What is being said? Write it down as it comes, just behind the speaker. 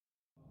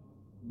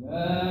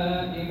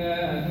لا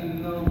إله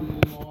إلا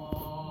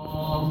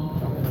الله.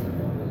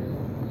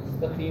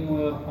 استقيموا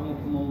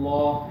يرحمكم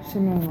الله.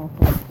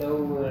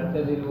 استووا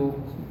واعتدلوا.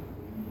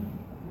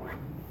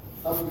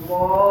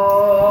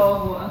 الله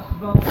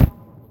أكبر.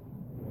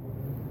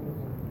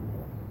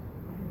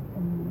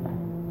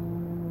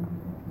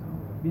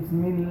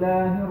 بسم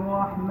الله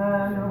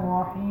الرحمن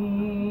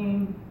الرحيم.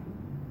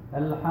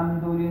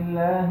 الحمد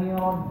لله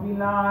رب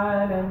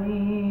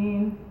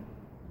العالمين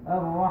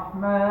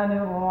الرحمن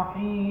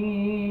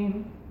الرحيم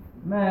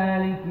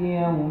مالك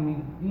يوم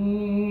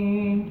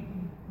الدين.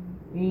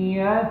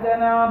 إياك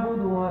نعبد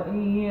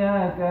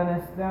وإياك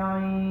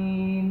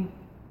نستعين.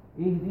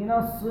 اهدنا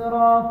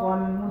الصراط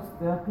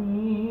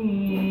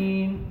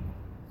المستقيم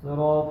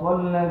صراط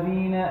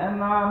الذين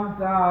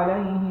أنعمت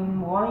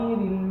عليهم غير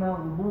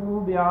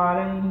المغضوب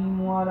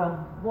عليهم ولا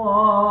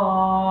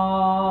الضالين.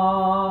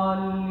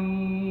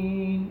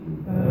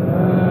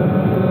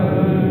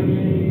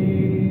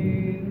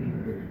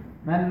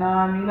 من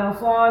عمل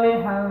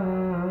صالحا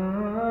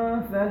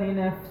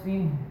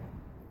فلنفسه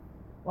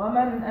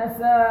ومن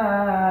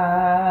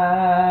أساء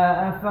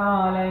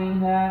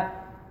فعليها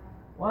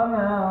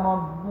وما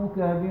ربك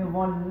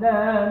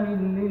بظلام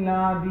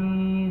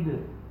للعبيد.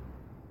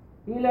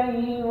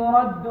 إليه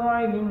يرد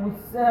علم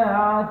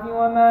الساعة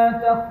وما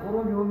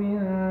تخرج من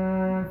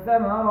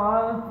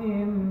ثمرات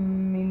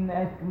من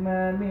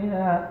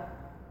أكمامها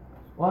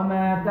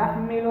وما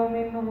تحمل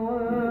من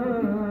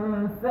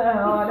أنثى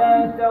ولا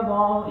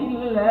تضع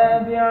إلا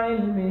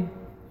بعلمه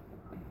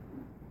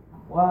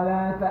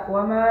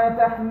وما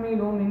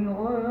تحمل من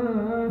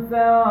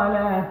أنثى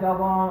ولا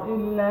تضع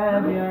إلا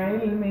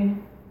بعلمه.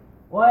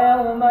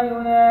 ويوم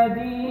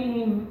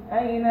يناديهم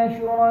أين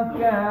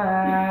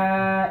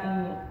شركائي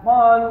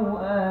قالوا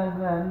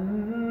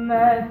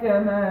آذناك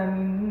ما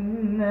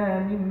منا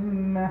من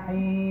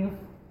محيص.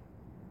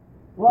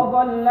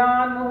 وضل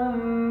عنهم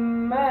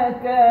ما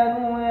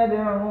كانوا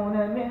يدعون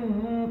من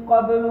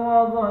قبل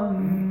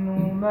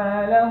وظنوا ما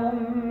لهم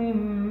من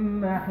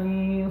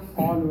محيص.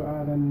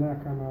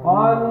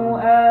 قالوا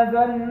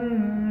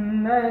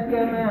آذناك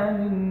ما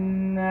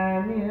منا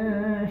من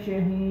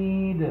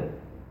شهيد.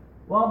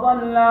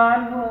 وضل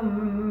عنهم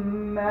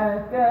ما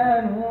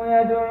كانوا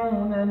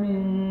يدعون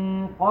من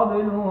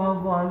قبل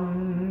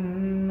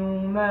وظنوا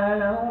ما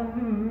لهم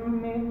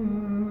من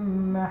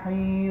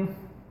محيص.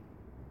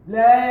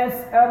 لا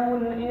يسأم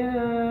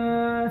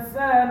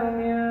الإنسان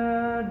من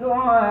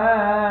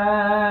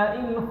دعاء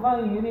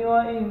الخير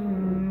وإن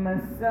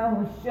مسه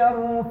الشر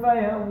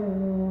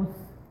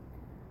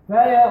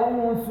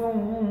فيئوس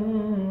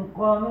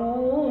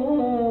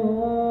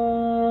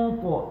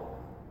قنوط.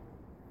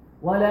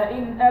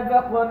 ولئن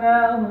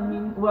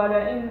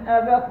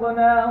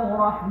أذقناه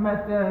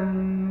رحمة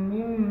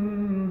من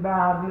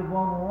بعد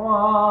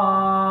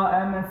ضراء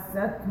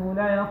مسته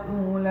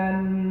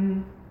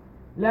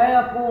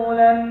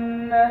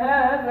ليقولن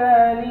هذا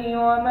لي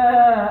وما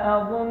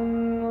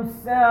أظن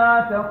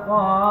الساعة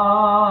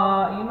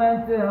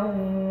قائمة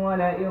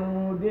ولئن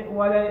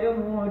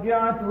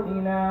رجعت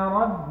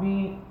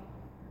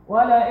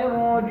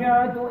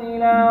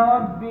إلى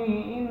ربي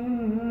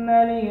إن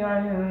لي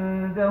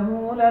عنده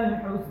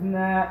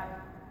للحسنى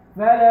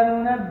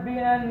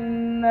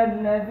فلننبئن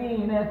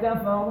الذين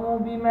كفروا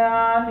بما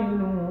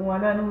عملوا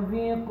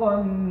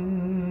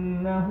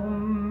ولنذيقنهم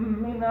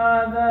من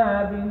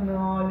عذاب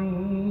غليظ.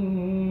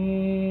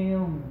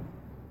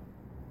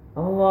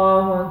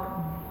 الله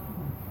أكبر.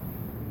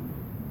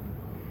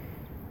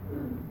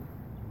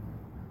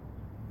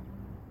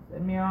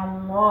 سمع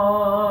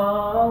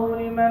الله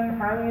لمن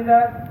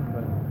حمده.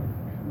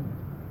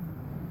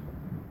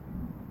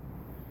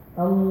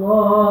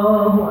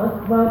 الله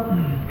أكبر.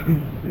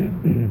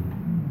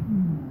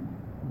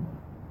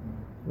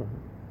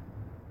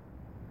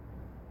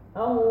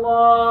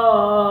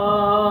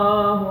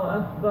 الله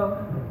أكبر.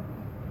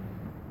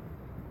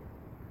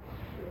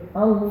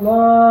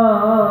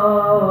 الله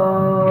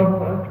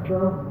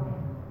أكبر.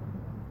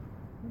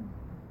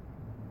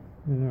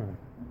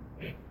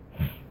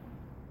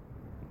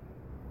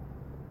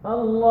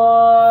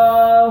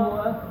 الله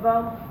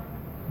أكبر.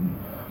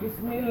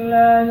 بسم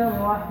الله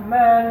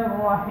الرحمن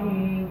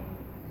الرحيم.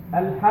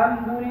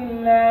 الحمد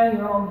لله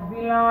رب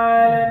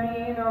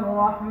العالمين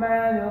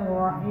الرحمن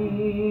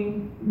الرحيم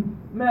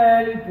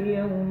مالك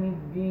يوم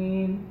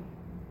الدين.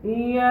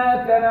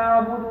 إياك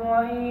نعبد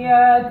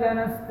وإياك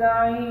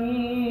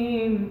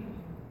نستعين.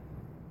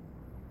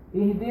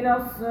 اهدنا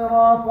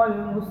الصراط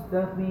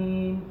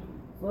المستقيم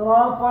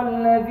صراط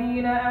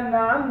الذين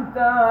أنعمت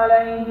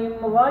عليهم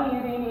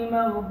غير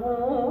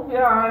المغضوب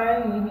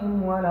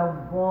عليهم ولا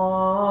الضالين.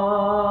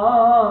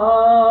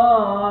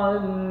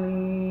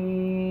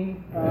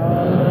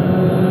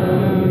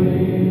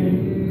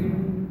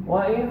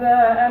 وإذا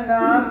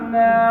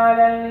أنعمنا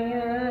على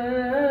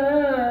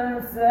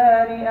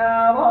الإنسان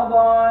أعرض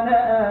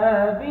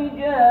ونأى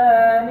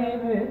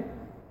بجانبه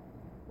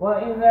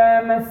وإذا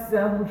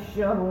مسه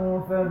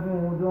الشر فذو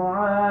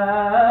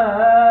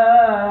دعاء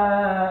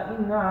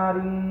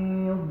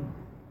عريض.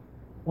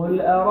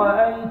 قل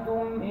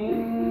أرأيتم إن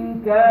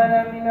كان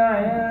من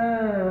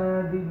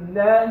عند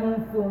بالله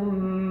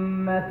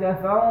ثم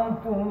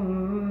كفرتم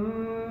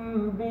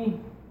به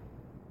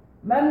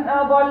من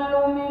أضل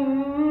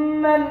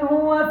ممن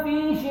هو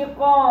في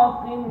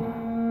شقاق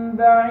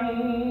بعيد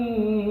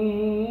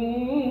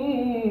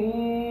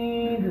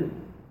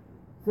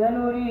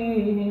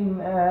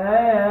سنريهم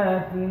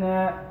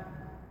آياتنا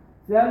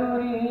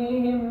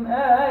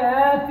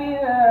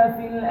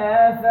في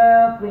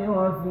الآفاق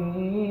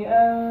وفي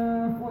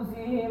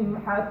أنفسهم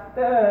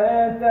حتى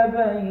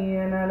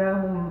يتبين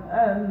لهم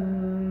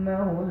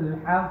أنه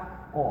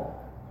الحق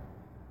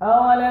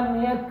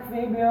أولم يكف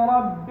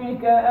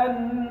بربك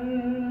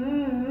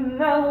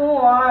أنه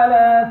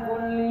على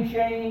كل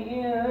شيء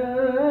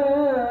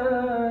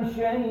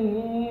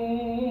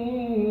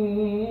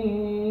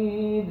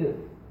شهيد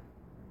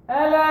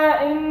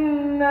ألا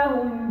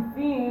إنهم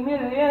في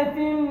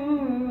مرية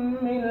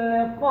من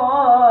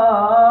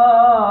لقاء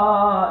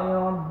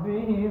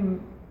ربهم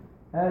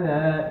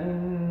ألا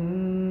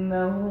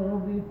إنه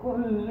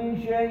بكل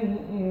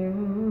شيء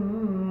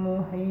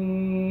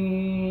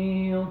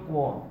محيط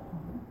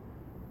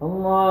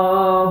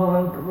الله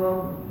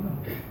أكبر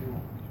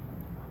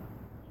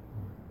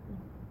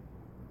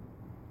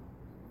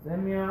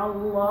سمع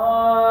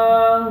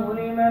الله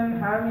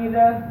لمن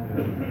حمده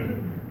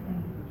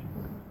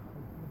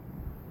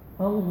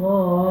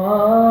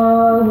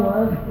الله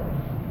أكبر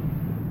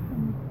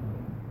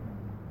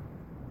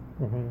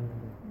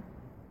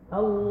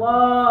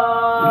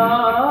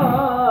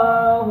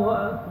الله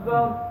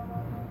أكبر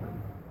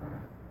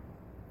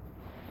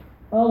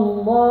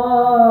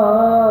الله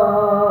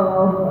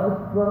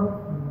أكبر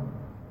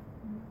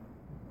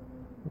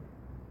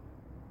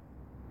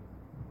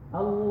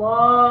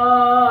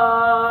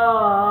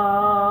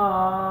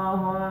الله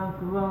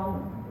أكبر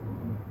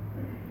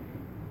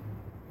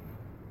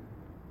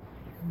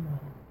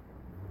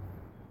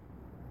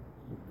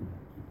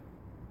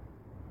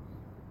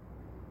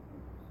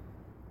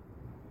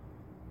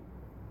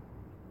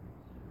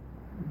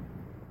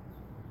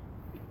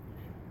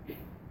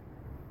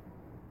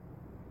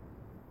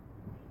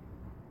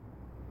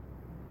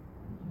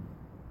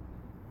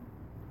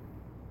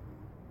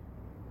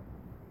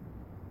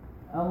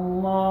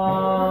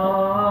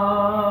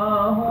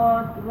الله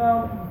أكبر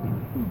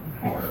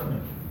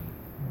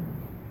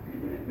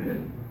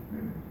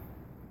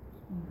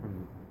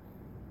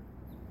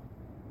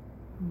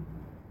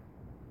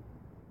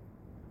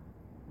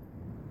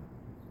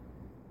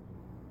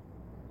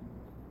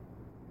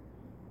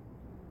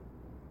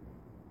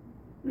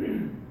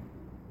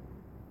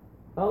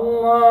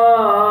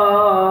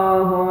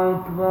الله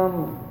أكبر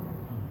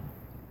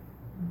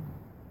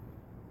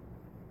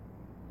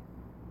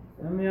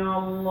سمع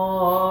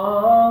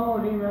الله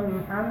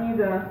لمن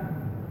حمده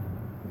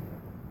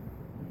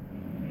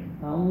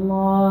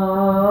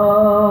الله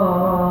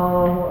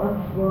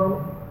أكبر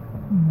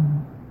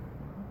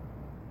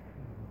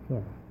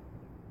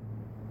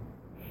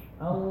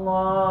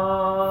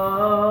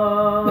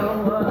الله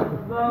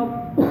أكبر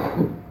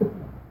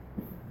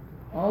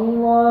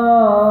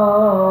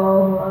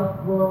الله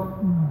أكبر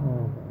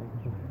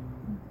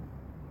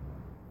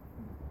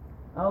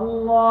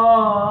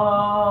الله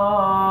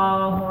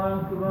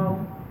أكبر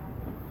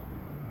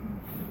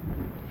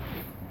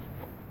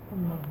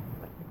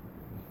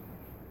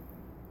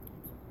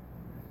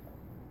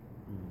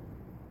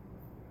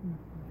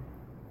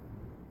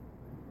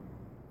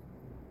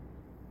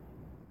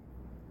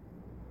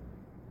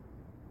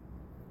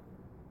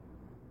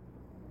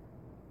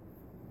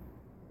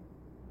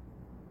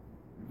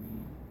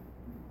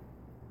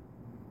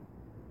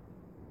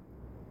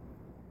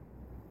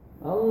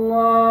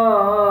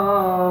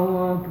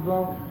الله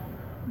أكبر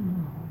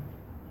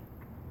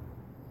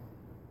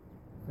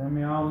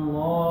سمع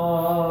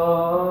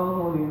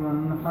الله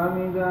لمن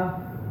حمده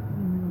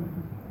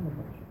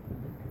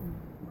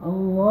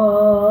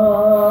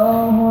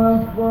الله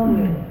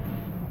أكبر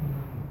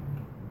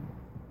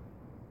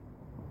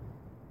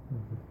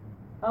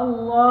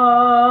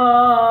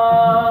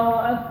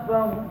الله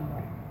أكبر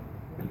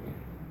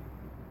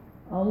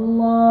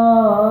الله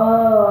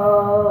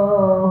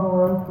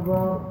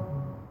أكبر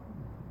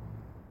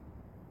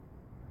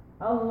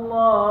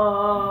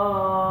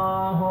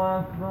الله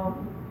أكبر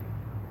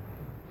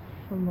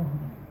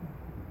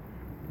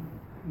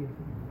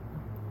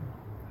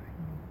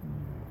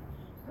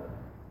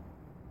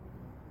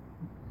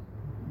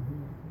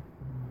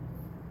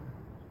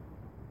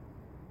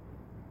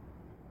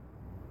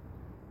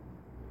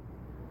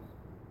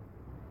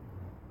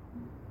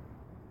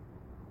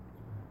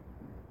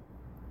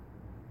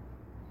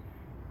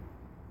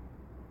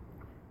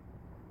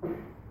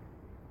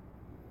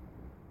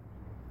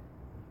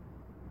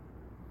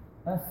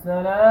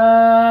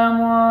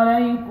السلام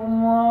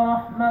عليكم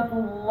ورحمة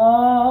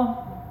الله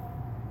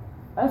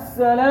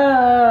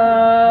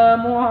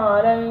السلام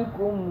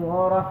عليكم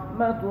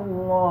ورحمة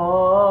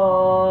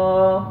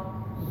الله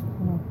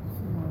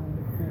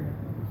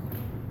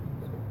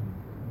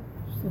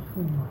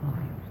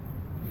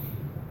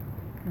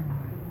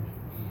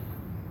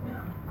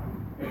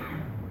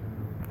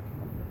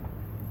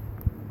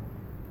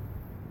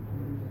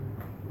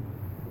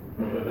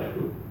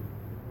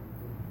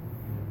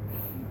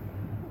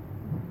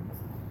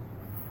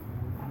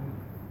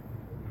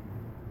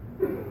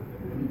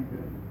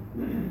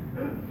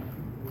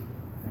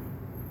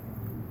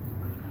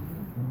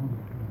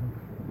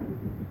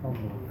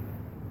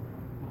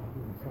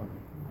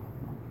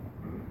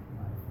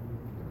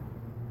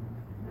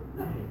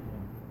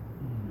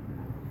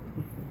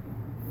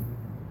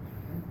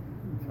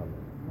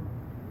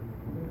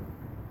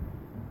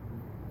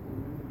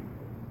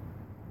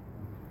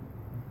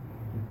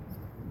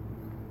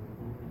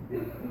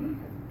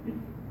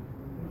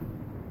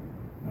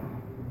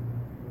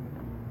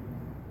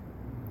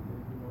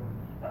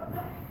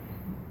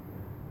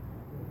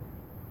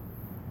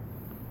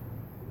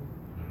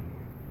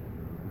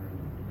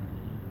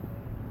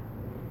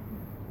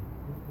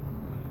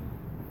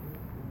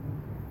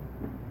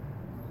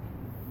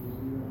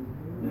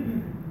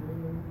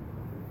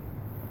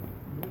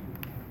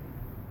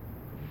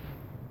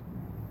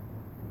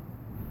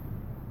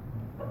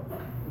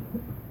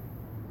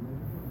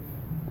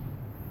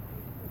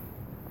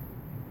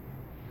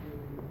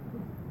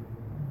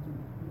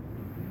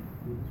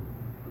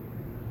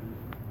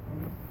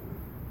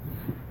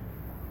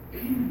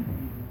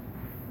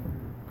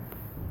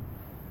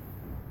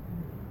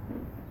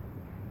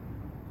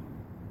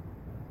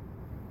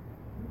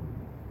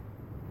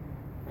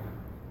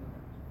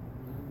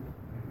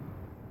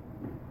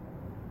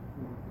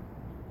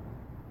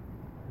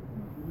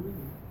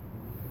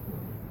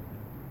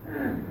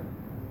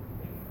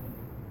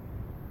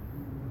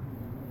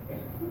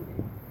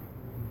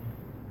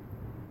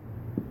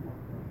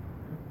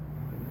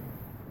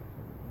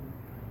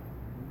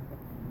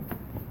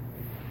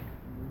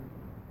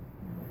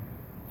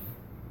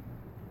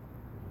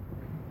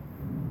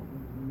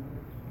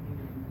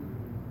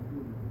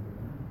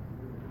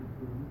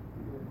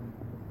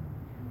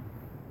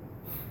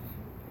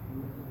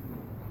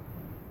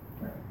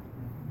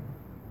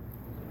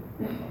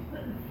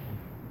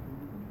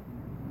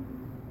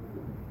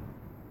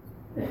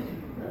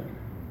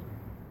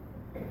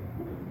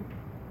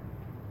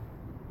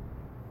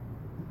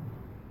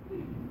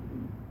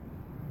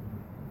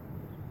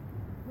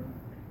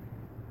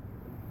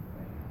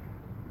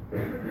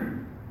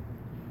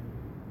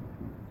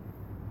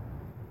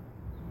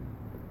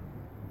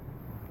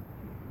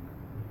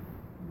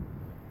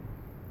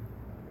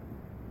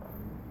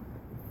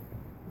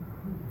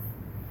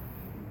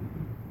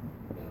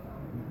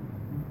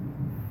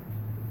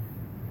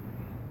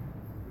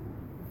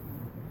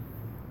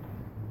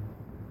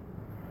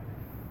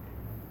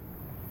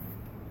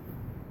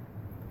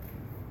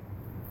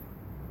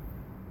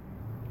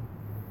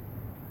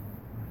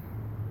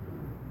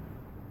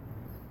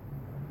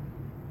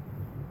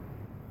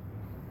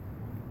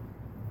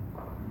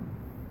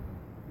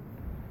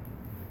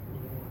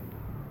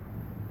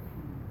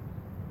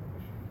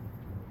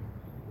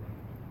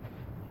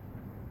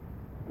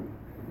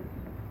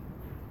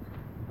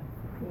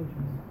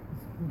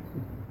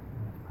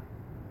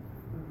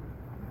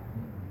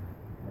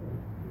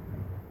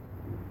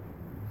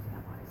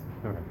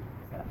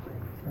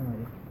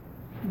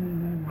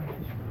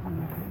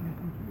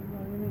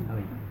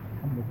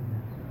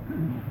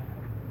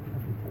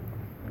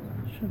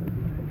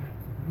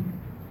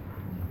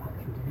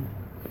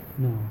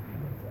No,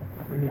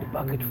 we need a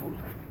bucket full.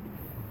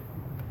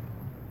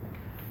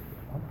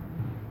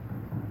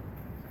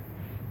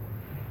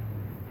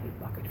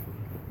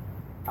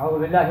 أعوذ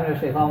بالله من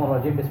الشيطان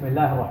الرجيم. بسم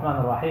الله الرحمن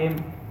الرحيم.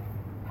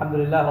 الحمد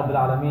لله رب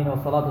العالمين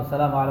والصلاة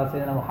والسلام على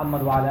سيدنا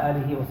محمد وعلى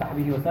آله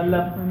وصحبه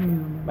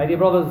وسلم. My dear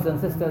brothers and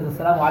sisters,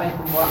 Assalamu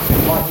alaikum wa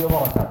rahmatullahi wa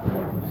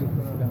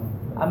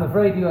barakatuh. I'm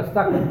afraid you are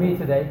stuck with me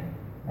today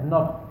and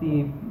not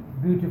the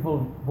beautiful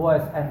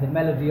voice and the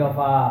melody of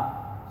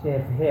our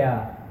Shaykh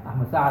here,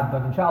 Ahmad Sa'ad,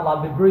 but inshallah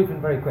I'll be brief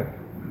and very quick.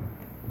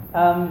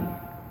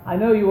 I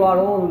know you are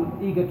all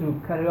eager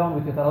to carry on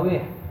with your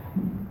Taraweeh,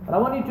 but I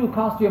want you to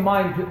cast your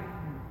mind to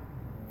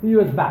a few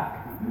years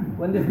back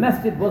when this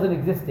masjid wasn't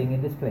existing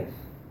in this place.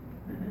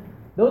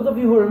 Those of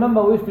you who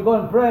remember, we used to go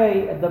and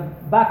pray at the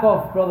back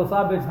of Brother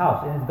Sabir's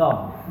house in his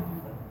garden.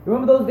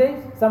 Remember those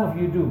days? Some of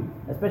you do,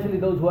 especially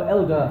those who are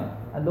elder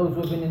and those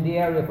who have been in the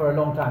area for a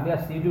long time.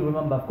 Yes, you do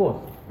remember, of course.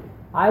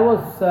 I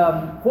was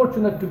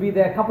fortunate to be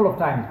there a couple of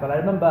times, but I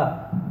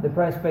remember the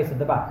prayer space at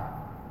the back.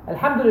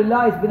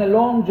 Alhamdulillah, it's been a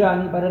long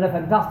journey, but a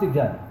fantastic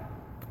journey.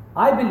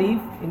 I believe,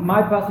 in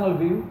my personal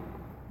view,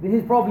 this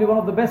is probably one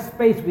of the best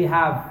space we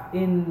have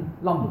in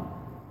London,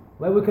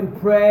 where we can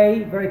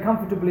pray very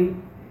comfortably,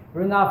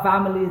 bring our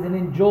families and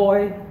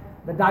enjoy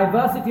the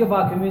diversity of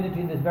our community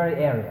in this very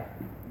area.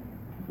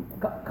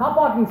 Car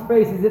parking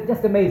space is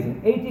just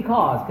amazing. 80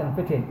 cars can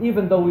fit in,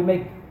 even though we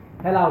make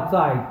hell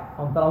outside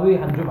on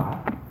Taraweeh and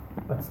Jum'ah.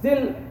 But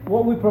still,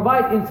 what we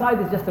provide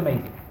inside is just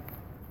amazing.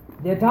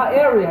 The entire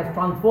area has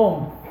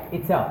transformed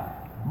itself.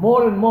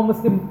 More and more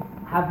Muslims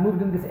have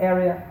moved in this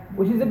area,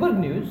 which is a good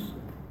news.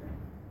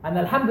 And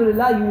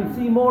alhamdulillah, you will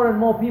see more and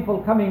more people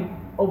coming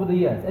over the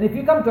years. And if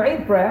you come to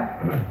Eid prayer,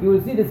 you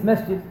will see this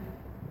masjid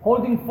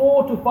holding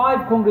 4 to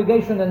 5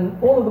 congregations, and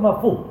all of them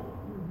are full.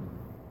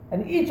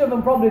 And each of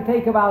them probably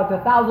take about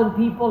 1,000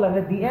 people, and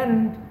at the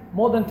end,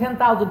 more than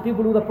 10,000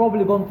 people who have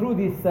probably gone through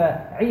this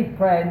Eid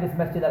prayer in this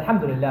masjid,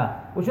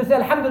 alhamdulillah. We should say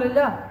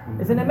alhamdulillah.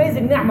 It's an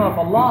amazing ni'mah of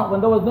Allah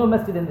when there was no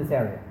masjid in this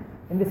area.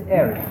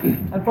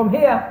 And from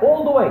here,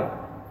 all the way,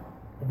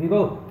 if you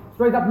go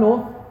straight up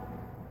north,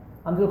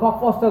 until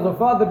Cockfosters or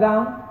further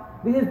down,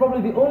 this is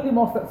probably the only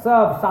mosque that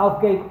serves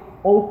Southgate,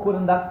 Oakwood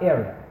and that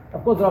area.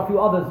 Of course, there are a few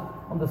others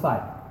on the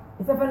side.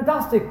 It's a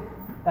fantastic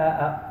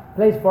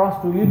place for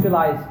us to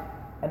utilize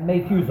and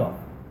make use of.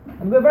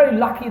 And we're very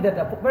lucky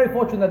very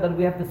fortunate that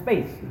we have the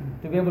space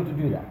to be able to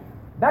do that.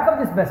 Back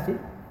of this masjid,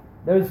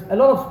 there is a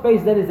lot of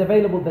space that is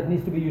available that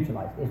needs to be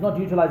utilized. It's not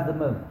utilized at the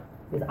moment.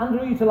 It's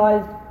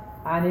underutilized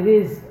and it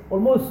is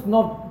almost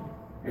not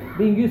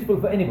being useful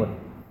for anybody.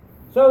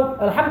 So,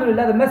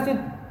 alhamdulillah, the masjid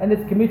and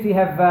its committee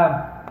have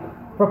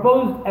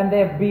proposed and they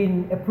have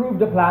been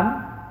approved a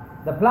plan.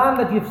 The plan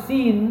that you've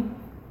seen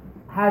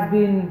has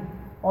been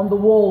on the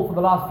wall for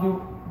the last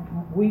few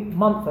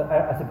months,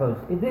 I suppose.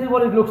 This is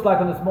what it looks like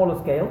on a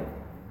smaller scale.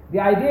 The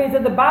idea is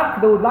at the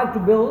back we would like to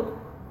build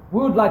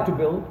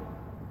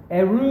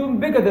a room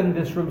bigger than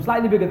this room,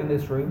 slightly bigger than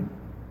this room,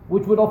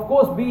 which would of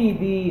course be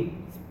the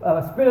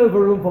spillover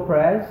room for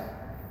prayers,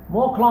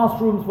 more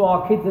classrooms for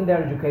our kids and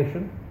their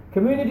education,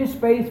 community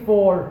space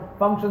for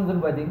functions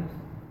and weddings,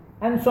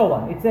 and so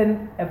on. It's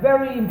a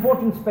very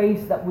important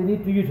space that we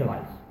need to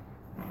utilize.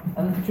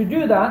 And to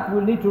do that,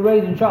 we'll need to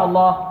raise,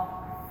 inshallah,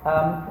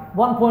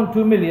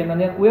 1.2 million,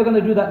 and then we're going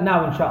to do that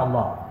now,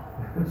 inshallah.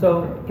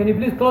 So, can you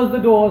please close the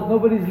doors?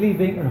 Nobody's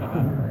leaving.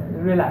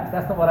 Relax,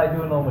 that's not what I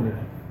do normally.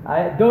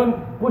 I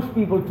don't push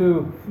people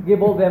to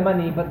give all their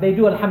money, but they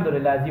do,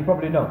 alhamdulillah, as you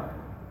probably know.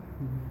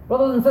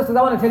 Brothers and sisters,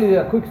 I want to tell you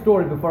a quick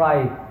story before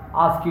I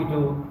ask you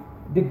to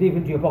dig deep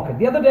into your pocket.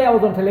 The other day I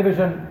was on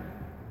television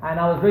and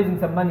I was raising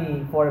some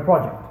money for a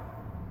project.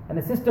 And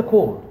a sister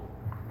called.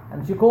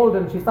 And she called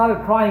and she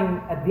started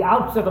crying at the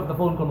outset of the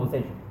phone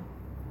conversation.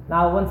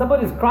 Now, when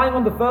somebody is crying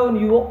on the phone,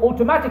 you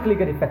automatically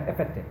get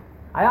affected.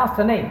 I asked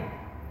her name.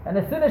 And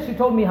as soon as she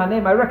told me her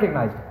name, I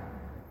recognized her.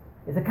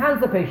 It's a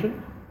cancer patient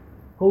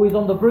who is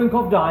on the brink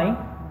of dying.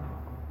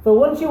 So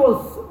when she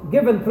was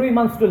given 3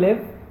 months to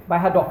live by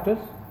her doctors,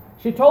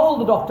 she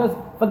told the doctors,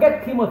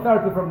 forget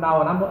chemotherapy from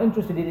now on, I'm not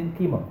interested in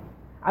chemo.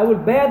 I will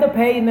bear the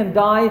pain and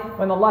die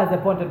when Allah has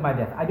appointed my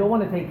death. I don't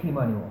want to take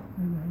chemo anymore.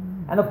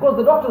 And of course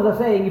the doctors are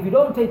saying, if you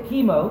don't take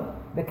chemo,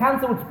 the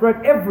cancer would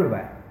spread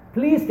everywhere.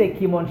 Please take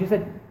chemo. And she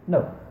said,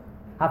 no.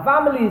 Her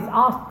family is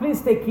asked,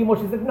 please take chemo.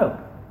 She said, no.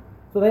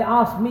 So they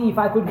asked me if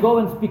I could go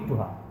and speak to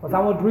her. For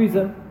some odd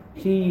reason,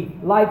 she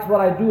likes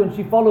what I do and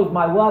she follows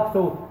my work.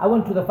 So I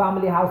went to the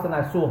family house and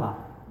I saw her.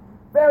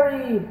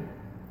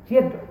 She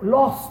had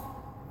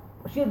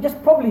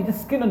probably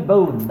just skin and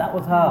bone. That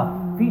was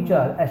her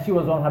feature as she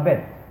was on her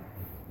bed.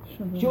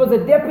 She was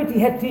a deputy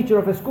head teacher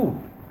of a school.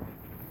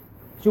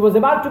 She was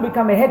about to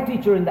become a head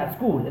teacher in that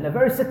school, in a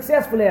very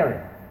successful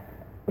area.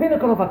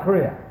 Pinnacle of her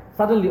career.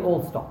 Suddenly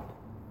all stopped.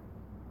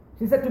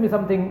 She said to me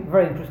something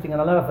very interesting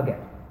and I'll never forget.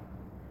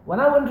 When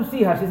I went to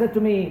see her, she said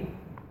to me,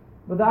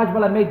 Brother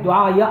Ajmal, I made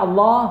dua, Ya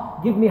Allah,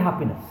 give me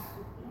happiness.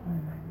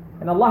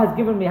 And Allah has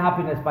given me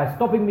happiness by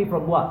stopping me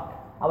from work.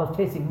 I was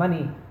chasing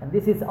money, and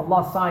this is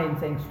Allah's sign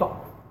saying,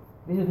 stop.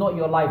 This is not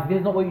your life. This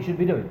is not what you should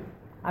be doing.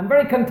 I'm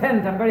very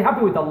content. I'm very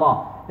happy with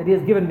Allah that He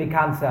has given me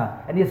cancer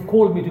and He has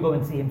called me to go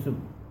and see Him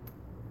soon.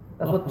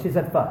 That's what she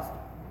said first.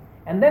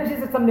 And then she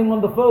said something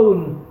on the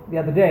phone the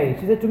other day.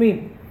 She said to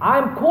me,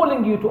 I'm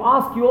calling you to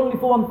ask you only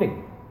for one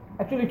thing.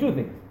 Actually, two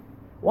things.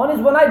 One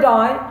is, when I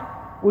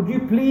die, would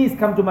you please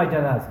come to my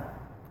janazah?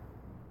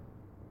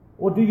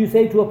 What do you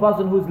say to a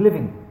person who is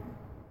living?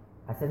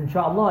 I said,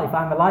 inshallah, if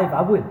I'm alive,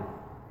 I will.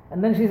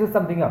 And then she said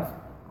something else.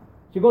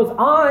 She goes,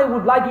 I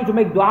would like you to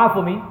make dua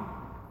for me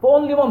for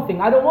only one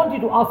thing. I don't want you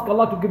to ask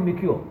Allah to give me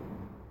cure.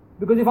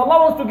 Because if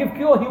Allah wants to give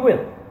cure, He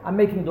will. I'm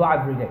making dua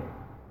every day.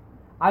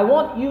 I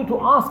want you to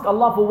ask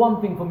Allah for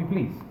one thing for me,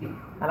 please.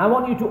 And I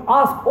want you to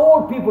ask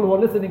all people who are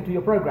listening to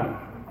your program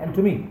and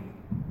to me.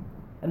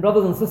 And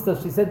brothers and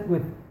sisters, she said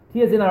with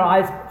tears in her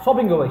eyes,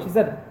 sobbing away, she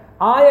said,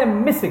 I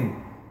am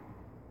missing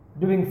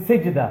doing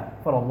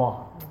sajda for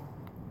Allah.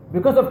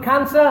 Because of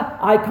cancer,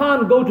 I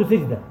can't go to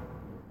sajda.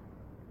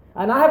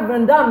 And I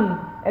haven't done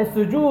a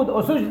sujood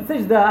or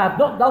sajda. I have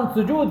not done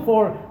sujood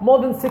for more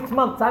than 6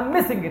 months. I'm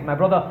missing it, my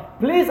brother.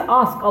 Please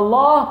ask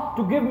Allah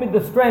to give me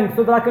the strength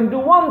so that I can do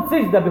one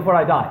sajda before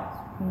I die.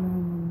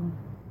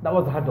 That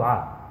was her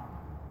dua.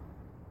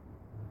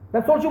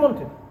 That's all she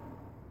wanted.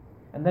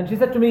 And then she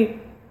said to me,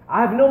 I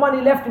have no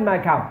money left in my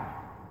account.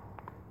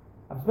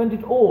 I've spent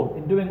it all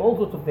in doing all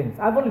sorts of things.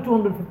 I have only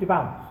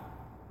 £250.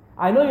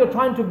 I know you're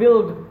trying to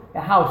build a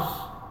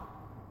house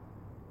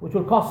which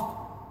will cost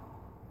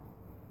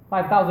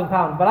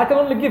 £5,000, but I can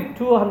only give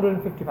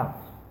 £250.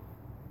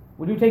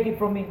 Will you take it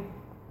from me?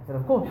 I said,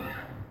 of course.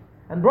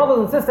 And brothers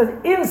and sisters,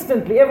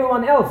 instantly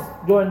everyone else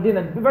joined in,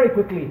 and very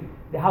quickly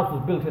the house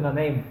was built in her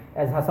name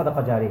as her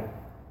sadaqah jariyah.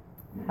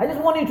 I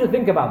just want you to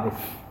think about this.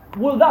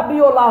 Will that be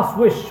your last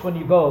wish when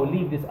you go,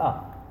 leave this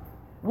earth?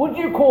 Would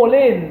you call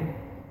in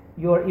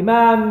your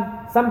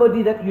imam,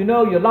 somebody that you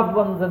know, your loved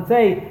ones, and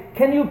say,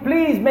 can you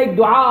please make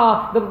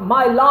dua that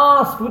my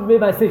last would be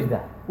my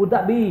sajda? Would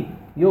that be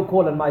your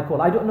call and my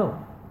call? I don't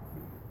know.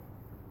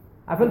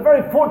 I felt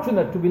very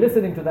fortunate to be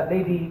listening to that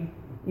lady,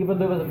 even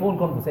though it was a phone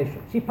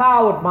conversation. She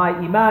powered my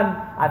iman.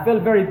 I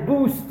felt very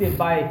boosted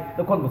by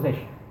the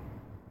conversation.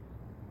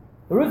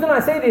 The reason I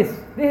say this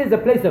is a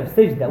place of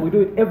sajda. We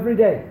do it every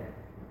day.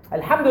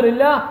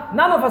 Alhamdulillah,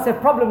 none of us have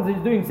problems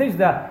with doing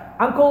sajda.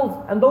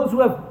 Uncles and those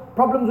who have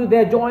problems with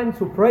their joints,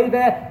 who pray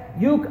there,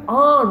 you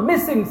are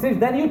missing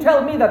sajda, and you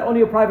tell me that on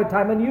your private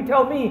time, and you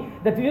tell me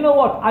that, you know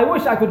what, I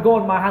wish I could go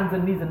on my hands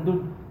and knees and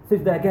do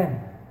sajda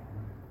again.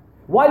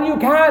 While you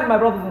can, my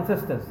brothers and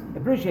sisters,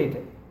 appreciate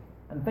it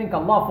and thank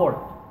Allah for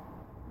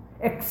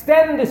it.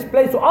 Extend this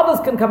place so others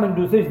can come and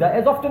do sajda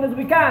as often as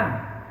we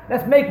can.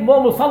 Let's make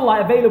more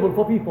musalla available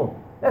for people.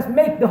 Let's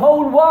make the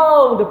whole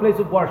world a place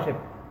of worship.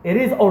 It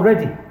is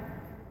already.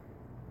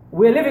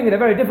 We're living in a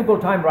very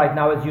difficult time right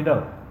now, as you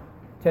know.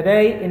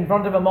 Today, in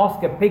front of a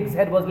mosque, a pig's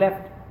head was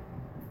left.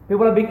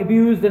 People are being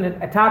abused and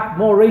attacked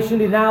more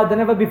racially now than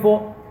ever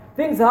before.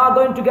 Things are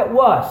going to get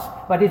worse,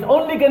 but it's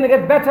only going to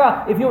get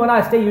better if you and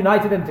I stay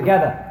united and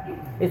together.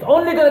 It's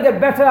only going to get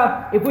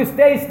better if we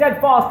stay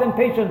steadfast and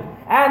patient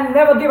and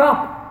never give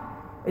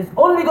up. It's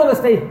only going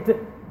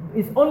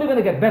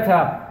to get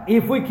better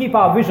if we keep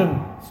our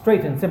vision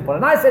straight and simple.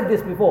 And I said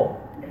this before.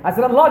 I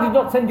said, Allah did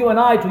not send you and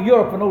I to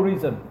Europe for no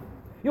reason.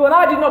 You and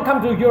I did not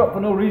come to Europe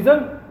for no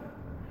reason.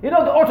 You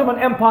know, the Ottoman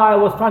Empire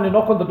was trying to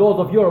knock on the doors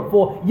of Europe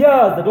for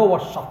years. The door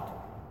was shut.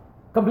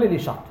 Completely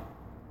shut.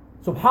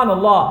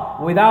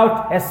 Subhanallah,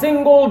 without a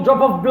single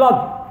drop of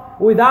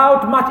blood,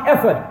 without much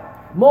effort.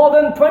 More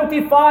than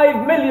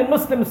 25 million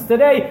Muslims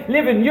today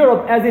live in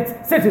Europe as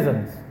its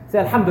citizens. Say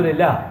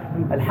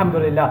Alhamdulillah,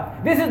 Alhamdulillah.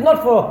 This is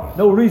not for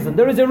no reason.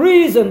 There is a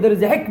reason, there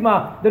is a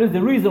hikmah, there is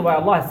a reason why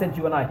Allah has sent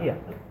you and I here.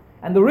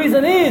 And the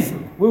reason is,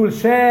 we will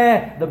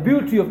share the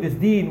beauty of this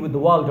deen with the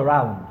world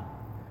around.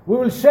 We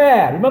will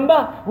share,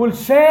 remember? We will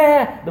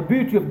share the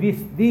beauty of this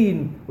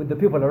deen with the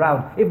people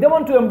around. If they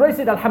want to embrace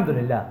it,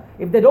 Alhamdulillah.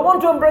 If they don't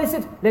want to embrace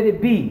it, let it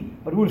be.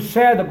 But we will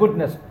share the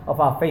goodness of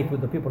our faith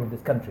with the people of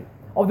this country,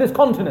 of this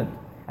continent.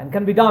 And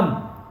can be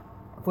done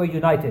if we're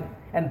united.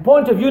 And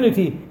point of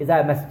unity is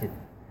our masjid.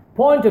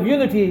 Point of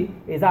unity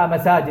is our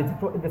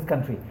masajid in this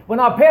country. When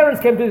our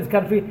parents came to this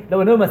country, there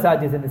were no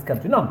masajids in this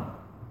country. None.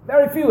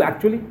 Very few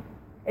actually.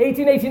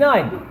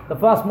 1889, the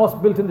first mosque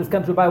built in this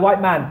country by a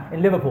white man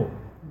in Liverpool.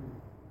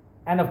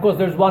 And of course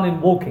there's one in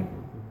Woking.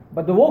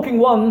 But the Woking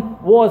one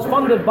was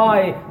funded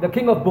by the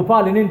king of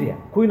Bhopal in India,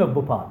 Queen of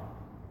Bhopal.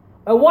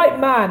 A white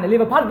man, a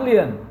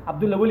Liverpudlian,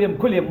 Abdullah William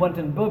Quilliam, went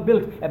and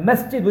built a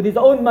masjid with his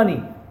own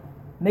money.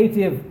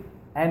 Native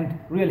and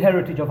real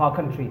heritage of our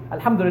country.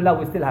 Alhamdulillah,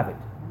 we still have it.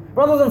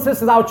 Brothers and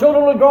sisters, our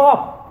children will grow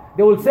up.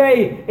 They will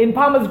say, in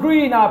Palmer's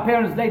Green, our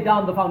parents laid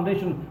down the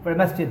foundation for a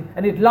masjid,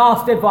 and it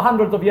lasted for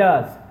hundreds of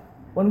years.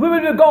 When we will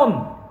be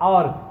gone,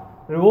 our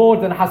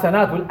rewards and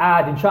hasanat will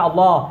add,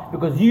 inshaAllah,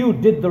 because you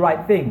did the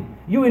right thing.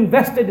 You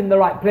invested in the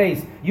right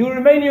place. You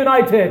remain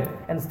united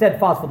and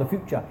steadfast for the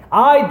future.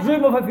 I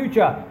dream of a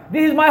future.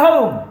 This is my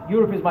home.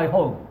 Europe is my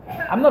home.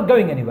 I'm not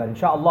going anywhere,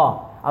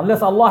 inshaAllah,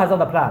 unless Allah has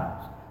other plans.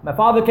 My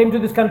father came to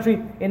this country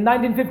in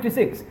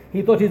 1956.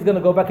 He thought he's going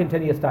to go back in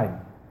 10 years' time.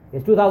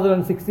 It's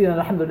 2016 and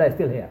Alhamdulillah, he's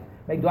still here.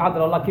 Make dua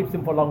that Allah keeps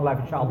him for long life,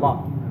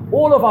 inshaAllah.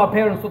 All of our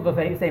parents thought the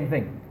same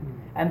thing.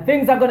 And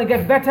things are going to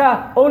get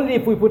better only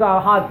if we put our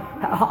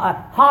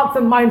hearts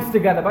and minds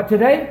together. But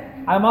today,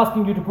 I'm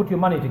asking you to put your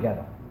money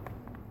together.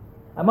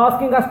 I'm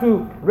asking us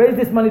to raise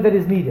this money that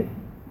is needed.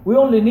 We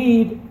only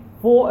need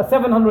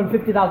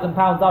 750,000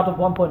 pounds out of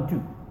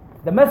 1.2.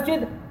 The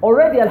masjid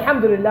already,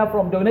 alhamdulillah,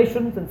 from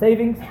donations and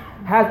savings,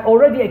 has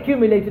already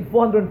accumulated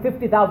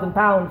 450,000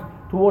 pounds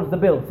towards the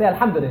bill. Say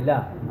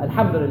alhamdulillah,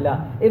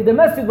 alhamdulillah. If the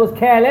masjid was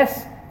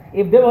careless,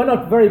 if they were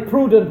not very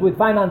prudent with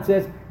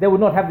finances, they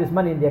would not have this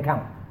money in the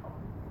account.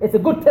 It's a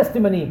good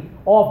testimony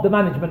of the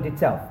management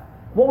itself.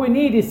 What we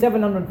need is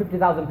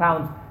 750,000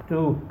 pounds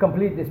to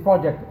complete this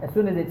project. As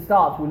soon as it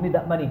starts, we'll need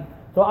that money.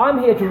 So I'm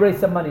here to raise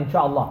some money,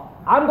 inshallah.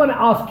 I'm going to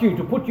ask you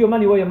to put your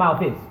money where your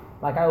mouth is,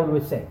 like I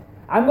always say.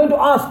 I'm going to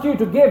ask you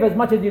to give as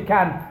much as you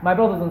can, my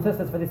brothers and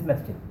sisters, for this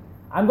masjid.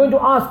 I'm going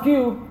to ask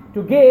you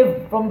to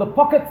give from the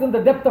pockets and the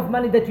depth of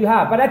money that you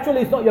have. But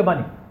actually it's not your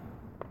money.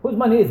 Whose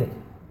money is it?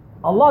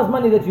 Allah's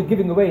money that you're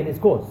giving away in His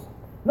cause.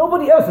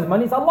 Nobody else's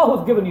money. It's Allah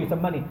who's given you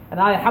some money. And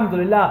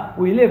alhamdulillah,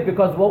 we live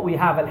because of what we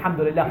have,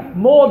 alhamdulillah,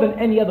 more than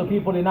any other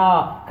people in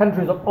our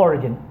countries of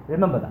origin.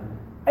 Remember that.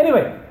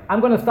 Anyway, I'm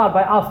going to start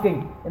by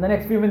asking, in the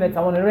next few minutes,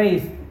 I want to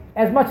raise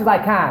as much as I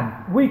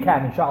can. We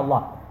can,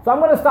 inshallah. So I'm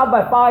going to start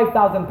by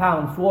 5,000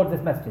 pounds towards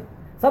this masjid.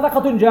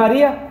 Sadaqatun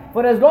jariyah,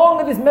 for as long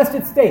as this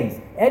masjid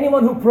stays,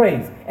 anyone who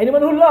prays,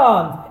 anyone who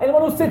learns,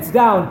 anyone who sits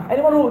down,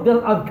 anyone who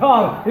does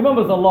adhkar,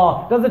 remembers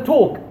Allah, does the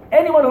talk,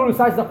 anyone who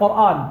recites the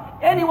Quran,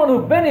 anyone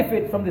who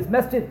benefits from this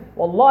masjid,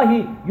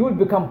 wallahi, you will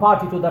become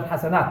party to that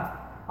hasanat.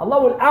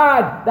 Allah will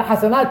add the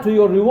hasanat to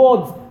your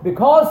rewards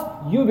because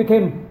you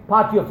became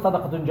party of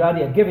sadaqatun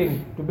jariyah,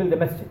 giving to build a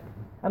masjid.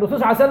 And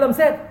Rasulullah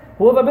said,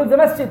 whoever builds a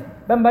masjid,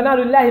 من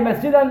بنى لله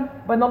مسجدا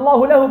بنى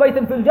الله له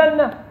بيتا في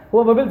الجنة.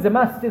 Whoever builds a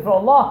masjid for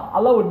Allah,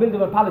 Allah will build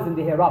him a palace in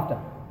the hereafter.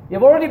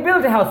 You've already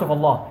built a house of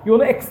Allah. You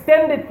want to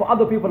extend it for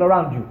other people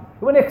around you.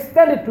 You want to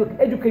extend it to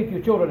educate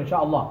your children,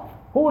 inshaAllah.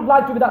 Who would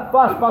like to be that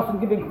first person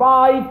giving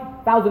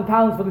 5,000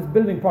 pounds for this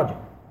building project?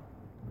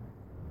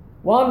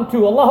 1,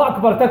 2, Allahu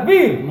Akbar,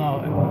 Takbir.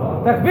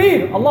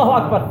 Takbir, Allahu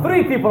Akbar.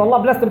 3 people,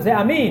 Allah bless them, say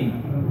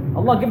Ameen.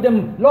 Allah give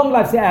them long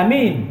life, say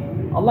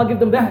Ameen. Allah give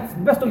them the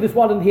best of this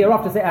world and the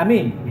hereafter, say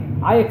Ameen.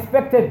 I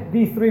expected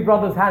these three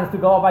brothers' hands to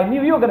go up. I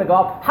knew you were going to go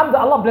up.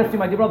 Alhamdulillah, Allah bless you,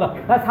 my dear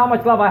brother. That's how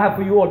much love I have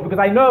for you all, because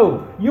I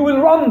know you will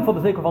run for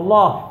the sake of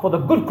Allah, for the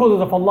good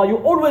causes of Allah. You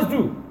always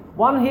do.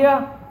 One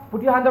here.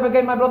 Put your hand up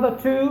again, my brother.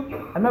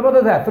 Two. And my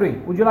brother there. Three.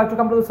 Would you like to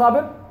come to the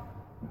Sabir?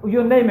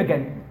 Your name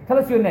again. Tell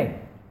us your name.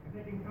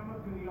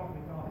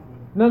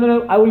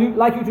 No. I will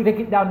like you to take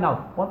it down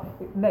now. One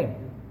name.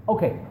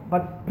 Okay.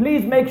 But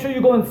please make sure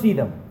you go and see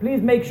them.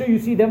 Please make sure you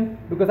see them,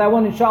 because I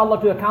want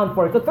inshallah to account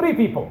for it. So 3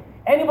 people.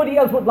 Anybody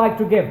else would like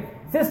to give?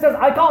 Sisters,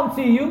 I can't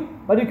see you,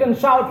 but you can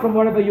shout from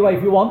wherever you are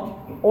if you want,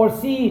 or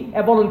see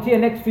a volunteer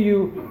next to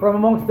you from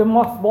amongst the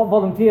mosque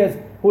volunteers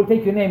who will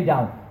take your name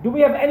down. Do we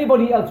have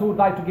anybody else who would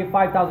like to give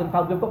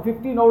 £5,000? We've got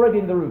 15 already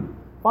in the room.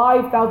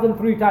 5,000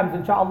 3 times,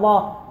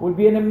 inshallah, will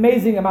be an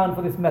amazing amount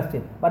for this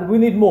masjid. But we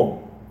need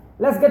more.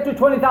 Let's get to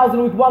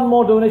 20,000 with one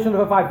more donation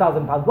of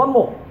 £5,000. One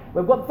more.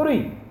 We've got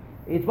 3.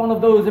 It's one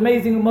of those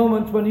amazing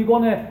moments when you're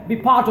going to be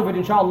part of it,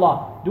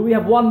 inshallah. Do we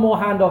have one more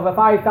hand of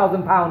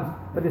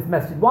 £5,000 for this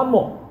masjid? One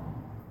more.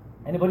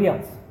 Anybody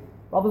else?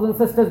 Brothers and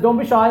sisters, don't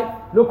be shy.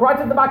 Look right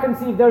at the back and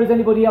see if there is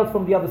anybody else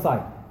from the other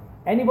side.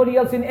 Anybody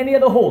else in any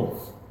other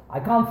halls? I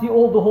can't see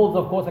all the halls,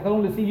 of course. I can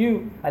only see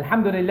you.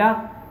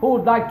 Alhamdulillah. Who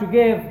would like to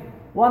give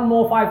one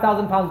more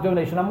 £5,000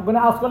 donation? I'm going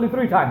to ask only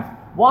 3 times.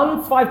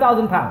 Once,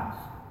 £5,000.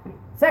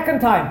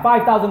 Second time,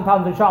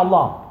 £5,000,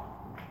 inshallah.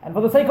 And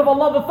for the sake of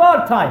Allah, the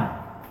 3rd time.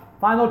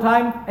 Final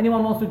time,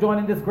 anyone wants to join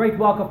in this great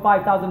work of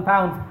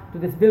 £5,000 to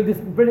this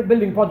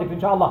building project,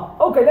 inshallah.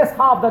 Okay, let's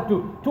halve that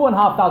to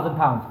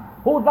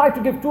 £2,500. Who would like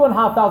to give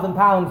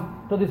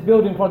 £2,500 to this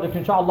building project,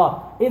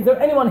 inshallah? Is there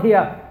anyone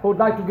here who would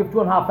like to give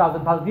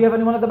 £2,500? Do you have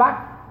anyone at the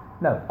back?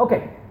 No.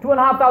 Okay,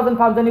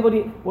 £2,500.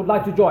 Anybody would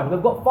like to join?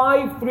 We've got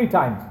 5 3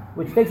 times,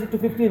 which takes it to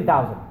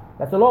 15,000.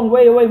 That's a long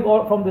way away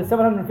from the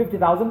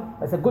 750,000.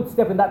 That's a good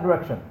step in that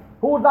direction.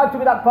 Who would like to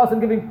be that person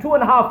giving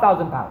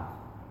 £2,500?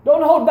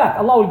 Don't hold back.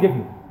 Allah will give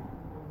you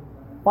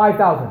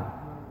 5,000.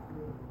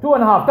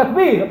 2.5.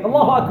 Takbir.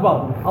 Allahu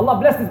Akbar. Allah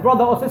bless this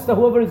brother or sister,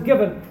 whoever is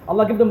given.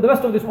 Allah give them the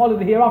rest of this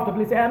holiday hereafter.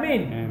 Please say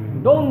Ameen.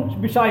 Ameen.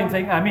 Don't be shy in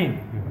saying Ameen.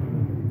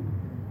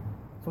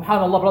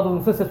 Subhanallah, brothers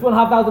and sisters.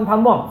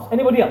 £2,500 once.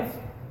 Anybody else?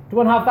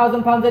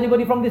 £2,500.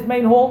 Anybody from this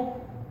main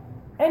hall?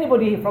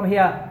 Anybody from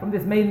here, from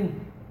this main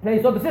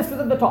place? Or the sisters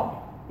at the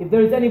top. If there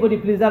is anybody,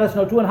 please let us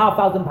know.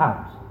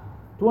 £2,500.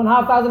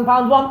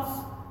 £2,500 once.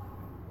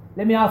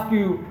 Let me ask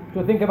you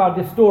to think about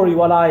this story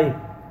while I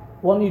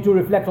want you to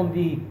reflect on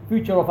the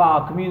future of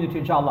our community,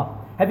 inshallah.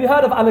 Have you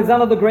heard of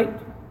Alexander the Great?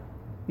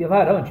 You've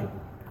heard, haven't you?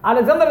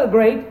 Alexander the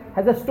Great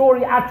has a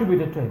story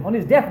attributed to him. On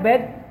his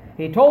deathbed,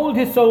 he told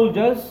his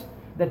soldiers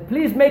that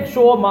please make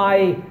sure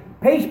my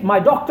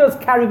doctors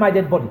carry my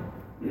dead body.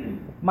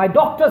 My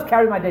doctors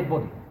carry my dead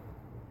body.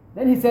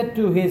 Then he said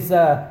to his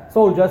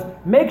soldiers,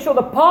 make sure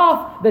the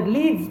path that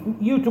leads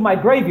you to my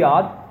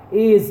graveyard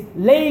is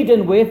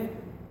laden with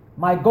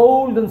my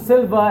gold and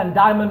silver and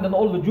diamond and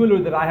all the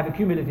jewelry that I have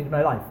accumulated in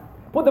my life.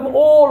 Put them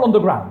all on the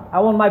ground. I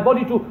want my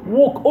body to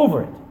walk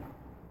over it.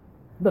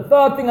 The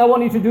 3rd thing I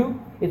want you to do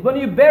is when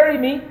you bury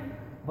me,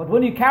 but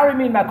when you carry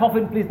me in my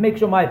coffin, please make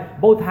sure my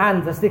both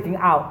hands are sticking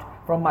out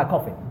from my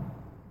coffin.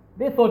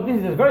 They thought this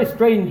is a very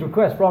strange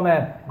request from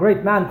a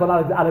great man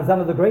called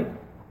Alexander the Great.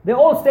 They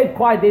all stayed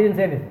quiet, they didn't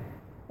say anything.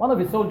 One of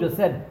his soldiers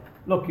said,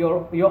 look,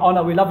 your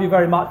honor, we love you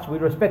very much, we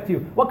respect you.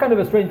 What kind of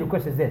a strange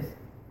request is this?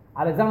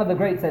 Alexander the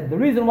Great said, the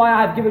reason why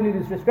I have given you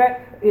this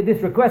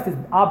request is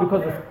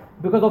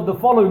because of the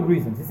following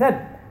reasons. He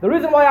said, the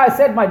reason why I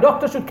said my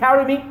doctor should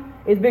carry me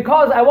is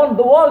because I want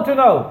the world to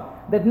know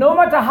that no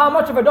matter how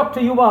much of a doctor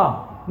you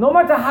are, no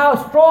matter how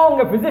strong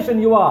a physician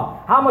you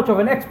are, how much of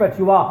an expert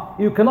you are,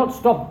 you cannot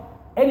stop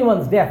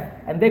anyone's death,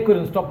 and they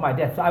couldn't stop my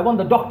death. So I want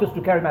the doctors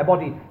to carry my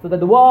body so that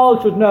the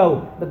world should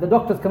know that the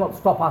doctors cannot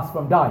stop us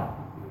from dying.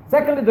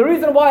 Secondly, the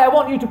reason why I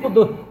want you to put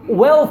the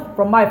wealth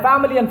from my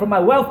family and from my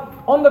wealth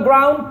on the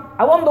ground,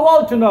 I want the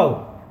world to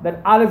know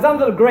that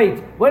Alexander the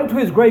Great went to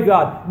his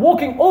graveyard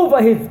walking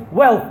over his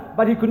wealth,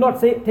 but he could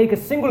not take a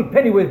single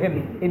penny with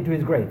him into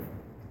his grave.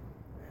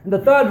 And the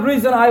 3rd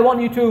reason I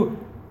want you to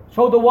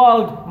show the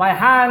world my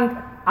hand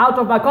out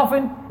of my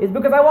coffin is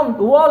because I want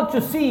the world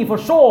to see for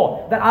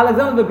sure that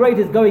Alexander the Great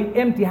is going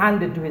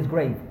empty-handed to his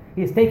grave.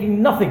 He is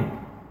taking nothing.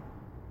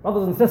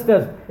 Brothers and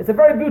sisters, it's a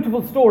very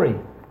beautiful story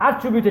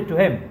attributed to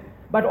him.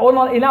 But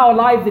in our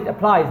lives it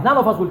applies. None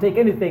of us will take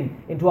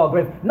anything into our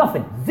grave.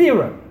 Nothing.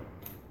 0.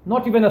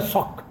 Not even a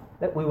sock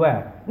that we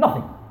wear.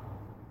 Nothing.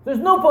 There's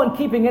no point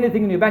keeping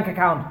anything in your bank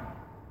account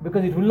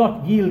because it will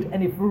not yield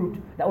any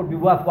fruit that would be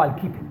worthwhile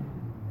keeping.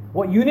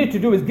 What you need to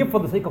do is give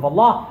for the sake of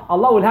Allah.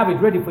 Allah will have it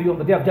ready for you on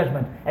the day of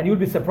judgment. And you'll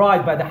be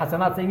surprised by the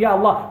hasanat saying, Ya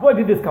Allah, where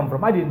did this come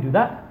from? I didn't do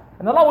that.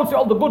 And Allah will see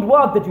all the good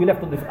work that you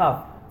left on this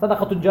earth.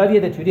 Sadaqatul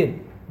jariyah that you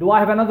did. Do I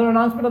have another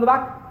announcement at the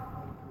back?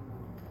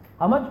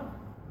 How much?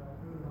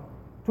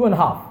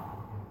 2.5.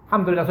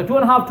 Alhamdulillah. So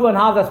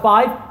 2.5, that's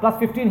 5. Plus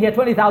 15 here,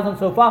 20,000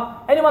 so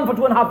far. Anyone for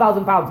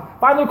 £2,500?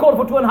 Final call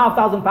for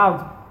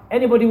 £2,500.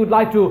 Anybody would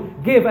like to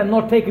give and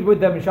not take it with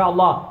them,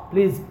 inshallah,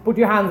 please put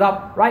your hands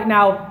up right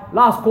now.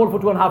 Last call for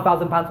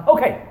 £2,500.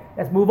 Okay,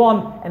 Let's move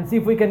on and see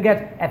if we can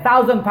get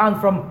 £1,000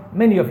 from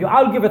many of you.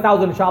 I'll give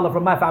 1,000 inshallah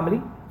from my family.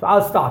 So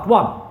I'll start.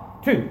 1,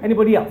 2,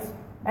 anybody else?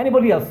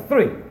 Anybody else?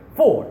 3,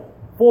 4.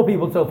 4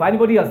 people so far.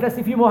 Anybody else? Let's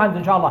see a few more hands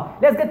inshallah.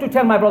 Let's get to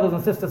 10, my brothers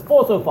and sisters.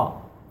 4 so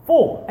far.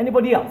 4.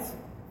 Anybody else?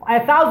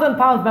 £1,000,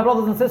 my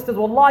brothers and sisters.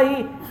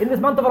 Wallahi, in this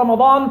month of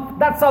Ramadan,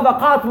 that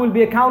sadaqat will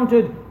be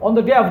accounted on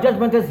the day of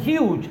judgment as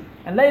huge.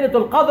 And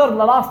Laylatul Qadr,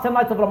 the last 10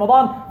 nights of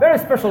Ramadan, very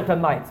special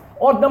 10 nights.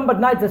 Odd numbered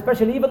nights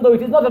especially, even though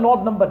it is not an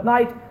odd numbered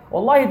night,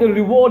 wallahi the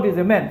reward is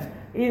immense.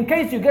 In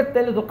case you get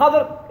Laylatul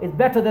Qadr, it's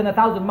better than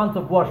 1,000 months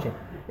of worship.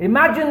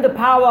 Imagine the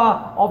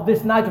power of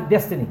this night of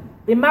destiny.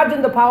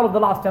 Imagine the power of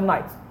the last 10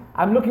 nights.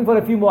 I'm looking for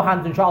a few more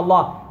hands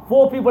inshallah.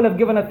 4 people have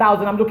given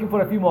 1,000, I'm looking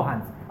for a few more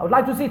hands. I would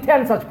like to see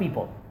 10 such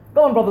people.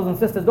 Go on, brothers and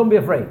sisters, don't be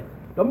afraid.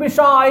 Don't be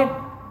shy,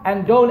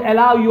 and don't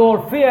allow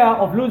your fear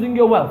of losing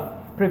your wealth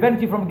prevent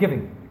you from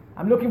giving.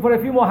 I'm looking for a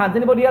few more hands.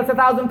 Anybody else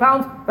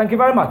 £1,000? Thank you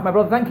very much, my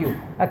brother, thank you.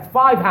 That's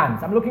 5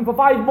 hands. I'm looking for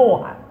 5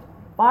 more hands.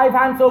 5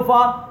 hands so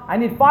far. I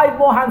need 5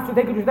 more hands to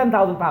take it to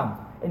 £10,000.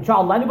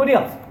 Inshallah. Anybody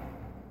else?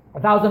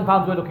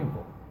 £1,000 we're looking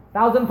for.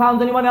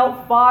 £1,000, anyone else?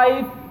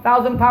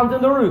 £5,000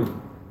 in the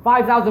room.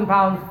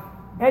 £5,000.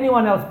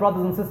 Anyone else,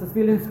 brothers and sisters,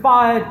 feel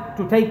inspired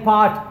to take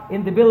part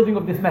in the building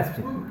of this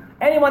masjid?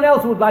 Anyone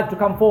else who would like to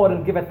come forward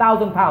and give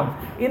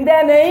 £1,000 in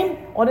their name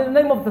or in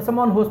the name of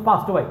someone who has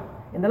passed away?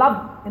 In the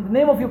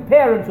name of your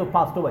parents who have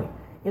passed away.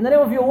 In the name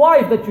of your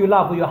wife that you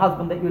love or your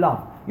husband that you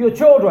love. Your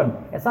children.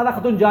 A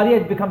sadaqatun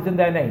jariyah becomes in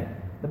their name.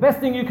 The best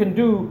thing you can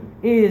do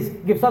is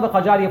give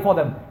sadaqah jariyah for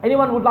them.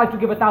 Anyone who would like to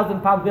give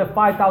 £1,000? We have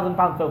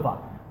 £5,000 so far.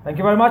 Thank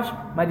you very much.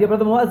 My dear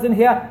brother Muazzin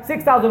here,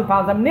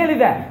 £6,000. I'm nearly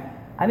there.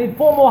 I need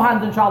 4 more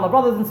hands inshallah.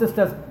 Brothers and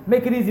sisters,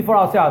 make it easy for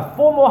ourselves.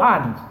 4 more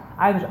hands.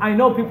 And I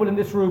know people in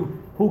this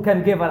room who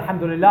can give,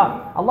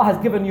 alhamdulillah. Allah has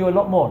given you a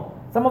lot more.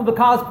 Some of the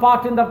cars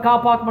parked in the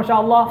car park,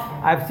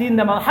 mashallah, I've seen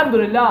them,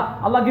 alhamdulillah.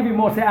 Allah give you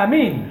more, say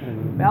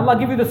ameen. May Allah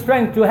give you the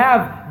strength to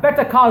have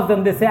better cars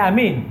than this, say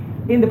ameen.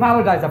 In the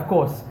paradise, of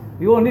course.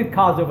 We won't need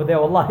cars over there,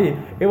 wallahi.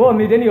 We won't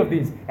need any of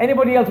these.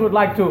 Anybody else would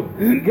like to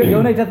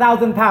donate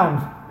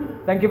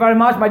 £1,000? Thank you very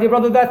much, my dear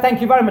brother there.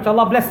 Thank you very much.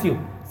 Allah bless you.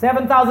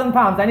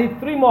 £7,000. I need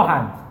 3 more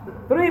hands.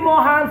 3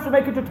 more hands to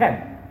make it to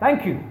 10.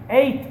 Thank you.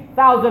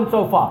 8,000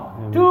 so far.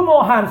 2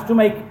 more hands to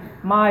make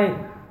my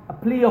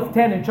plea of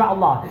 10,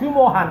 inshallah. 2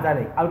 more hands,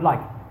 Ali, I would like.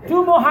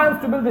 2 more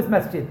hands to build this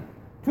masjid.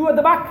 2 at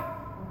the back.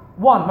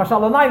 1,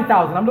 mashallah,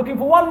 9,000. I'm looking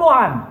for 1 more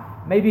hand.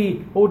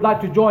 Maybe who would like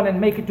to join and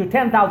make it to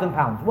 £10,000.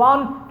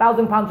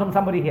 £1,000 from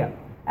somebody here.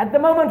 At the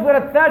moment we're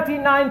at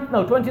 £29,000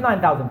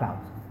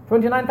 pounds.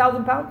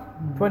 £29,000?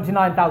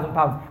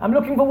 £29,000. I'm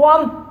looking for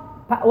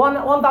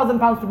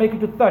 £1,000 to make it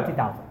to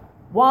 30,000.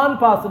 1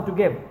 person to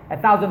give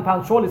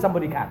 £1,000. Surely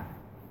somebody can.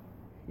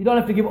 You don't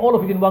have to give all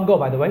of it in one go,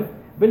 by the way.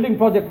 Building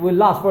project will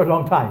last for a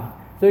long time.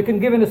 So you can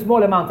give in a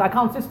small amount. I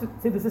can't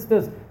see the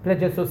sisters'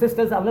 pledges. So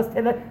sisters,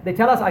 they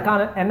tell us I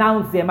can't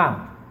announce the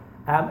amount.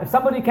 If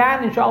somebody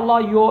can,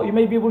 inshallah, you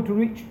may be able to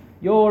reach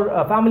your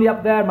family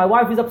up there. My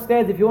wife is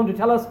upstairs. If you want to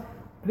tell us,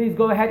 please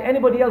go ahead.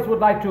 Anybody else would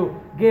like to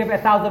give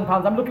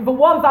 £1,000? I'm looking for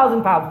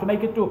 £1,000 to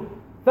make it to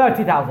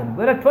 30,000.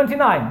 We're at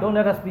 29. Don't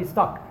let us be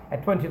stuck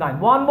at 29.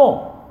 1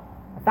 more.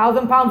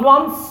 £1,000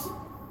 once.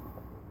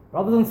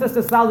 Brothers and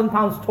sisters,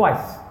 £1,000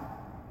 twice.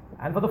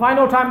 And for the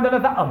final time, then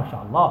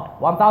mashallah,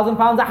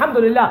 £1,000,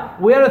 alhamdulillah.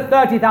 We're at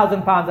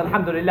 £30,000,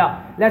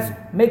 alhamdulillah. Let's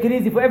make it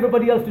easy for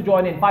everybody else to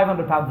join in.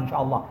 £500,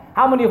 inshallah.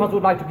 How many of us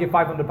would like to give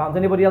 £500?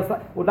 Anybody else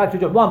would like to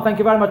join? 1, thank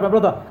you very much, my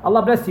brother.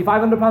 Allah bless you.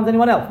 £500,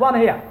 anyone else? 1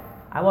 here.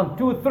 I want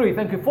 2, 3,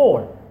 thank you.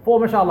 4,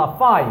 mashallah.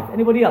 5,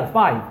 anybody else?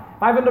 5.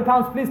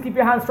 £500, please keep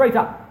your hands straight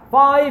up.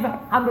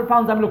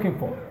 £500 I'm looking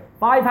for.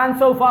 5 hands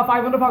so far,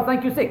 £500,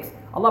 thank you. 6,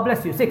 Allah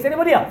bless you. 6,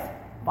 anybody else?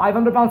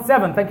 £500,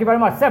 7, thank you very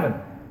much. 7.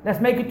 Let's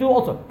make it 2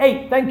 also.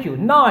 8, thank you.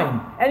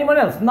 9, anyone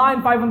else?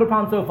 9,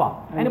 £500 so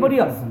far. Anybody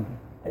else?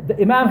 The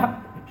Imam,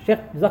 Sheikh,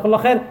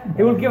 Jazakallah khair,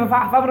 he will give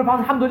 £500,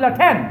 alhamdulillah.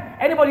 10,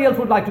 anybody else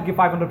would like to give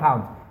 £500?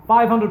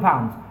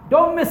 £500.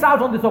 Don't miss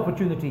out on this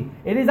opportunity.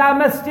 It is our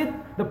masjid,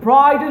 the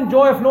pride and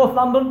joy of North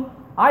London.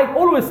 I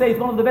always say it's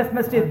one of the best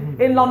masjids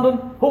in London.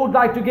 Who would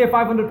like to give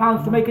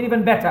 £500 to make it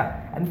even better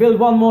and build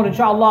one more,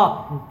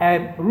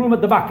 inshallah, room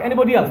at the back?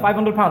 Anybody else?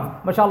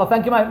 £500, mashallah.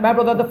 Thank you, my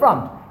brother at the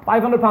front.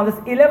 £500,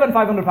 that's 11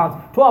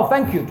 £500. 12,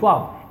 thank you.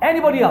 12.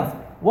 Anybody else?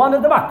 1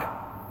 at the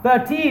back.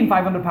 13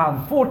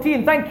 £500.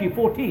 14, thank you.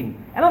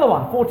 14. Another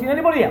one. 14.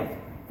 Anybody else?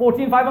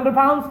 14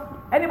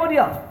 £500. Anybody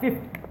else?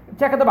 15.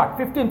 Check at the back.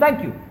 15,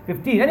 thank you.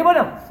 15. Anyone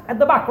else? At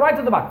the back, right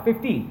at the back.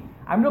 15.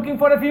 I'm looking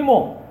for a few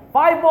more.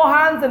 5 more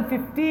hands and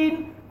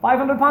 15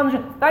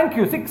 £500. Thank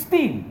you.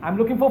 16. I'm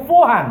looking for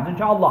 4 hands,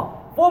 inshallah.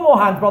 4 more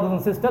hands, brothers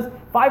and sisters.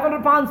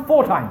 £500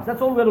 4 times.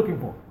 That's all we're looking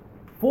for.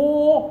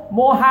 4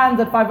 more hands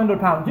at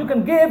 £500. You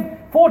can give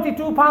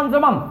 £42 a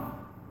month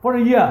for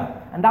a year,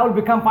 and that will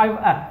become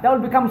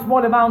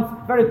small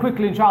amounts very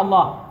quickly,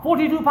 inshallah.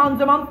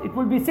 £42 a month, it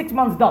will be 6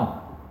 months done.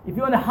 If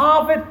you want to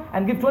halve it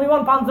and give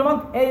 £21 a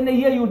month, in a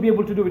year you will be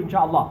able to do it,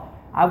 inshallah.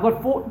 I've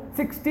got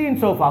 16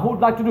 so far. Who would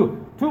like to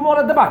do? 2 more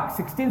at the back.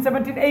 16,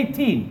 17,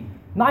 18,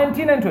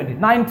 19 and 20.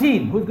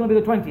 19. Who's going to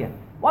be the 20th?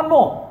 One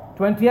more.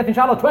 20th,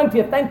 inshallah.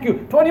 20th, thank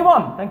you.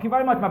 21, thank you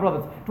very much, my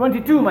brothers.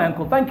 22, my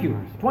uncle, thank you.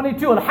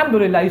 22,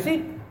 alhamdulillah. You see,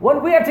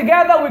 when we are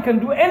together, we can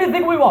do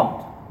anything we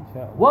want.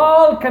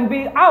 World can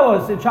be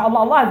ours, inshallah.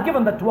 Allah has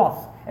given that to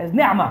us as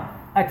ni'mah,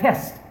 a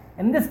test.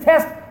 And this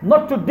test,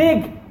 not to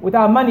dig with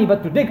our money,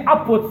 but to dig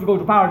upwards to go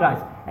to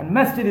paradise. And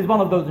masjid is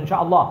one of those,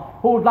 inshallah.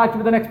 Who would like to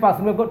be the next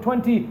person? We've got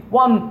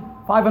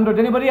 21,500.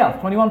 Anybody else?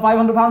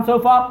 21,500 pounds so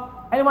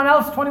far? Anyone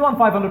else?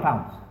 21,500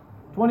 pounds.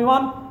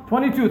 21,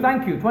 22,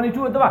 thank you.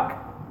 22 at the back.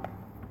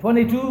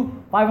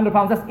 22, 500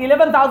 pounds. That's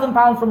 11,000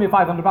 pounds from your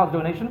 500 pounds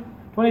donation.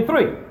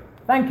 23,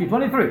 thank you.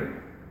 23.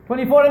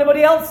 24,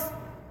 anybody else?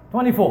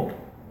 24.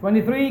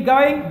 23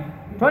 going.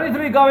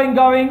 23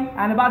 going,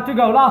 and about to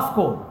go. Last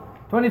call.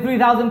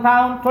 23,000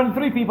 pounds.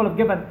 23 people have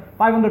given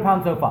 500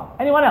 pounds so far.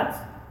 Anyone else?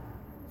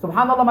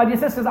 Subhanallah, my dear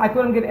sisters, I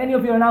couldn't get any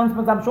of your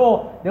announcements. I'm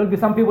sure there will be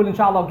some people,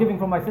 inshallah, giving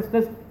from my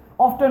sisters.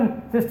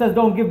 Often, sisters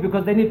don't give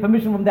because they need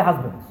permission from their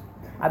husbands.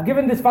 I've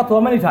given this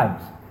fatwa many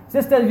times.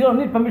 Sisters, you don't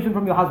need permission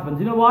from your husbands.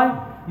 You know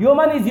why? Your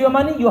money is your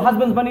money, your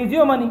husband's money is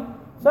your money.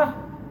 So,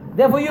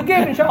 therefore you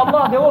give,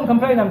 inshallah. They won't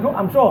complain,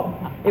 I'm sure.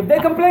 If they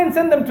complain,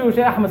 send them to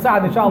Shaykh Ahmed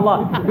Sa'ad,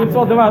 inshallah. We'll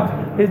sort them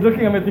out. He's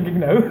looking at me thinking,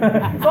 no.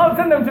 So I'll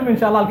send them to him,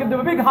 inshallah. I'll give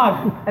them a big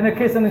hug and a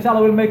kiss, and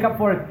inshallah we'll make up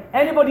for it.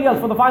 Anybody else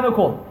for the final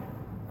call?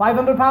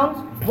 500 pounds?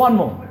 One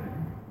more.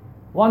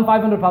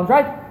 500 pounds,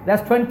 right?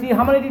 That's 20,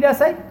 how many did I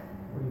say?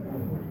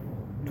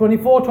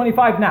 24,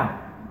 25 now.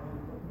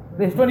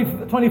 There's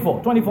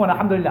 24,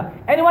 alhamdulillah.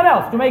 Anyone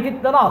else to make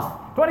it the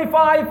last?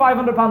 25,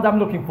 500 pounds I'm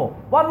looking for.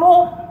 One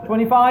more,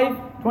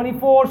 25,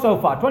 24 so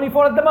far.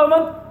 24 at the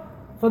moment.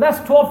 So that's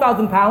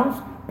 12,000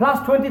 pounds plus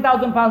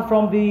 20,000 pounds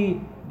from the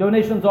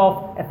donations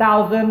of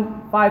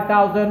 1,000,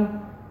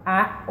 5,000.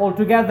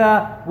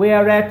 Altogether we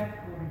are at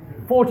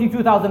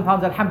 42,000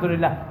 pounds,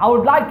 alhamdulillah. I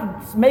would like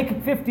to make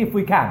it 50 if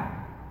we can.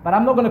 But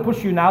I'm not going to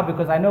push you now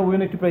because I know we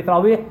need to pray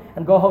Taraweeh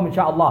and go home,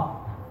 inshallah.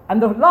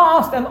 And the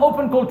last and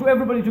open call to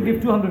everybody to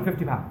give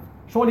 250 pounds.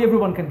 Surely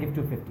everyone can give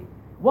 250.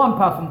 One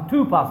person,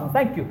 two persons,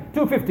 thank you.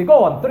 250,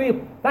 go on.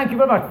 Three, thank you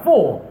very much.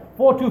 Four,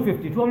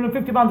 250.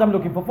 250 pounds I'm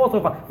looking for. Four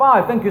so far.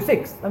 Five, thank you.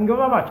 Six, thank you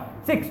very much.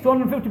 Six,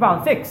 250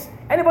 pounds. Six.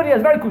 Anybody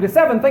else? Very quickly.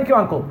 Seven, thank you,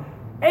 uncle.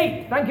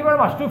 Eight, thank you very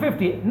much.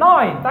 250.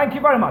 Nine, thank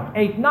you very much.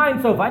 Eight,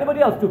 nine so far.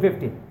 Anybody else?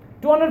 250.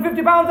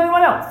 250 pounds,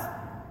 anyone else?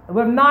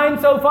 We have nine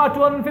so far,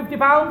 250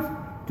 pounds.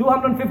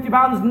 250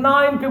 pounds,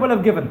 9 people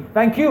have given.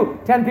 Thank you.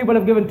 10 people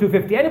have given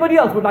 250. Anybody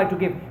else would like to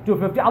give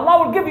 250?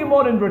 Allah will give you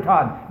more in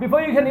return.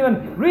 Before you can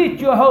even reach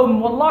your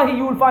home, wallahi,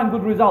 you will find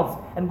good results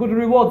and good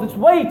rewards. Just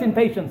wait in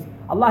patience.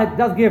 Allah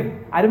does give.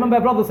 I remember a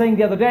brother saying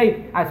the other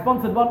day, I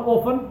sponsored one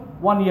orphan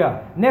 1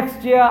 year.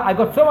 Next year, I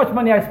got so much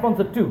money, I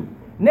sponsored 2.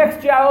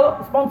 Next year,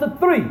 I sponsored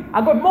 3.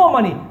 I got more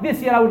money.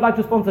 This year, I would like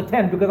to sponsor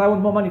 10 because I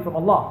want more money from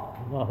Allah.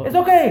 It's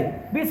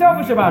okay. Be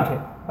selfish about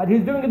it. But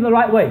he's doing it in the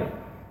right way.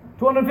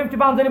 250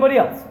 pounds, anybody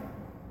else?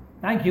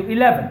 Thank you.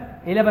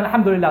 11,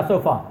 alhamdulillah, so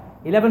far.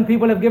 11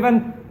 people have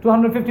given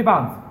 250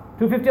 pounds.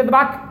 250 at the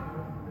back?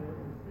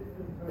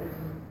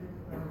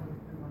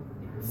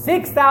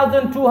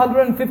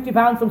 6,250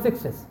 pounds from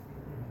sisters.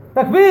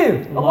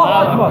 Takbir!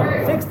 Allahu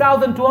Akbar.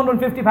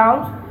 6,250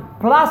 pounds.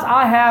 Plus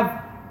I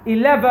have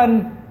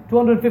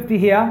 250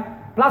 here.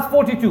 Plus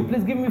 42.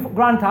 Please give me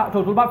grand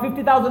total. About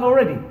 50,000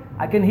 already.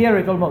 I can hear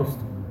it almost.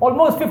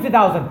 Almost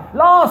 50,000.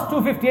 Last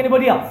 250.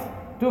 Anybody else?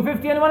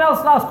 250, anyone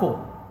else? Last call.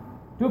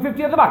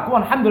 250 at the back. Come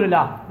on,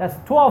 alhamdulillah. That's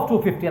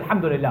 12,250,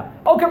 alhamdulillah.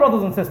 Okay,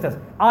 brothers and sisters,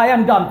 I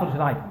am done for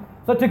tonight.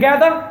 So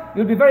together,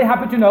 you'll be very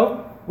happy to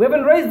know, we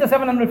haven't raised the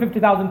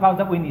 750,000 pounds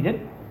that we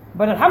needed.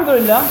 But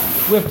alhamdulillah,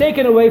 we have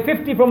taken away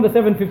 50 from the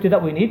 750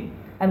 that we need.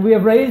 And we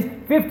have raised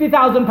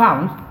 50,000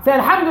 pounds. Say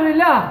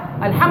alhamdulillah,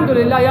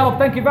 alhamdulillah, ya Rabb,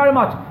 thank you very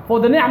much for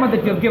the ni'mah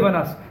that you have given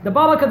us. The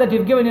barakah that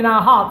you've given in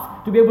our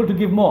hearts to be able to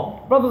give more.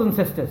 Brothers and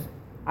sisters,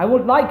 I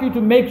would like you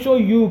to make sure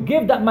you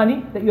give that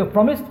money that you have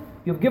promised.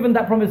 You've given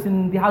that promise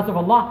in the house of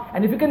Allah.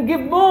 And if you can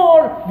give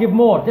more, give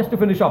more. Just to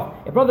finish off.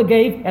 A brother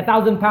gave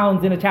 1,000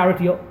 pounds in a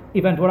charity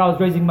event where I was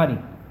raising money.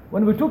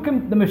 When we took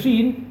him the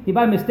machine, he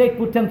by mistake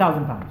put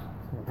 10,000 pounds.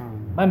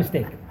 By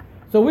mistake.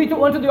 So we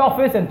went to the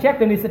office and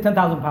checked and he said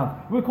 10,000 pounds.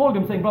 We called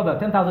him saying, brother,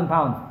 10,000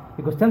 pounds.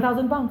 He goes,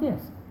 10,000 pounds? Yes.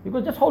 He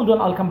goes, just hold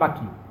on, I'll come back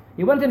to you.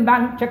 He went in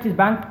bank, checked his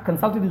bank,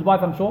 consulted his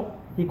wife, I'm sure.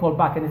 He called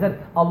back and he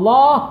said,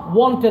 Allah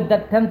wanted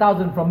that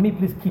 10,000 from me,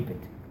 please keep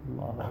it.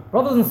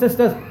 Brothers and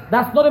sisters,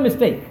 that's not a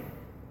mistake.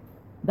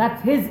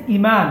 That's his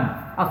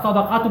iman.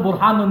 As-sadaqatu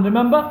burhanun.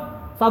 Remember?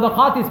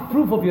 Sadaqat is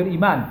proof of your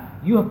iman.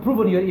 You have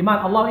proven your iman.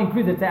 Allah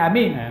increase it. Say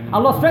Ameen.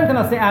 Allah strengthen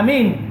us. Say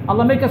Ameen.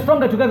 Allah make us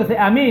stronger together. Say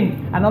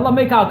Ameen. And Allah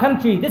make our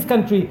country, this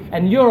country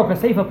and Europe a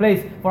safer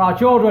place for our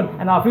children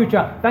and our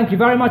future. Thank you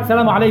very much.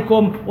 Assalamu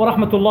alaikum wa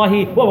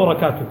rahmatullahi wa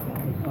barakatuh.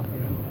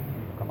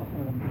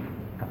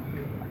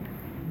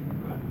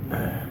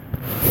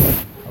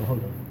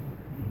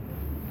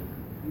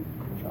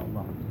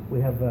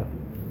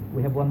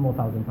 We have one more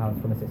 1,000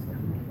 pounds from a sister.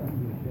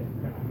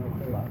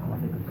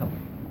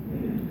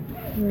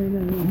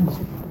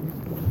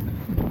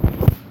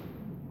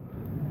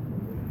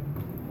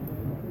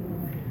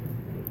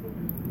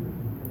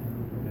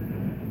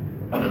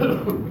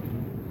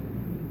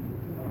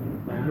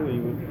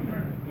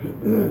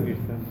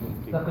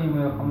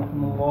 استقيموا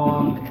يرحمكم الله.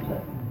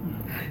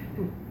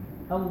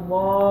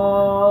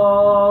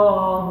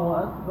 الله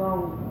أكبر.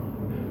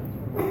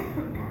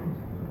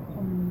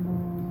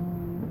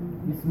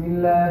 بسم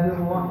الله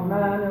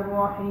الرحمن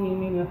الرحيم.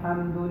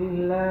 الحمد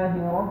لله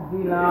رب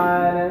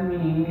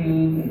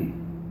العالمين،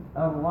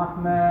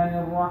 الرحمن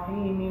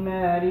الرحيم،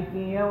 مالك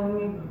يوم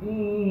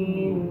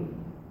الدين.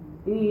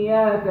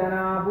 إياك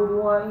نعبد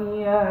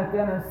وإياك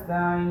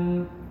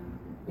نستعين.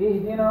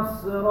 اهدنا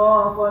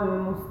الصراط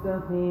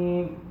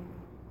المستقيم،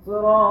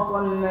 صراط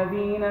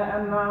الذين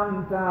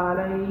أنعمت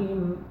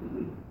عليهم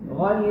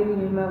غير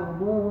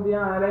المغضوب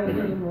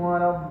عليهم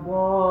ولا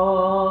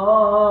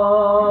الضالين.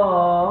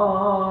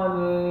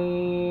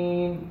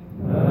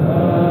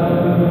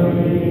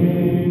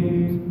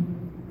 آمين.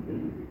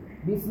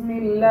 بسم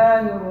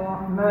الله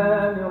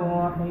الرحمن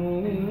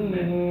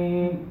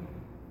الرحيم.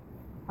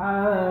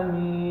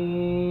 حميم.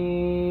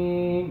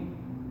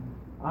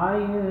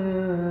 عين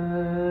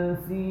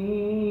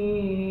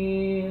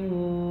سين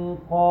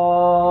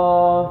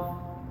قاف.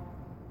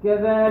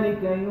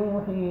 كذلك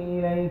يوحي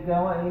إليك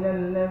وإلى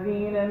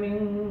الذين من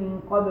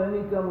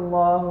قبلك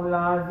الله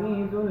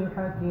العزيز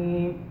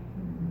الحكيم.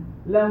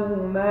 له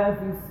ما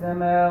في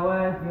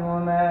السماوات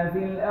وما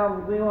في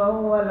الأرض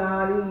وهو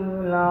العلي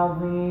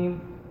العظيم.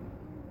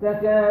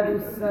 تكاد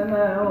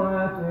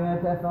السماوات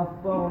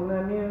يتفطرن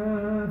من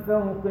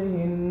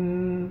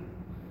فوقهن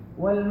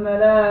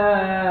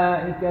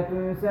والملائكة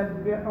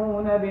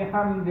يسبحون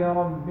بحمد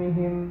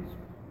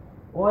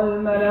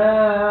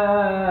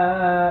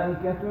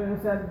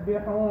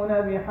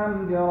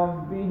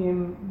ربهم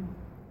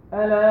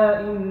ألا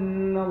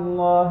إن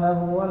الله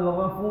هو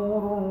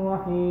الغفور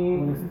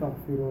الرحيم.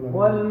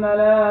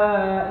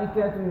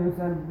 والملائكة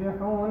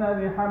يسبحون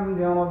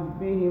بحمد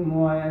ربهم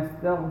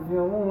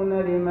ويستغفرون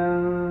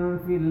لمن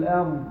في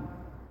الأرض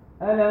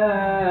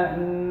ألا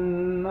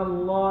إن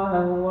الله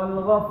هو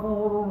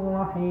الغفور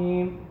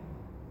الرحيم.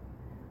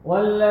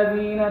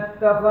 والذين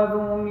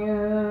اتخذوا من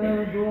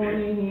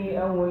دونه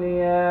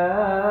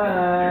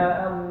أولياء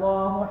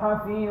الله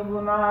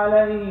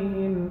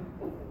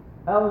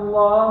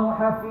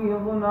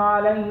حفيظ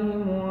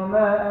عليهم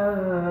وما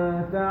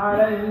أنت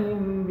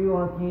عليهم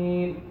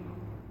بوكيل.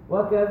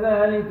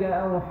 وكذلك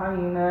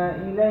أوحينا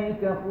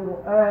إليك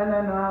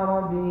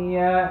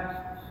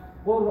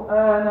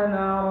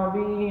قرآنا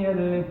عربيا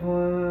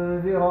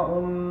لتنذر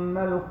أم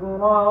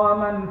القرى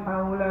ومن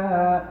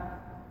حولها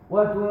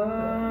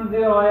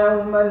وتنذر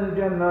يوم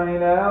الجمع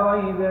لا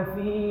ريب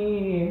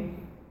فيه.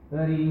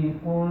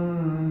 فريق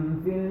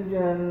في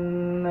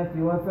الجنة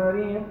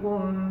وفريق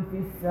في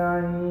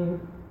السعير.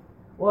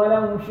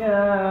 ولو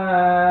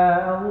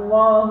شاء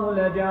الله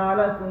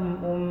لجعلهم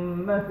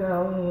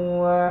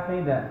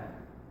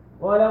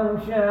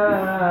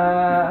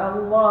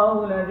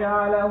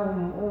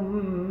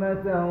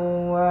أمة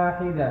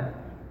واحدة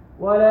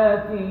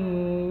ولكن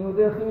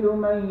يدخل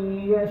من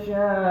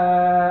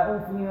يشاء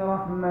في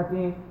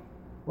رحمته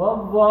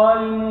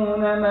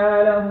والظالمون ما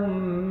لهم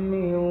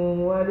من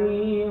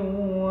ولي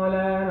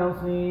ولا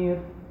نصير.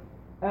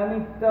 أم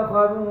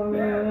اتخذوا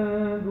من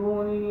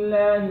دون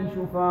الله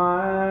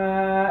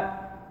شفعاء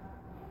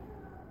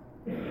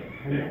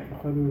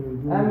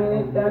أم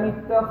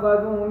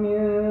اتخذوا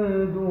من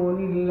دون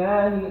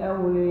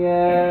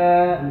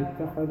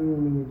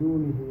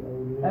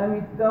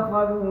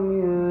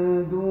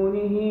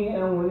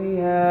الله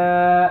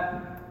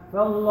أولياء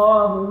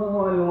فالله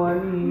هو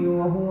الولي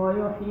وهو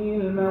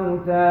يحيي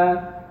الموتى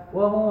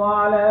وهو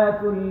على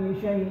كل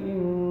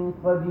شيء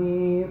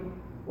قدير.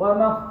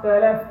 وما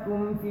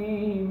اختلفتم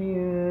فيه من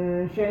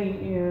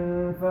شيء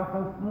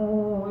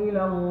فحكمه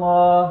إلى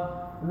الله.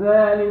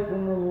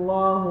 ذلكم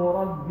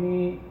الله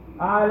ربي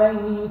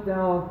عليه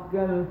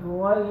توكلت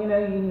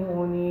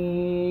وإليه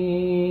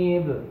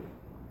أنيب.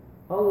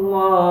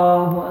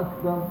 الله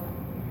أكبر.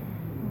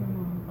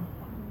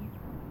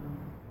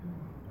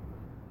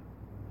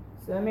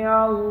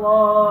 سمع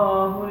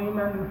الله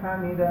لمن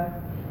حمده.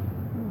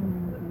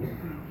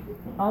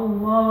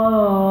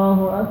 الله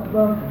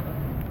أكبر.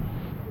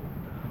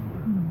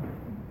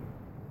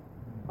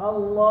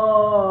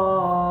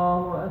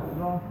 الله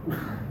أكبر.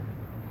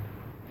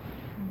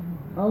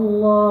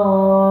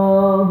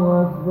 الله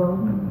أكبر.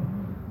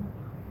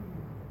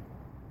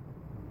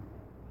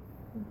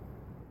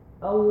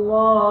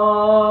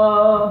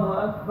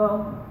 الله أكبر.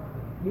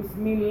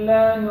 بسم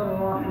الله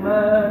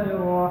الرحمن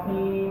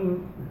الرحيم.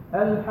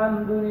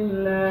 الحمد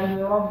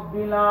لله رب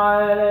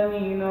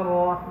العالمين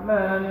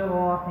الرحمن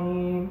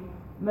الرحيم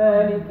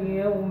مالك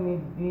يوم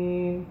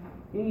الدين.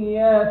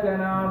 إياك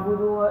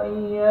نعبد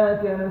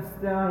وإياك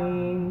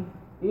نستعين.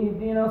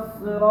 اهدنا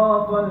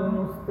الصراط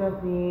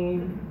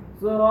المستقيم،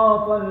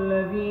 صراط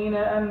الذين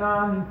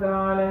أنعمت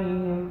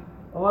عليهم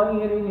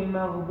غير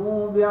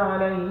المغضوب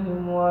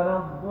عليهم ولا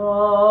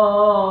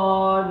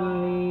الضالين.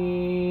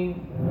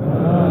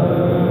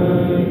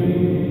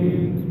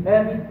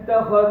 أم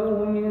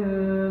اتخذوا من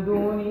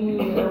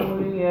دونه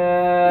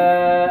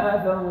أولياء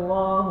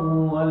فالله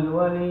هو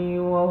الولي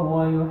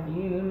وهو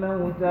يحيي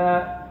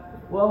الموتى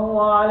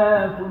وهو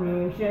على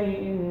كل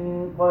شيء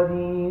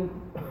قدير.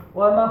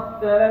 وما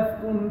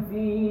اختلفتم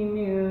فيه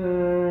من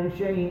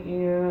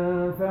شيء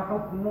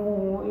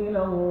فحكمه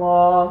إلى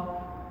الله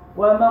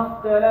وما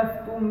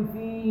اختلفتم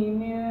فيه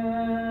من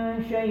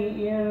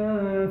شيء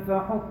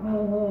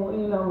فحكمه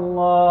إلى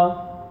الله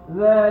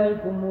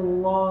ذلكم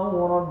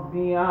الله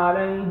ربي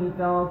عليه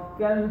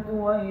توكلت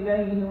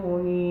وإليه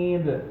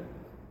أنيب.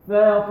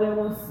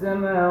 فاطر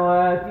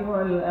السماوات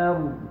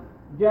والأرض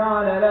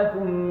جعل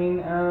لكم من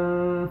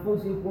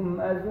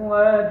أنفسكم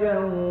أزواجا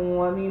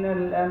ومن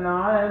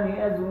الأنعام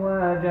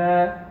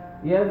أزواجا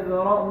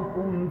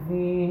يذرأكم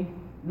فيه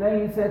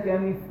ليس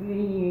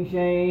كمثله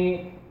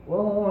شيء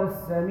وهو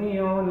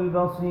السميع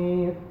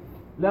البصير.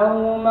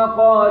 له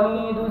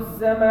مقاليد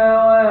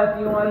السماوات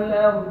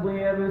والأرض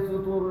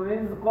يبسط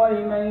الرزق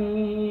لمن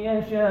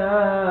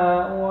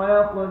يشاء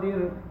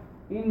ويقدر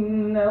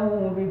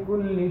إنه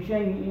بكل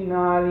شيء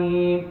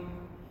عليم.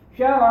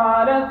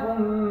 شرع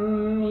لكم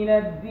من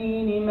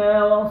الدين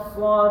ما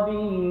وصى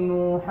به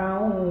نوحا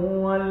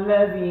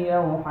والذي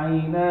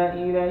أوحينا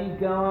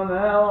إليك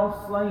وما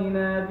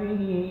وصينا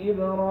به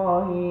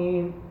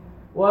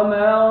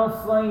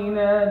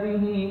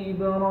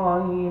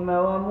إبراهيم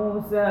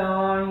وموسى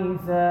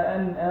وعيسى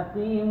أن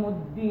أقيموا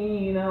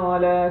الدين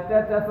ولا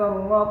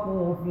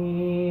تتفرقوا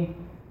فيه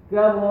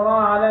كبر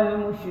على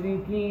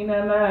المشركين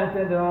ما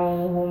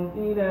تدعوهم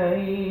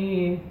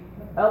إليه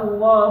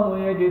الله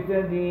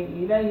يجتبي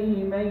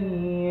إليه من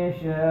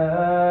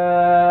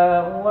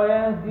يشاء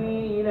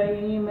ويهدي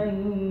إليه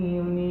من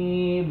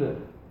ينيب.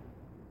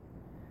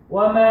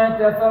 وما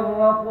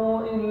تفرقوا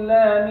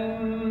إلا من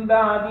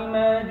بعد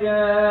ما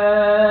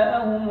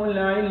جاءهم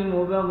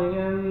العلم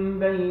بغيا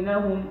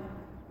بينهم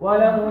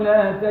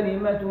ولولا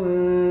كلمة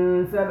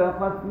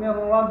سبقت من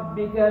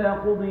ربك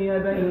لقضي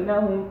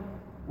بينهم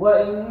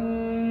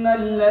وإن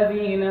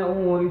الذين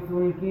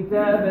أورثوا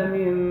الكتاب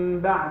من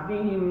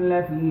بعدهم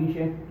لفي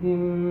شك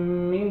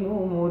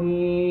منه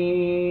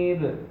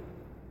مريب.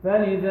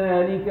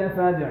 فلذلك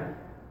فادع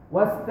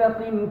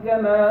واستقم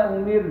كما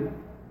أمرت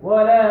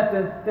ولا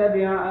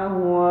تتبع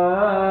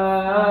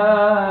أهواءهم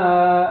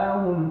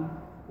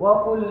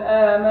وقل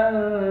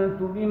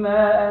آمنت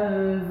بما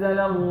أنزل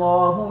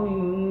الله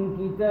من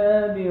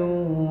كتاب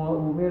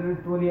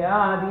وأمرت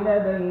لأعدل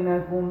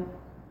بينكم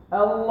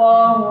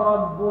الله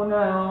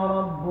ربنا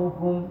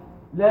وربكم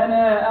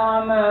لنا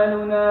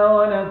أعمالنا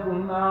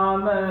ولكم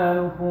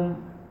أعمالكم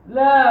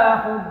لا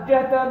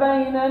حجة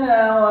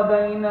بيننا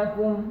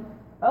وبينكم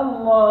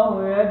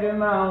الله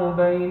يجمع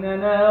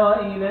بيننا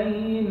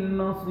وإليه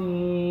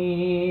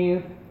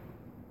المصير.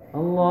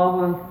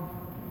 الله أكبر.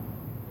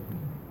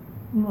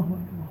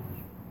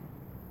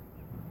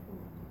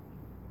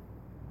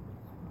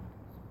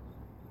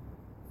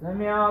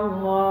 سمع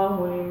الله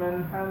لمن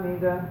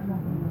حمده.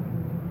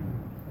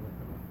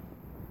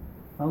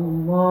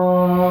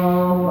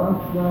 الله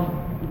أكبر.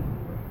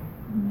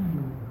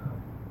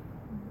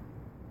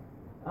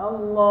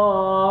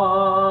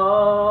 الله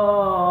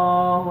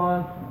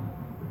أكبر.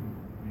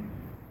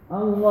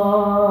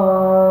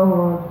 الله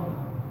أكبر.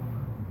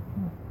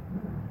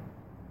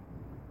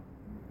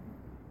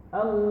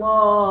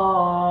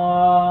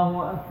 الله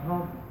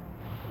أكبر.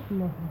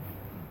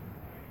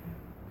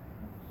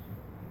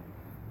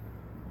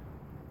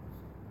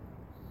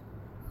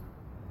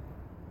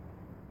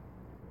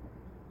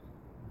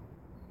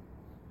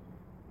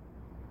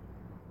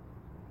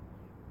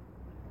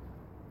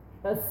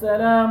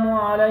 السلام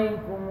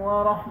عليكم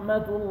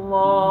ورحمة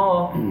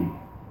الله.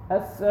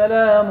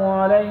 السلام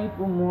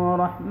عليكم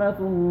ورحمة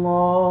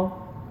الله.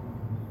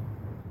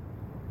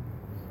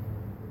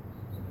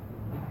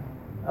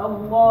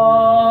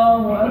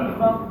 الله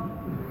أكبر.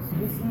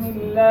 بسم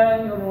الله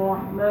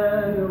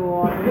الرحمن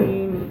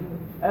الرحيم.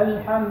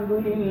 الحمد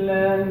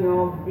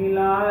لله رب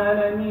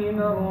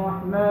العالمين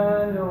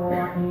الرحمن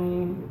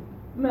الرحيم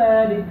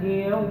مالك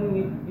يوم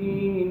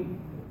الدين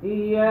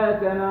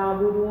إياك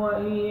نعبد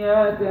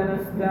وإياك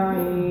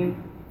نستعين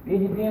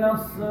اهدنا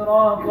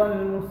الصراط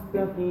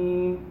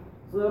المستقيم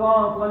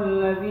صراط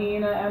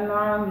الذين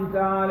أنعمت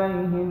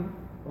عليهم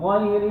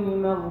غير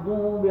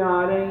المغضوب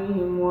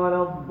عليهم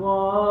ولا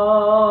الضالين.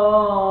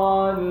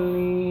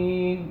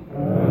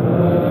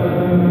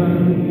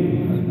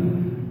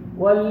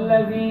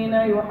 والذين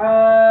يحاجون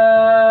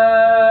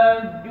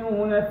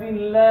في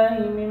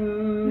الله من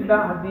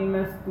بعد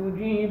ما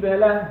استجيب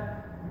له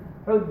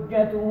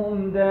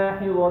حجتهم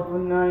داحضة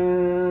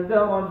عند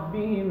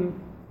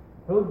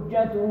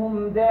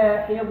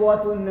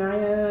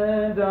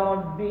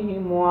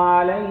ربهم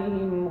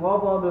وعليهم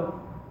غضب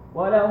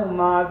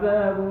ولهم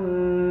عذاب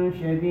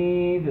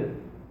شديد.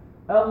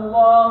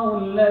 الله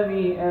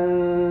الذي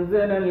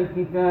أنزل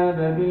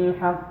الكتاب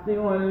بالحق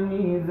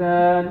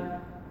والميزان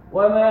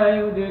وما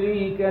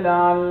يدريك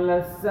لعل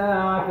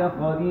الساعة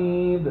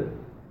قريب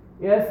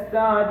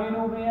يستعجل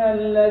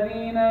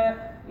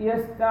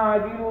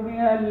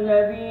بها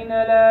الذين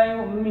لا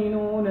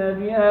يؤمنون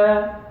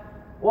بها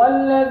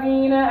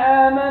والذين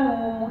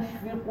آمنوا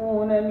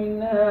مشفقون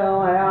منها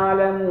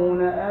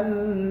ويعلمون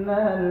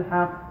أنها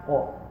الحق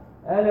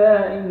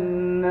ألا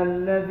إن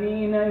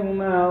الذين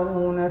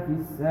يمارون في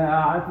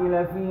الساعة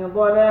لفي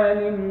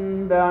ضلال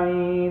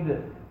بعيد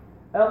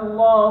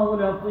الله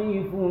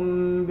لطيف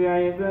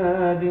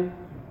بعباده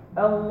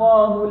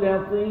الله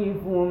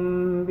لطيف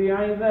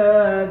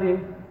بعباده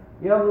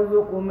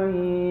يرزق من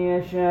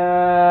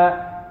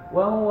يشاء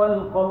وهو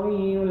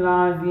القوي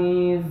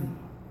العزيز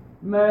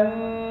من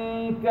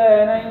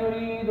كان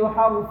يريد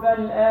حرث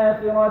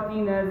الآخرة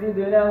نزد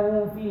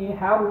له في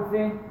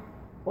حرثه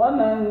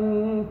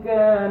ومن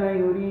كان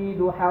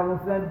يريد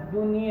حرث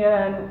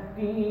الدنيا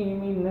نؤته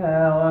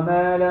منها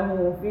وما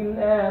له في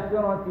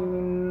الآخرة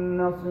من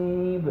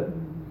نصيب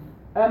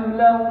أم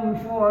لهم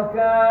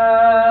شركاء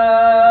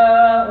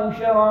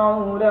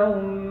شرعوا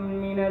لهم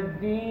من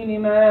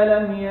الدين ما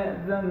لم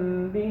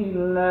يأذن به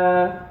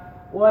الله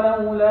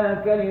ولولا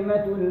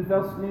كلمة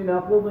الفصل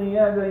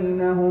لقضي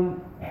بينهم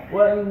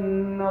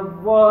وإن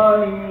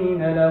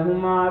الظالمين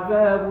لهم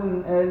عذاب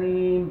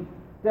أليم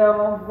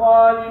ترى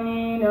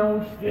الظالمين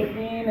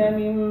مشفقين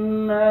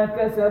مما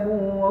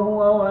كسبوا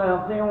وهو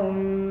واقع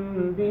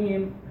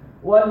بهم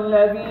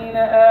والذين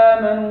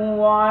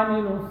آمنوا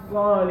وعملوا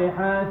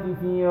الصالحات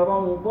في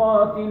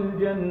روضات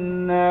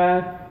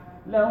الجنات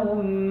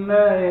لهم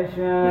ما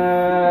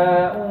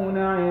يشاءون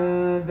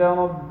عند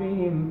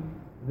ربهم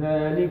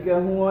ذلك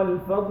هو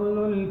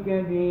الفضل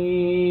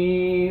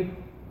الكبير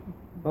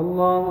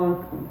الله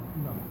أكبر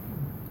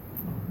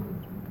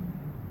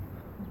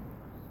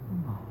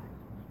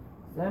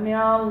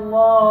سمع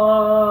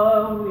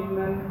الله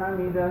لمن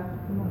حمده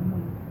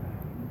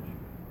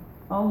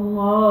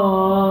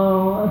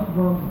الله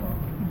أكبر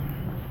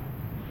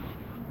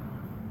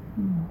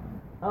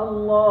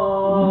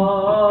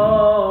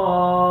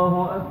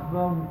الله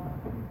أكبر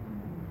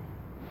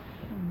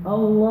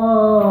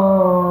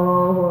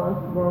الله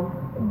أكبر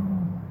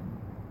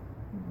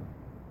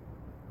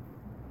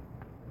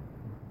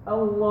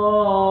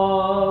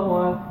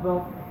الله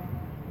أكبر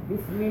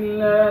بسم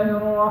الله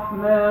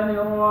الرحمن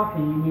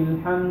الرحيم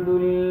الحمد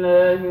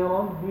لله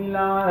رب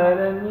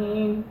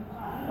العالمين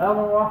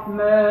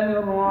الرحمن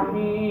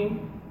الرحيم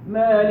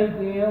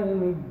مالك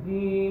يوم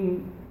الدين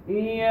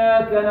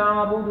إياك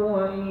نعبد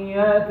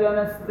وإياك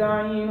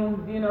نستعين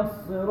اهدنا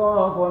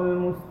الصراط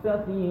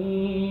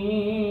المستقيم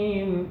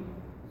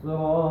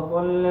صراط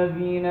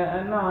الذين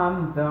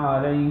أنعمت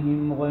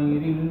عليهم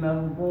غير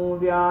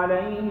المغضوب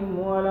عليهم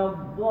ولا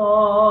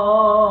الضالين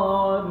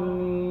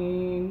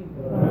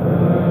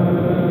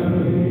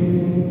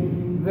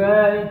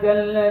ذلك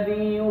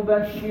الذي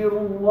يبشر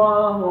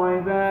الله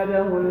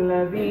عباده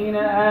الذين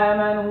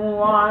آمنوا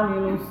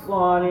وعملوا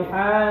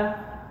الصالحات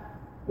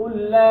قل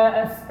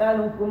لا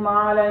أسألكم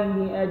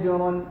عليه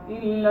أجرا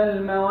إلا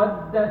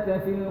المودة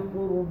في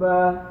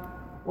القربى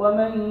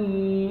ومن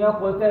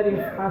يقترف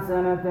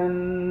حسنة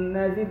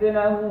نزد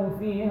له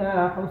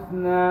فيها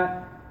حسنا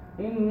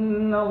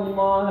إن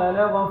الله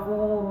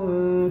لغفور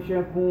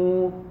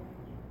شكور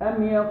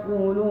أم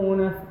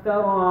يقولون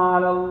افترى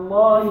على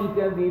الله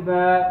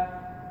كذبا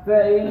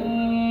فإن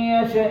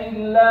يشاء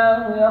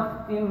الله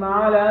يختم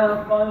على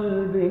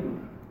قلبه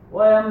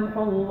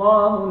ويمحو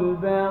الله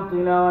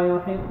الباطل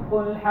ويحق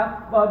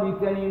الحق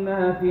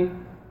بكلماته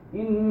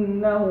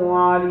إنه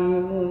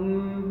عليم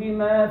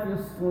بما في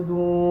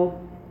الصدور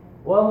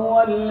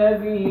وهو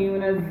الذي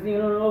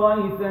ينزل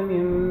الغيث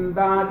من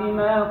بعد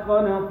ما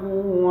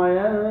قنطوا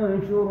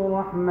وينشر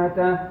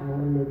رحمته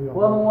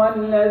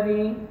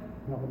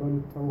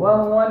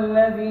وهو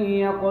الذي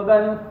يقبل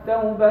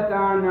التوبة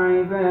عن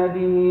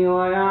عباده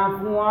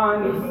ويعفو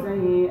عن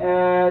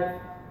السيئات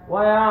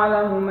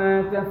ويعلم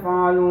ما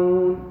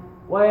تفعلون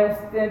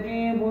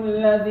ويستجيب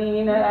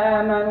الذين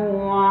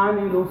آمنوا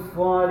وعملوا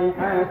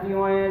الصالحات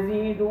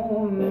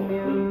ويزيدهم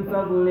من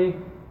فضله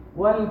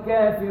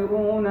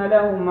والكافرون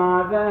لهم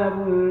عذاب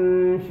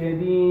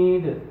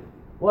شديد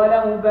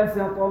ولو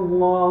بسط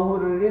الله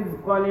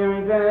الرزق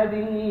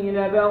لعباده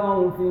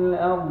لبغوا في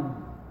الأرض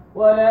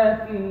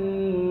ولكن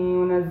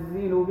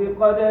ينزل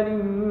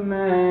بقدر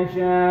ما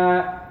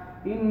يشاء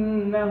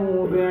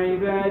إنه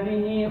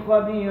بعباده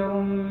خبير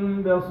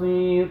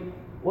بصير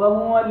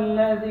وهو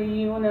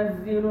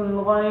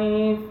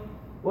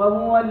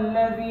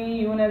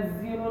الذي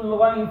ينزل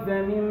الغيث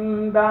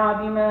من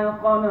بعد ما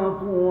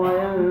قنطوا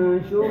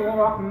وينشر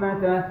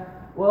رحمته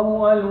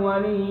وهو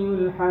الولي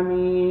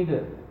الحميد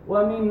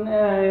ومن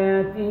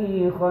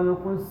آياته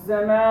خلق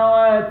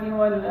السماوات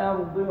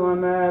والأرض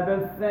وما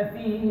بث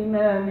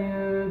فيهما من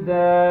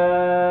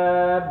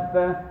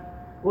دابة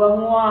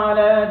وهو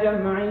على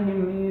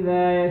جمعهم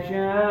إذا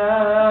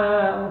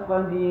يشاء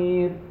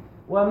قدير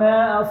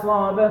وما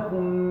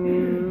أصابكم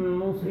من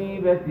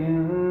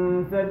مصيبة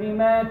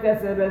فبما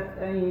كسبت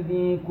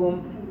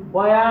أيديكم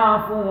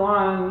ويعفو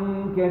عن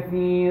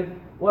كثير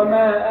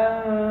وما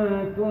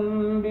أنتم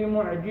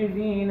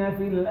بمعجزين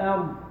في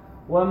الأرض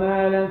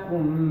وما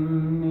لكم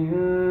من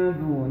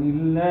دون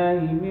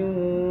الله من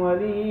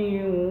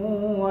ولي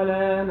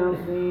ولا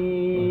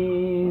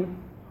نصير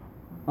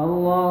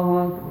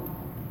الله أكبر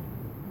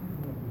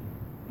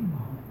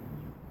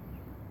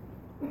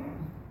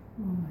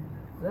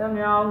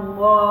سمع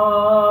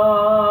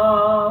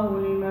الله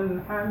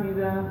لمن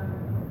حمده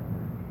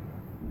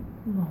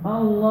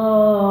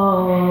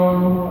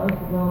الله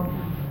أكبر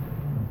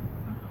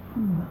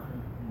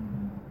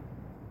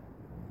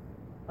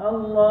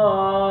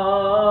الله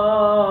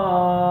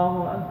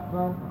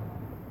أكبر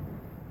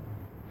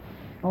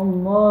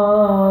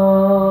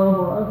الله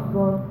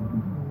أكبر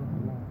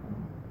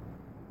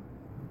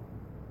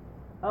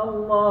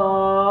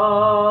الله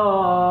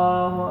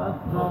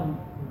أكبر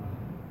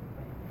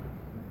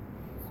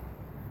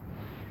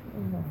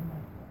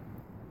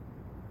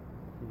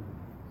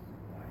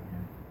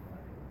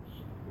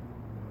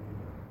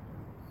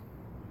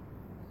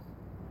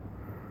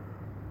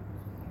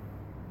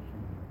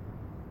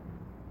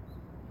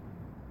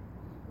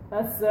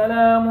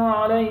السلام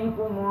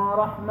عليكم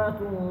ورحمة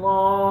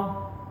الله.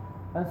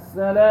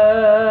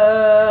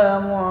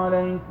 السلام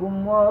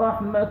عليكم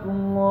ورحمة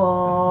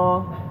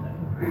الله.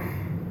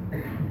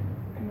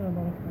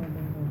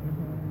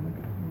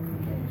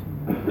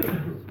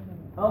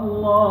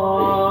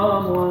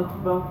 الله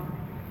أكبر.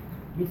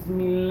 بسم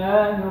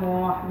الله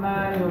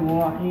الرحمن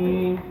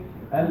الرحيم.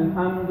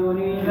 الحمد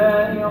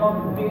لله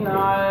رب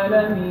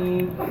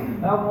العالمين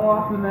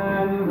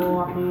الرحمن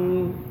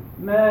الرحيم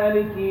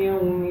مالك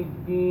يوم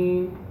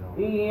الدين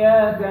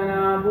إياك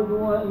نعبد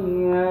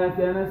وإياك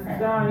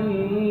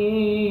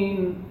نستعين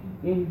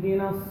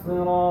اهدنا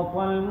الصراط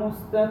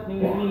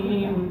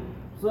المستقيم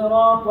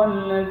صراط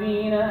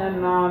الذين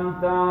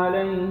أنعمت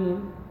عليهم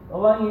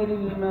غير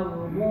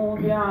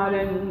المغضوب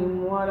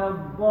عليهم ولا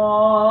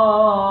الضالين.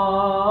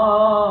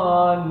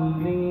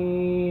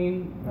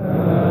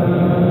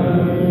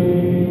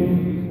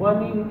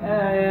 ومن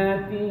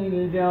آياته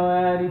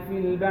الجوار في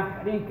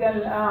البحر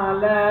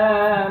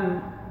كالأعلام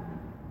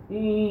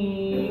إن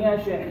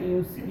يشأ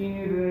يسكن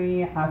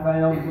الريح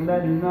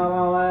فيظللن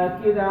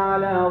رواكد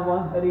على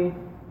ظهره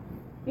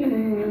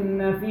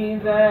إن في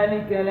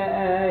ذلك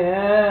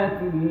لآيات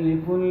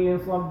لكل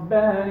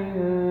صبار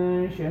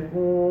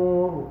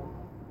شكور.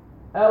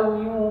 أو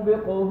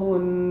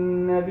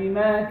يوبقهن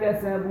بما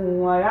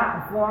كسبوا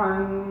ويعفو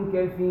عن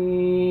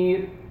كثير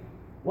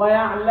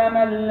ويعلم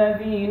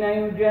الذين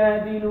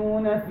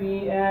يجادلون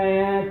في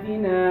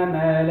آياتنا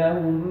ما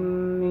لهم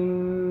من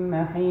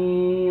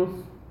محيص.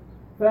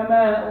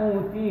 فما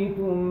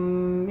أوتيتم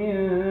من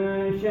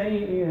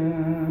شيء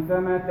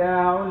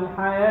فمتاع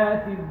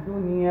الحياة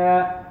الدنيا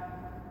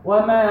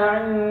وما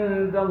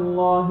عند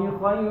الله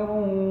خير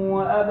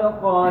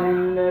وأبقى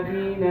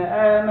للذين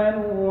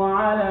آمنوا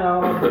وعلى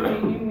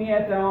ربهم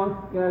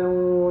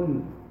يتوكلون.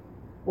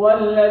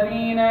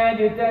 والذين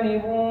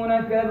يجتنبون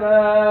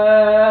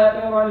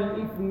كبائر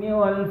الإثم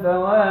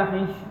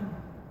والفواحش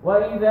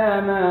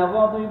وإذا ما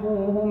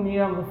غضبوا هم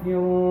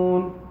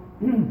يغفرون.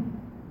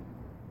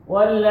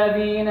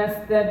 والذين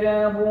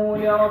استجابوا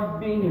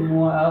لربهم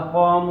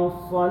وأقاموا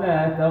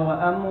الصلاة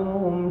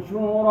وأمرهم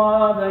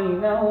شورى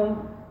بينهم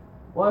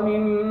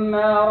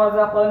ومما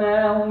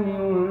رزقناهم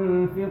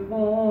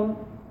ينفقون.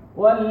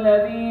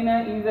 والذين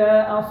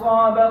إذا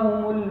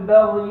أصابهم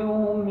البغي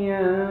هم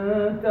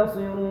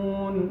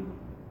ينتصرون.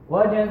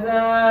 وجزاء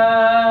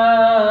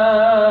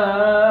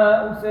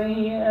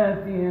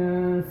سيئة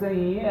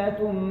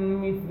سيئة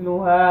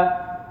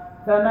مثلها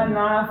فمن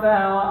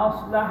عفا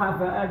وأصلح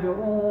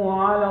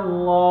فأجره على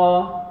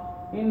الله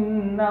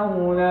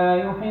إنه لا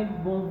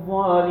يحب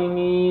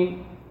الظالمين.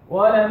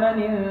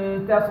 ولمن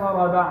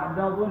انتصر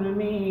بعد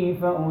ظلمه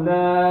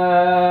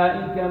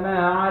فأولئك ما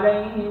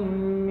عليهم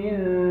من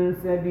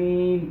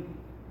سبيل.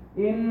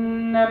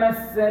 إنما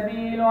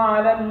السبيل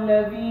على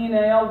الذين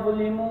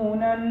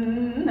يظلمون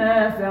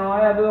الناس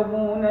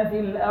ويبغون في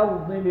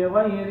الأرض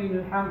بغير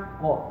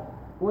الحق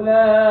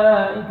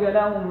أولئك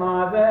لهم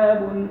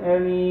عذاب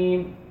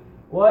أليم.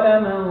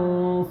 ولمن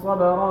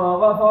صبر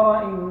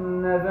وغفر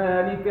إن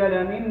ذلك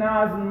لمن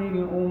عزم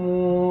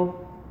الأمور.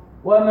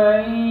 ومن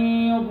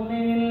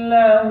يضلل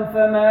الله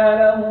فما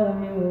له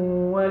من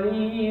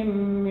ولي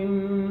من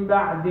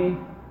بعده.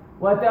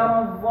 وترى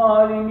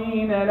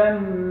الظالمين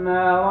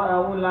لما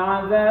رأوا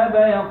العذاب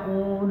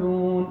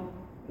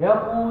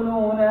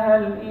يقولون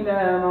هل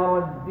إلى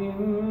مرد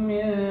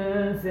من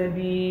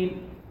سبيل.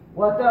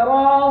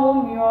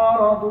 وتراهم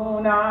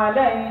يعرضون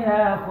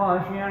عليها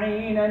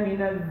خاشعين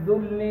من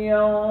الذل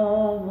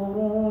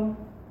ينظرون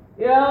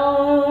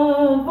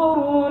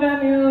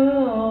من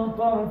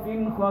طرف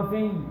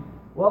خفي.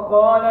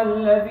 وقال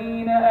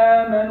الذين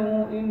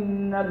آمنوا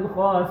إن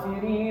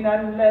الخاسرين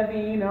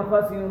الذين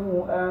خسروا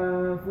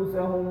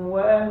أنفسهم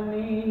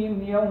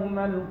وأهليهم يوم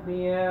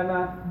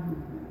القيامة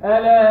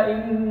ألا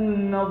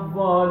إن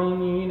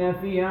الظالمين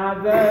في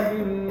عذاب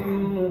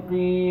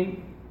مقيم.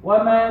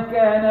 وما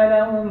كان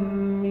لهم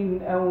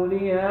من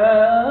أولياء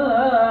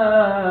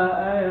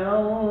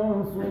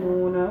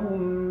ينصرونهم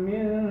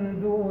من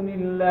دون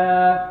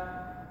الله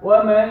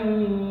ومن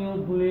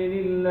يضلل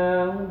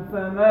الله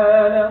فما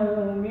له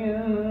من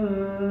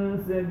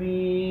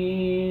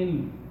سبيل.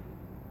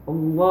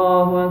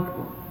 الله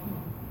أكبر.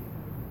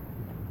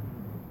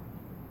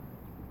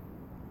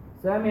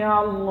 سمع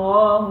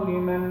الله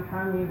لمن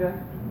حمده.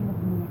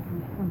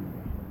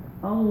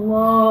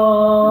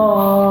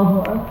 الله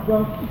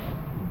أكبر.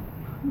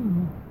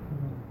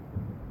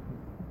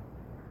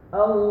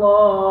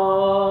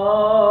 الله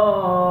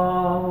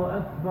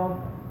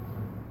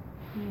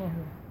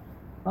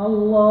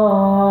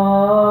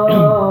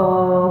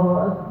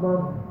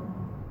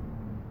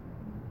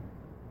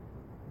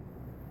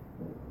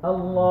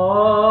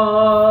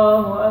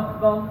الله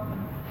أكبر.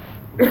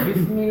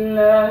 بسم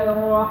الله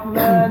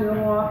الرحمن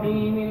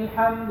الرحيم.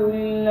 الحمد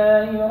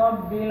لله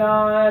رب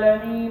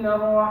العالمين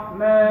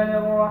الرحمن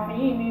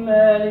الرحيم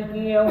مالك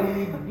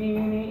يوم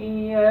الدين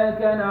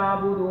إياك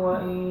نعبد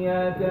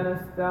وإياك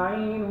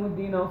نستعين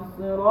اهدنا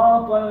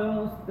الصراط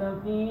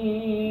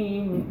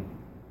المستقيم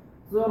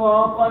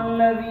صراط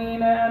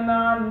الذين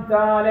أنعمت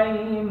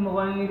عليهم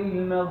غير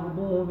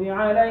المغضوب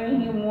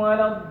عليهم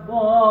ولا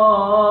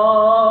الضالين.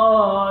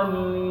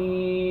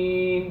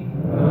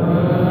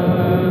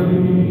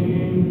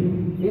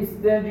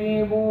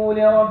 استجيبوا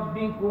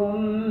لربكم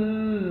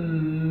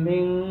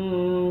من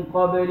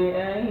قبل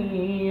أن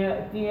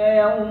يأتي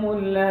يوم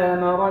لا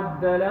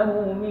مرد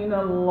له من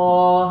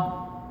الله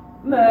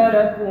ما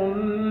لكم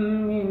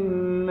من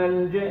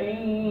ملجأ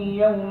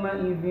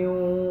يومئذ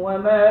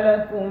وما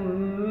لكم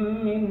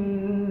من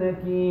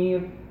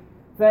نكير.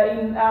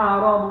 فإن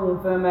أعرضوا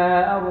فما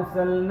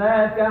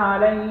أرسلناك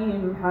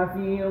عليهم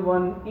حفيظا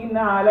إن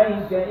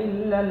عليك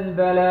إلا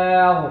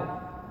البلاغ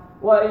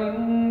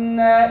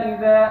وإنا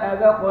إذا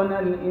أذقنا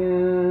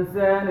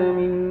الإنسان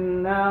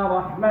منا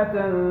رحمة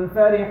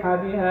فرح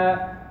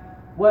بها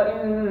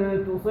وإن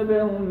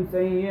تصبهم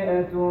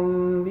سيئة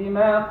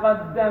بما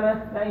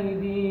قدمت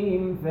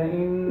أيديهم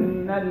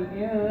فإن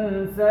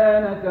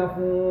الإنسان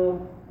كفور.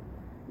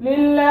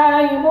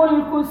 لله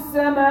ملك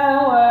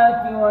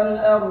السماوات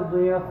والأرض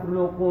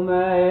يخلق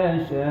ما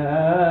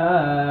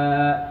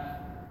يشاء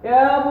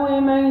يهب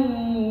لمن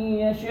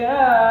يشاء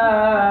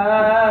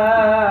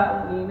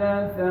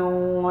إناثا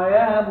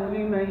ويهب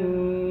لمن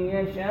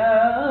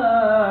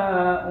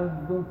يشاء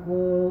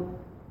الذكور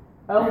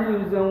أو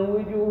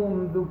يزوجهم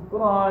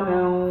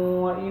ذكرانا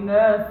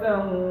وإناثا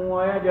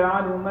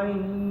ويجعل من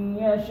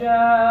يشاء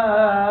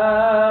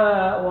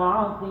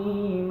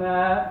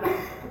عقيما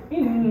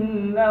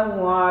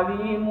إنه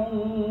عليم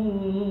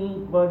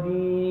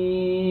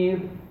قدير.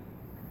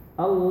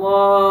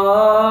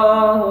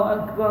 الله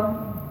أكبر.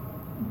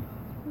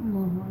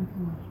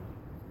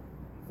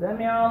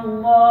 سمع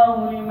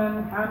الله لمن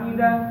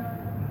حمده.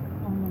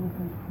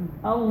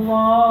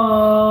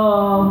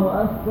 الله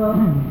أكبر.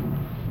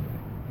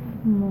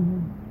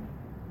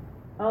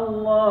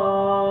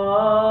 الله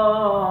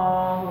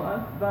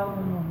أكبر.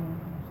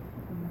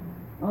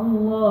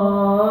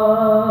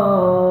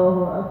 الله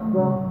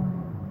أكبر.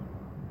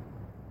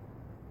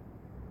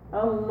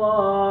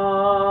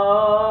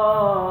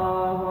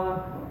 الله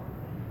أكبر.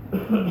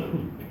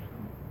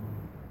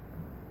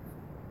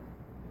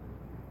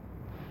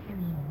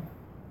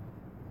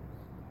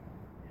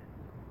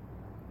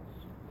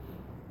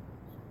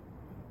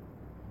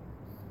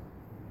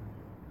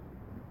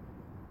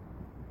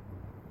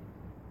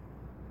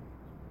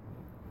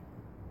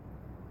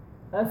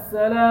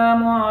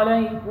 السلام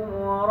عليكم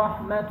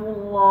ورحمة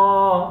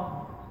الله.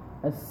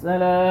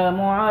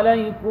 السلام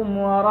عليكم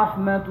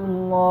ورحمة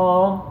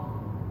الله.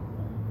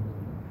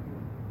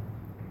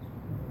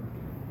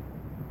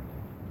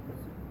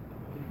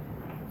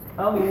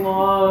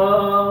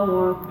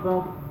 الله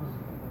أكبر.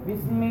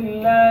 بسم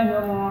الله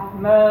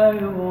الرحمن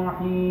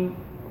الرحيم.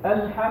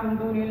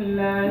 الحمد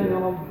لله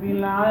رب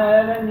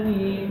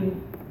العالمين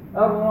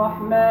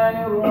الرحمن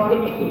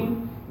الرحيم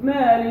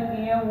مالك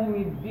يوم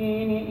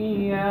الدين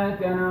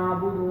إياك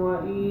نعبد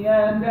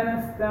وإياك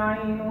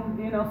نستعين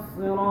اهدنا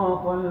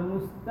الصراط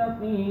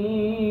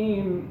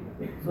المستقيم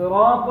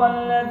صراط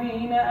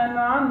الذين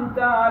أنعمت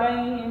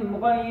عليهم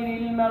غير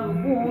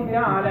المغضوب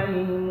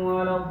عليهم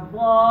ولا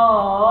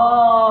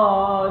الضالين.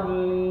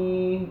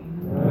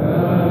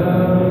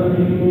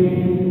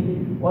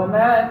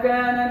 وما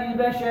كان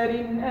لبشر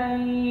أن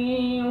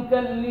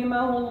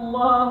يكلمه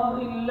الله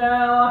إلا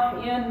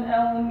وحيا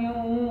أو من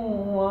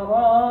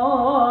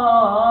وراء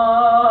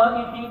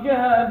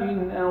حجاب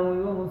أو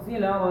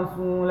يرسل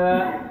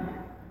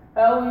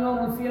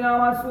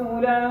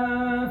رسولا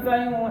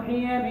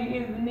فيوحي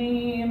بإذنه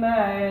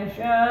ما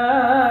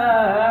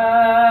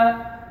يشاء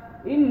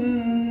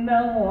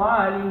إنه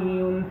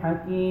علي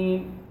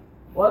حكيم.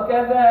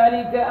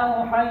 وكذلك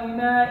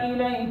أوحينا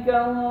إليك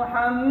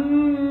روحا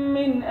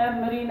من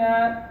أمرنا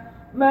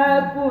ما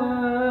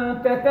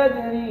كنت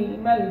تدري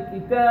ما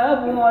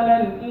الكتاب ولا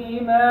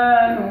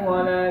الإيمان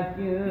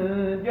ولكن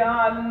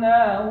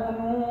جعلناه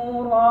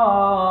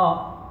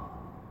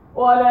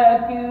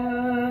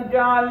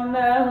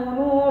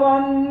نورا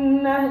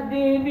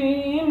نهدي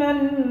به من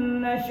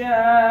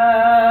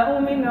نشاء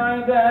من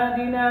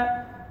عبادنا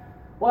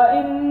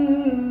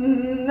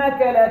وإنك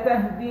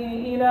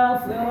لتهدي إلى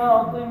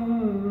صراط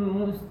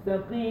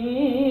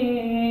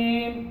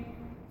مستقيم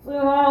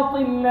صراط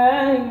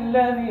الله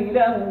الذي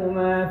له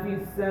ما في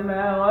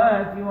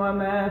السماوات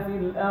وما في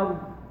الأرض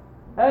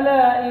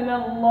ألا إلى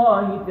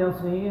الله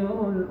تصير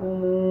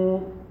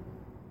الأمور.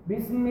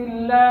 بسم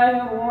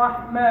الله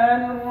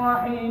الرحمن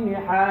الرحيم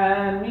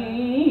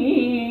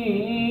حميم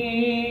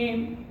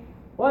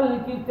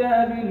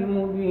والكتاب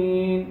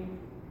المبين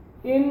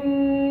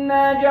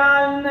إنا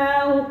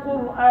جعلناه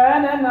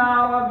قرآنا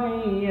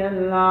عربيا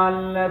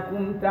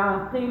لعلكم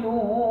تعقلون.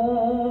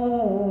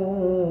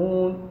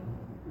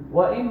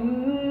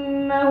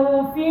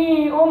 وإنه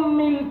في أم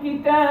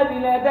الكتاب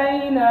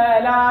لدينا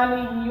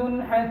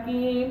لعلي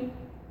حكيم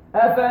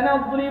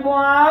أفنضرب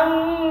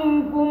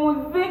عنكم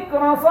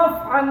الذكر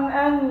صفحا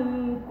أن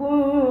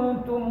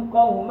كنتم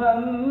قوما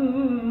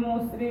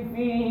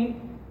مسرفين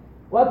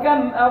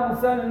وكم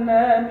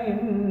أرسلنا من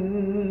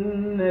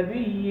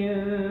نبي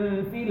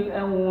في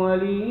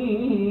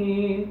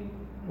الأولين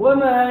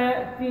وما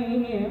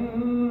يأتيهم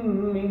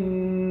من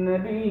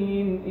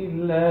نبي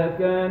إلا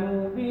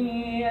كانوا به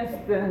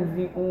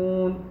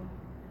يستهزئون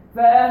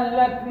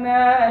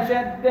فأهلكنا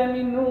أشد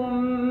منهم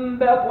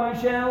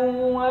بطشا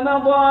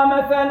ومضى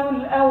مثل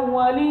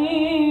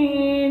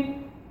الأولين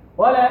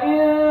ولئن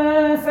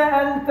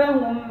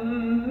سألتهم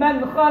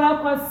من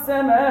خلق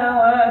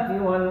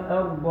السماوات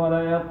والأرض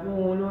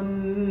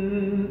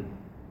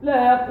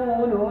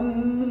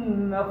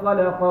ليقولن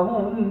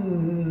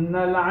خلقهن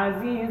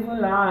العزيز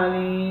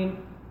العليم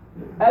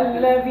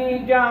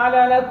الذي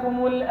جعل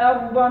لكم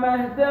الأرض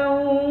مهدا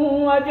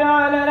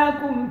وجعل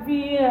لكم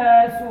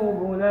فيها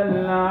سبلا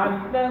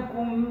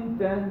لعلكم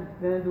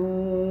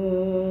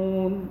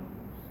تهتدون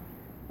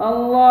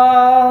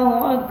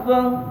الله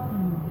أكبر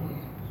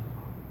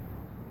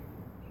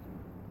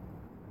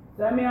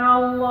سمع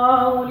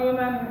الله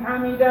لمن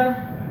حمده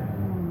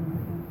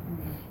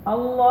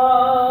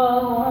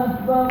الله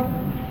أكبر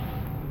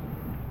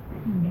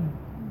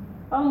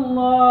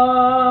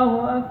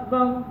الله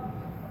أكبر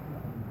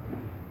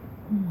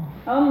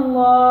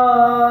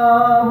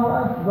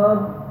الله أكبر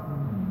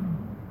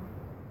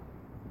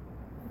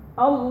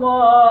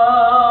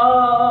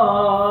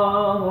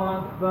الله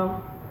أكبر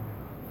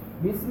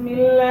بسم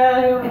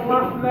الله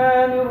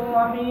الرحمن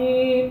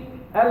الرحيم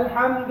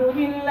الحمد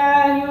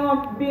لله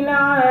رب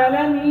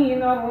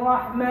العالمين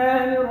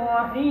الرحمن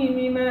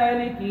الرحيم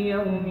مالك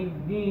يوم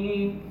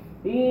الدين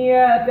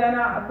إياك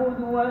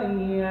نعبد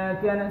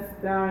وإياك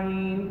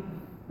نستعين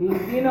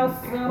اهدنا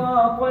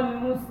الصراط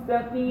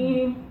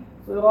المستقيم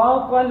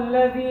صراط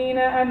الذين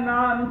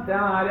أنعمت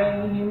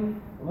عليهم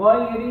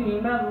غير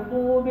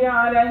المغضوب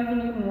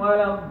عليهم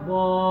ولا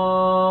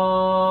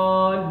الضالين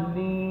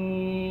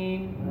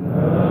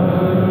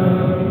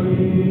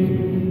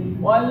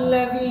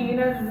والذي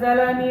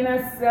نزل من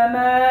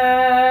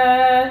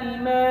السماء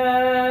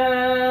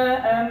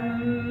ماء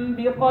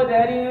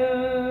بقدر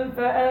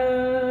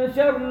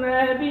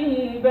فأنشرنا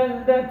به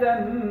بلدة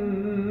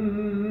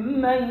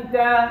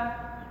ميتا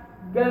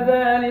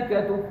كذلك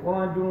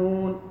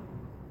تخرجون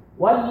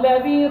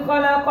والذي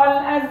خلق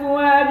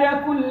الأزواج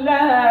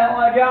كلها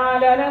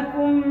وجعل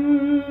لكم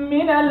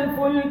من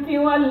الفلك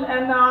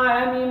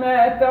والأنعام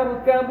ما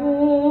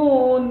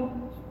تركبون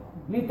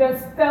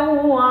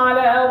لتستووا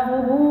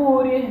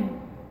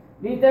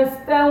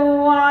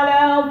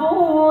على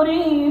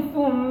ظهوره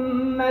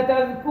ثم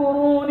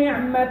تذكروا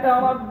نعمة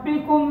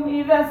ربكم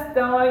إذا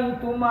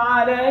استويتم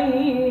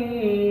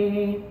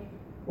عليه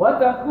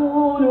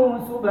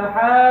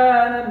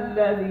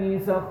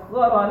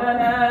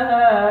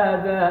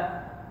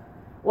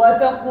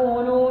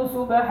وتقولوا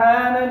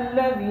سبحان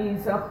الذي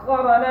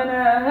سخر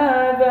لنا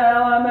هذا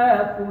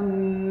وما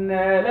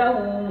كنا له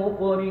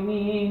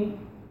مقرنين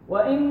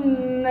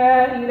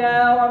وإنا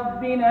إلى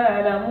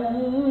ربنا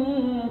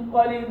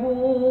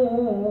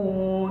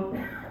لمنقلبون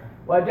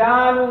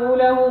وجعلوا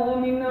له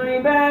من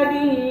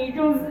عباده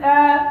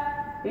جزءا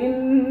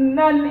إن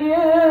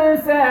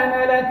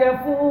الإنسان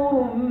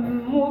لكفور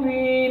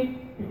مبين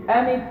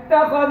أم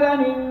اتخذ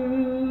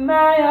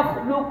مما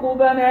يخلق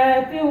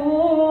بنات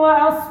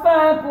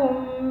وأصفاكم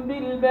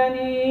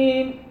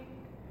بالبنين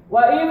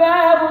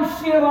وإذا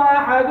بشر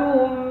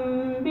أحدهم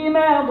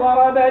بما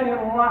ضرب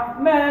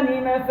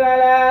للرحمن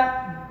مثلا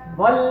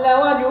ظل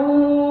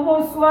وجهه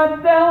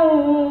مسودا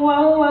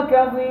وهو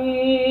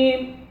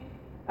كظيم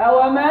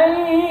أومن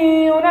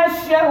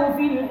ينشأ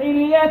في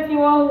الحلية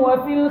وهو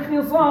في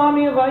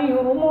الخصام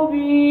غير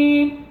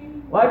مبين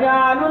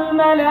وجعلوا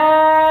الملائكة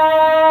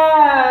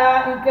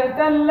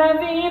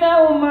الذين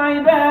هم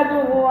عباد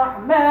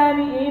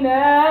الرحمن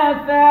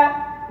إناثا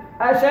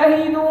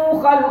أشهدوا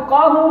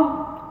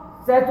خلقهم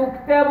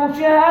ستكتب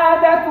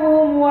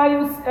شهادتهم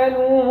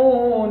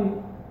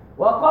ويسألون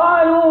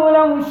وقالوا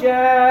لو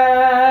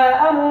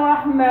شاء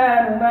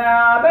الرحمن ما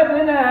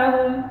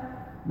عبدناهم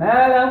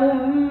ما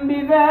لهم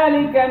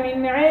بذلك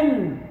من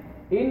علم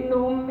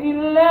إنهم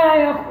إلا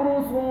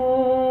يخرصون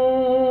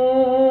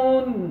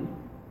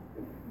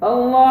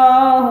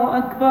الله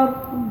أكبر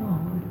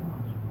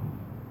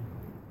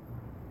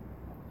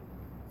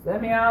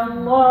سمع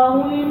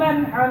الله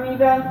لمن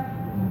حمده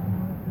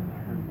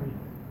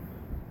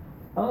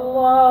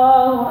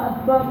الله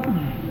أكبر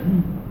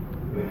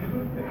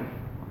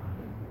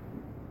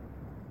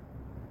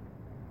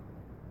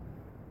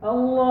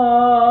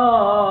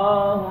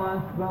الله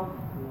أكبر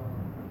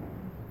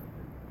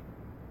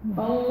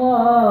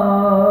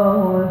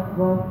الله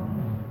أكبر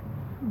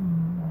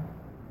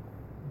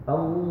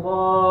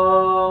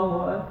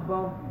الله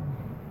أكبر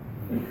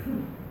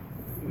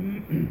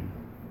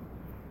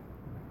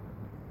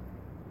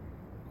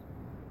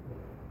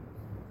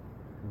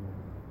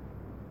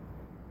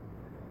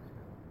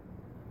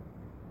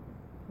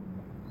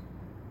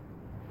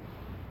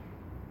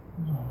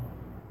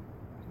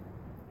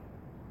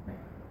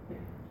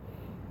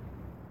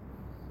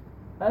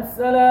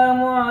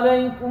السلام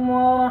عليكم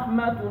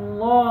ورحمة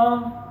الله.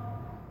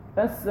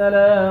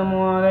 السلام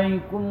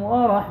عليكم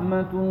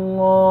ورحمة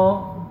الله.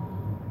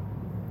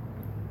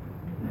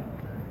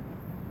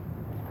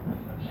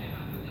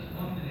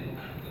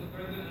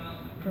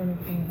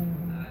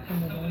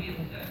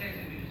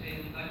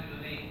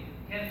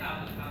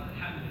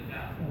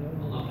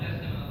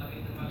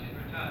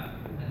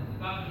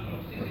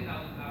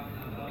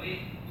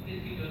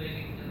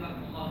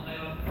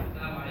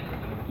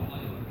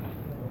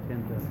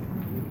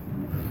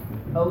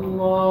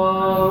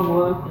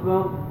 الله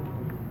أكبر.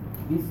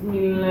 بسم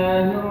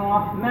الله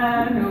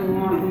الرحمن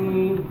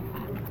الرحيم.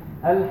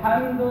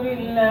 الحمد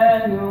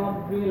لله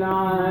رب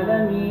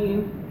العالمين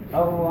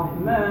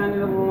الرحمن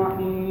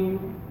الرحيم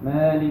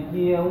مالك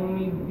يوم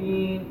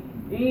الدين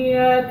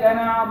إياك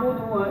نعبد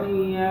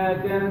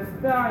وإياك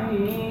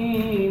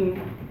نستعين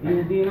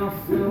اهدنا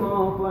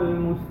الصراط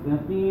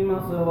المستقيم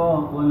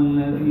صراط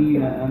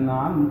الذين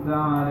أنعمت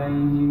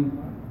عليهم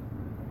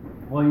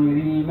غير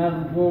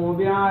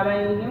المغضوب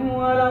عليهم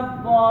ولا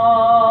الضالين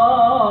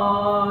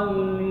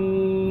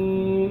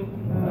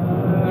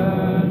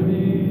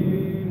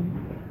آمين.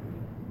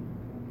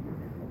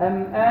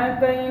 أم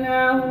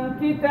آتيناهم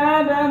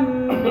كتابا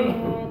من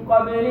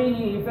قبله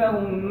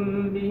فهم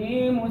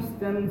به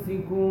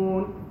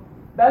مستمسكون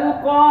بل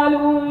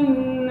قالوا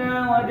إنا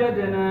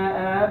وجدنا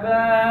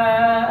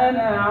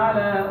آباءنا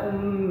على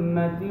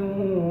أمة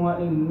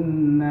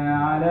وإنا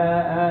على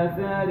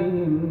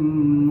آثارهم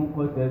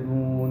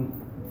مقتدون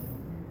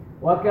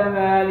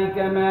وكذلك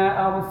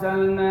ما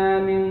أرسلنا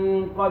من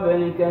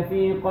قبلك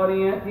في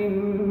قرية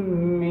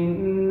من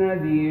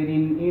نذير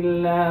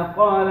إلا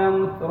قال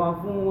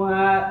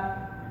مترفوها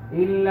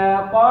إنا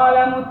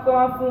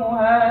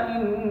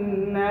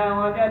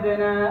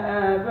وجدنا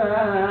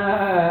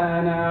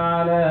آباءنا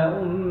على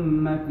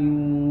أمة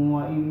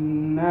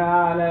وإنا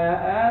على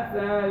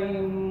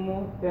آثارهم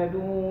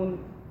مهتدون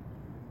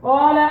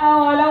قال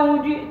أولو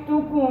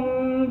جئتكم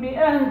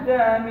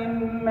بأهدى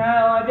مما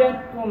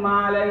وجدتم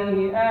عليه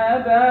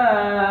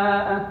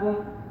آباءكم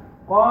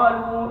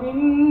قالوا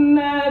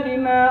إنا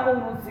بما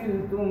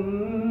أرسلتم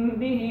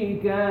به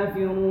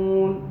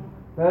كافرون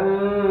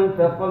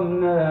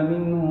فانتقمنا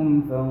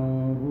منهم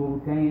فانظر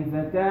كيف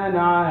كان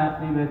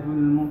عاقبة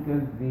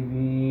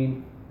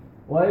المكذبين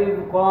وإذ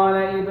قال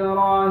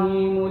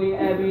إبراهيم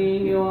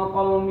لأبيه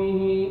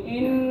وقومه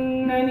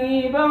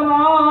إنني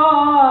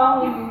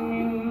براء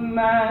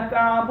مما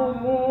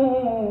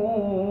تعبدون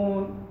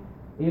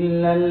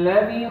إلا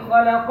الذي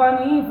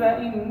خلقني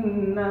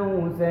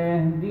فإنه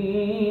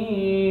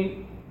سيهدين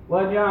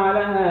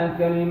وجعلها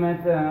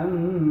كلمة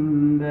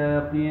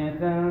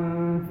باقية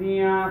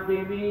في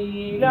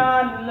عقبه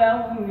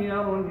لعلهم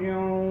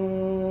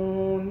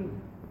يرجعون.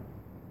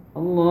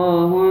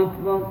 الله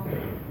أكبر.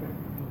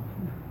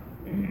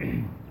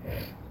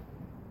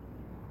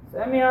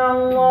 سمع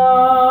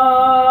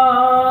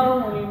الله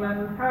لمن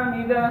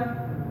حمده.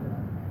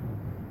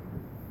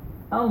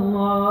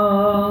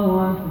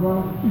 الله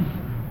أكبر.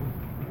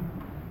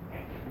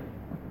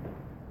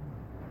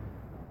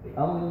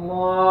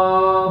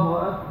 الله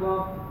أكبر.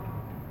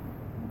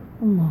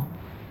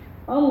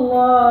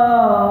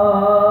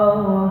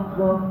 الله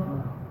أكبر.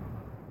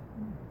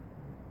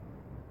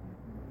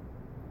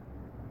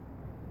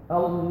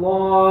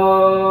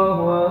 الله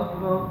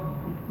أكبر.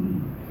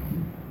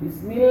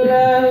 بسم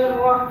الله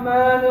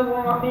الرحمن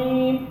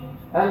الرحيم.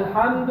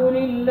 الحمد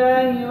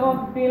لله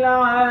رب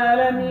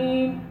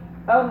العالمين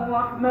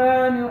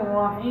الرحمن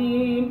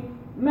الرحيم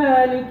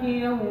مالك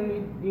يوم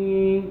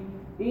الدين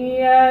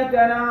إياك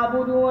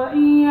نعبد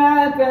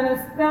وإياك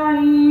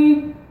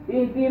نستعين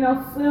اهدنا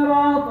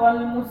الصراط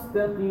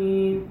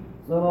المستقيم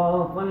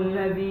صراط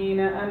الذين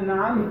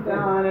أنعمت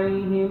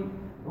عليهم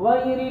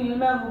غير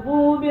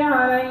المغضوب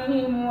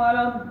عليهم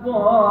ولا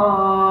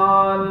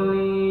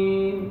الضالين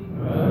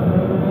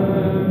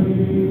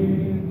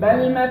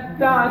بل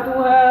متعت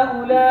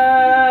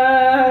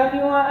هؤلاء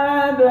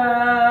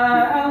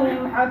وآباءهم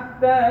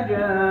حتى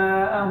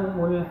جاءهم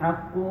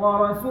الحق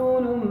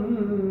ورسول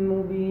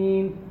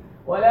مبين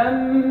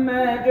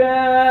ولما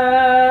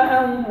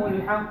جاءهم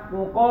الحق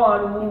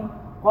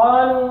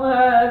قالوا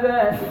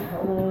هذا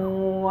سحر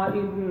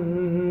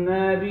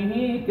وإنا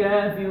به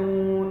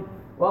كافرون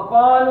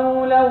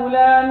وقالوا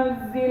لولا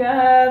نزل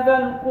هذا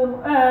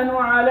القرآن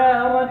على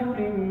رجل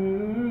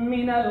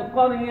من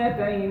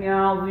القريتين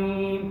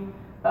عظيم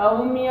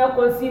أهم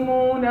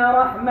يقسمون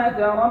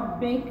رحمة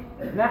ربك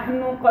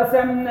نحن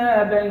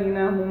قسمنا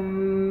بينهم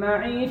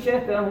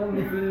معيشتهم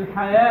في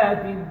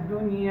الحياة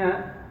الدنيا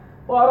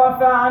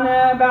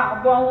ورفعنا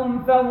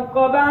بعضهم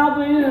فوق بعض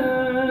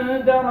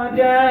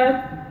درجات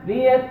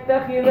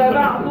ليتخذ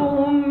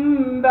بعضهم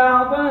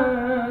بعضا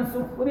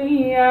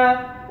سخريا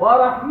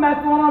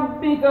ورحمة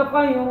ربك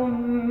خير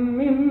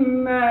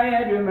مما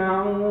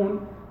يجمعون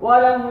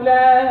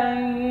ولولا أن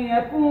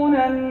يكون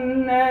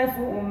الناس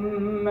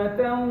أمة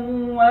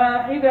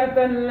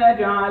واحدة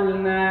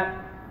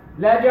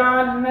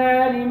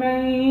لجعلنا لمن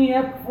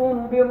يكفر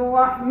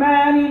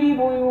بالرحمن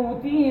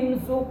لبيوتهم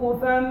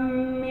سقفا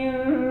من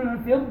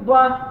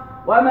فضة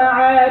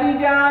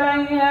ومعارج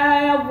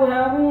عليها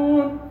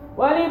يظهرون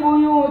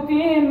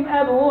ولبيوتهم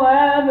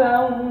أبوابا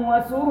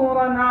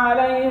وسررا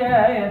عليها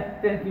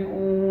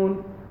يتكئون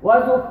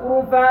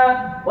وزخرفا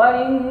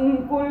وإن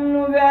كل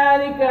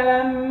ذلك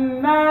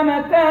لما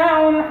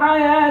متاع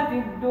الحياة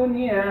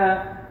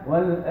الدنيا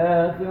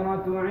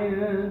والآخرة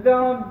عند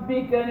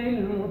ربك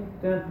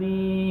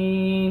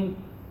للمتقين.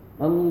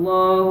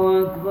 الله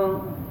أكبر.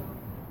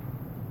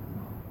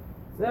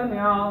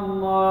 سمع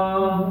الله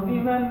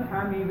لمن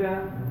حمده.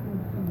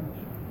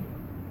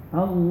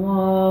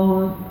 الله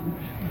أكبر.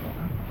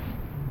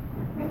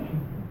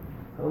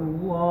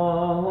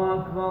 الله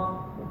أكبر.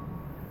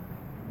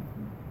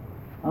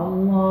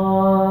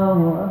 الله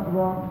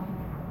أكبر.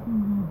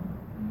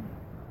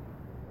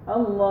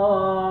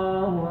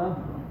 الله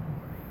أكبر.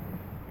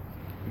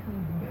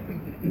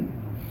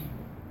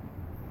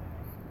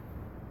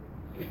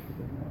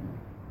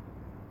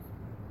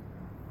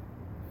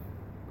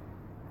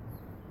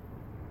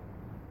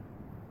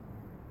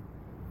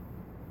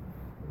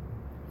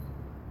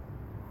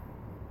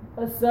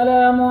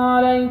 السلام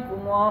عليكم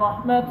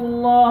ورحمة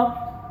الله.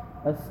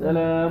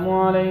 السلام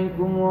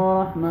عليكم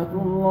ورحمة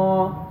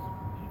الله.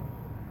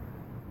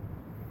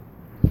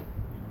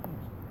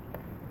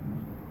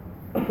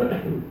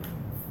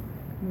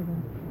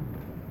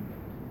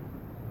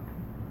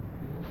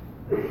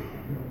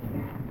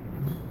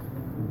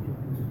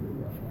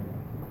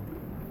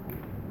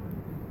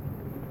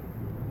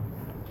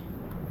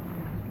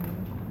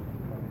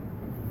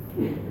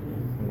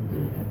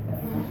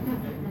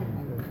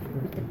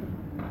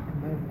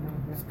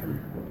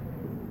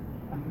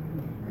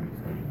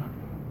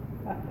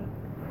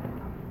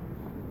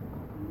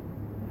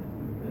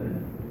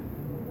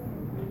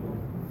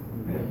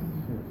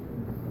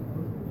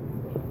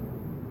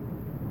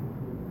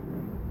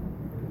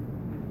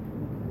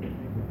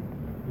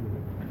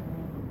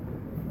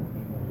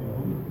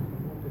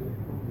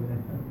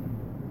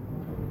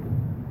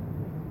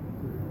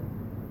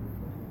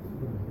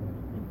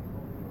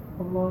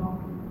 الله.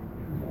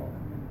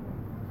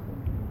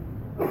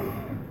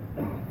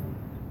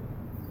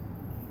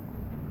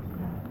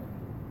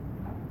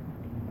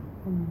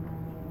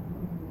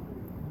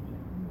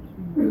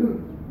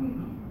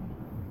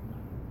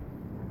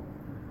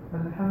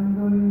 الحمد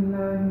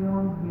لله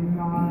رب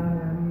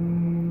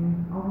العالمين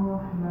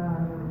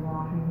الرحمن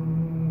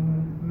الرحيم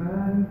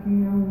مالك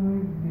يوم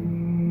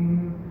الدين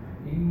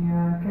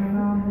إياك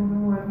نعبد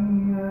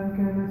وإياك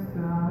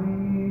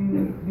نستعين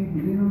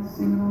اهدنا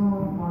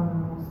الصراط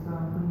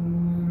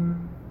المستقيم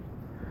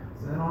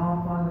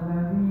صراط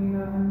الذين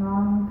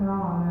أنعمت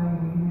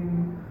عليهم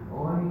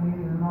غير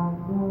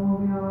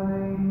المغضوب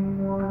عليهم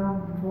ولا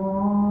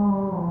الضالين.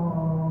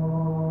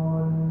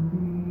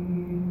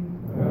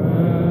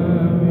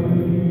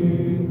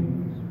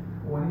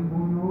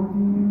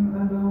 ولبيوتهم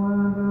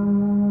أبوابا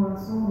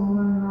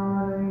وسررا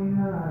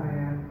عليها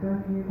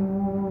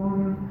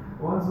يتكئون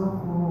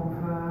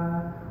وزخرفا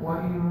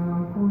وإن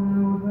كل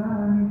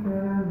ذلك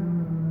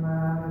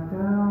لما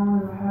متاع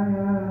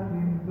الحياة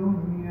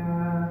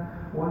الدنيا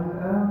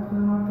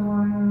والآخرة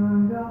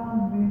عند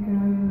ربك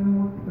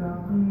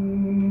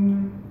للمتقين.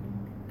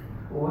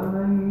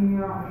 ومن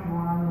يعش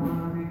عن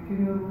ذكر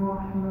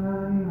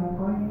الرحمن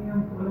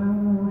نقيض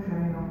له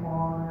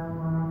شيطانا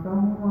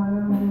فهو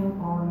له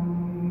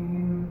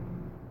قرين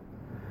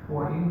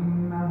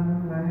وإنهم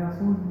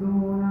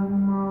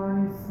ليصدونهم عن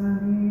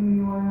السبيل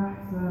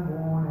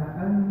ويحسبون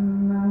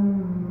أنهم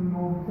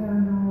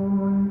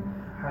مهتدون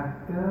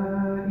حتى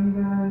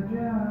إذا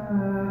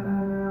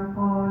جاءنا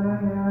قال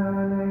يا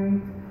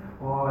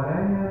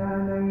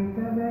ليت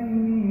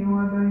بيني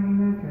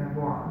وبينك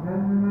بعد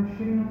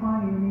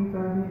المشرقين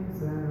فبئس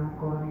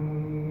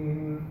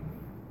القرين.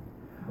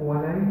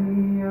 ولن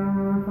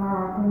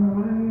ينفعكم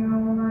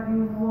اليوم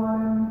إذ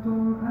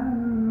ظلمتم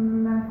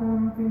أنكم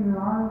في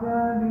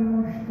العذاب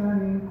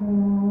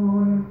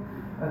مشتركون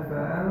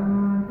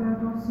أفأنت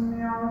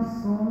تسمع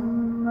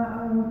الصم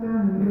أو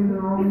تهدي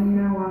العمي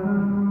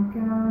ومن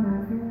كان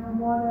في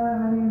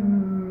ضلال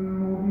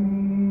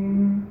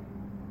مبين.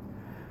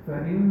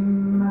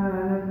 فإما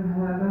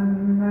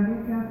نذهبن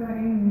بك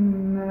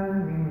فإنا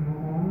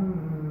منهم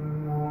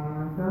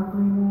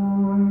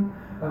منتقمون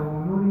أو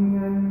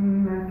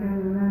نرينك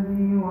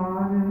الذي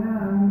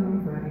وعدناهم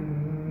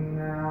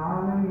فإنا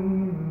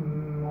عليهم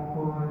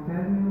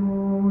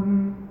مقتدرون.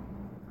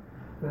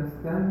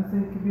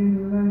 فاستمسك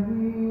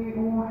بالذي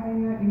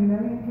أوحي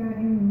إليك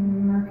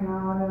إنك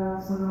على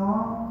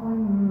صراط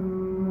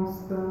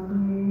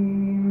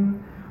مستقيم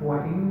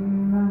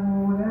وإنه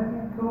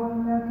لذكر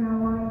لك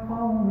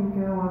ولقومك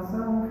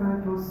وسوف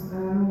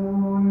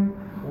تسألون.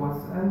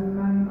 واسأل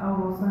من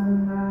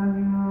أرسلنا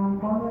من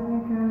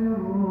قبلك من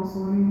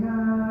رسلنا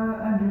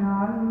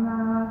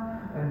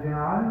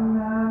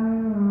أجعلنا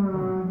من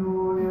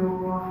دون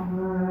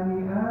الرحمن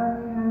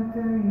آلهة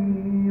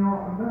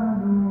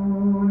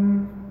يعبدون.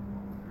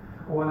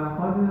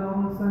 ولقد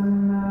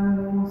أرسلنا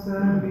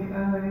موسى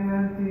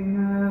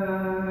بآياتنا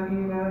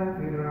إلى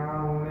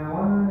فرعون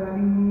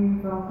وملئه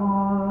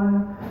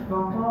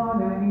فقال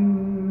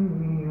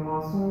إني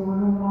رسول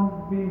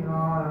رب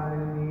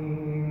العالمين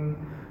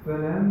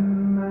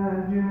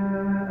فلما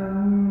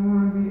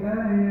جاءهم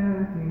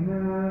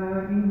بآياتنا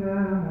إذا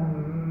هم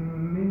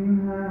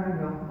منها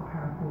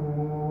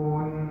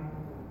يضحكون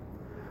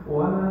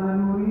وما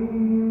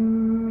نريهم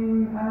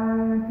من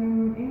آية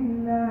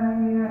إلا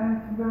هي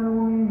أكبر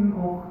من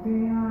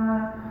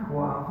أختها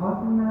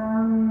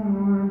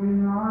وأخذناهم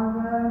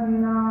بالعذاب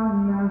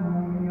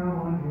لعلهم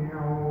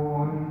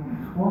يرجعون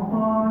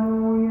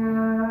وقالوا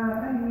يا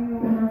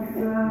أيها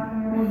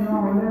الساحر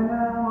ادع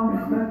لنا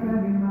ربك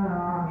بما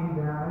عهد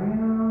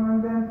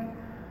عندك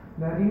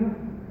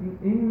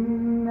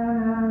إننا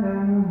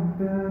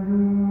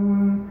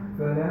لمهتدون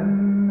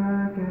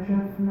فلما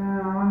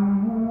كشفنا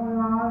عنهم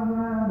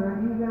العذاب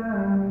إذا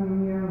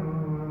هم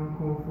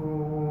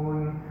ينكثون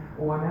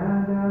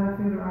ونادى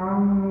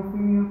فرعون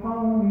في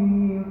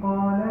قومه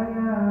قال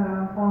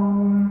يا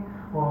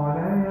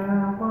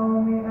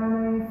قوم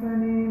أليس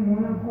لي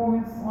ملك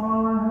مصر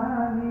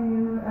وهذه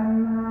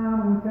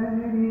الأنهار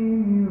تجري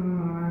من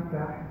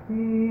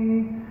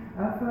تحتي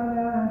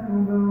أفلا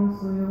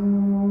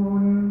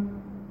تبصرون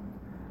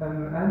أم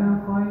أنا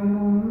خير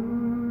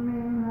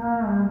من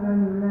هذا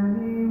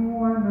الذي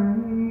هو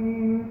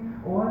مهين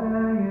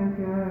ولا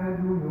يكاد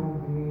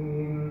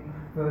يبين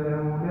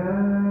فلولا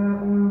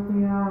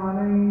ألقي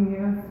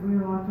عليه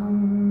أسورة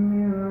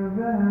من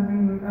ذهب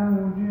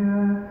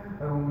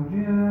أو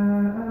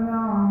جاء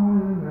معه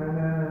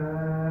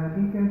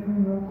الملائكة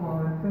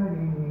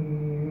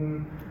مقترنين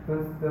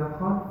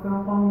فاستخف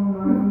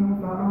قومه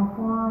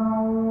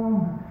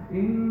فأطاعوه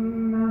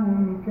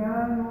إنهم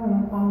كانوا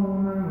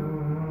قوما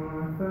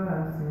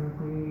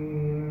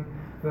فاسقين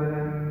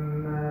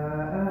فلما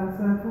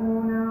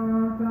آسفونا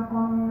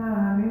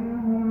انتقمنا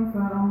منهم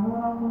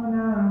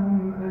فأغرقناهم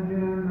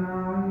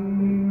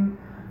أجمعين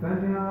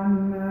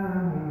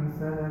فجعلناهم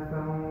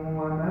سلفا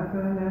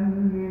ومثلا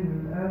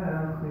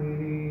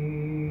للآخرين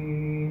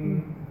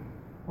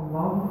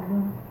الله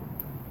أكبر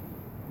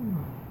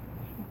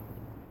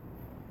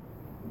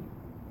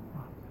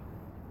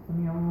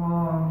سمع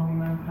الله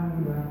لمن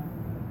حمده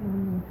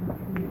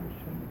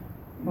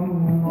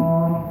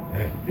الله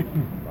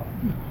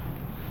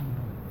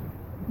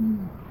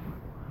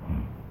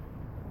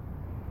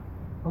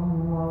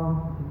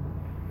الله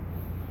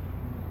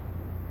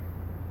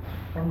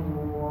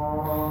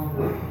الله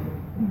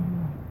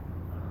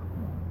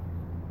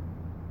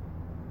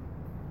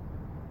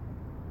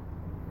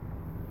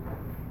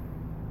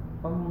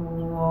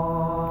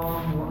الله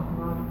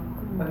أكبر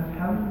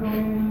الحمد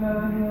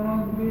لله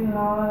رب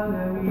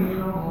العالمين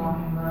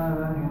الرحمن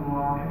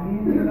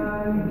الرحيم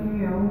مالك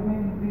يوم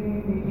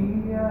الدين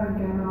إياك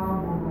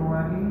نعبد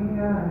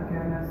وإياك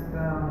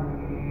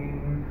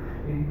نستعين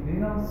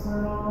اهدنا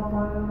الصراط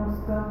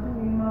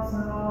المستقيم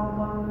صراط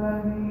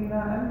الذين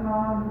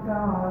أنعمت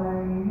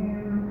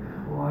عليهم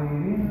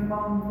غير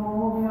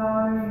المغضوب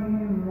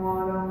عليهم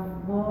ولا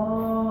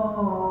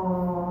الضالين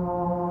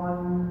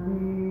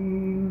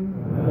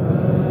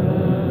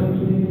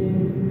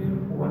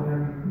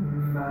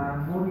ولما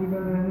ضرب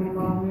ابن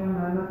مريم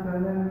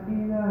مثلا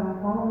إذا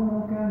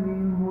قومك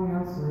منه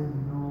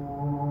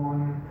يصدون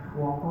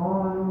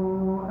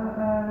وقالوا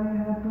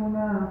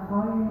أآلهتنا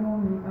خير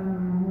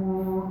أم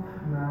هو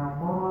ما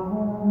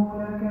ضربوه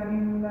لك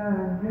إلا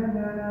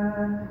جدلا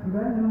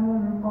بل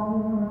هم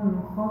قوم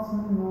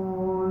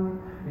خصمون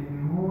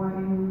إن هو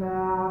إلا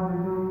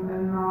عبد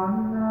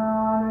أنعمنا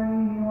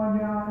عليه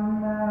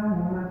وجعلناه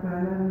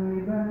مثلا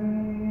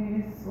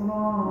لبني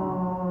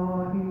إسرائيل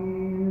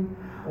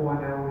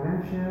ولو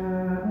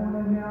نشاء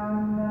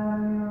لجعلنا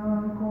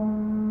منكم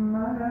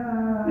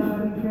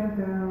ملائكة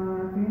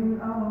في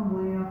الأرض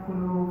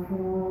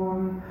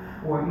يخلفون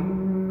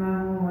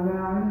وإنه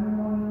لعلم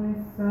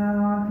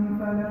للساعة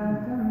فلا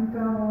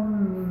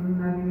تمترن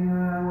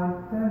بها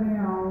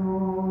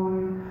واتبعون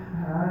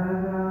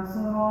هذا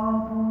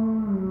صراط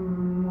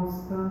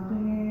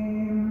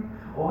مستقيم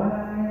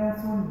ولا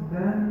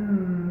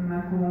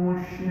يصدنكم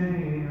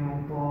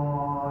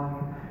الشيطان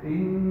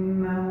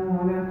إنه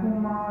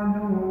لكم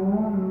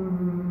عدو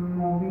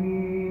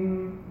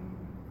مبين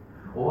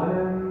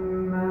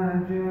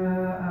ولما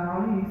جاء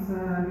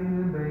عيسى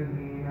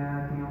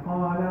بالبينات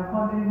قال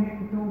قد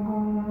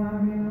جئتكم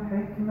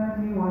بالحكمة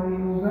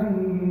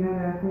ولأبين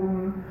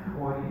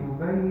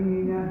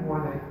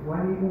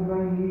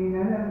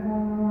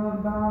لكم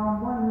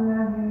بعض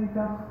الذي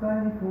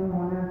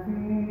تختلفون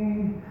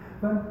فيه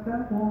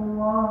فاتقوا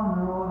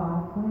الله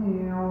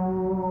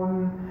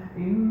وأطيعون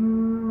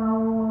إن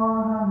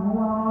الله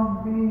هو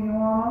ربي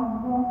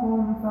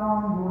وربكم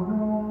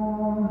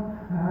فاعبدوه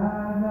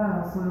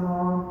هذا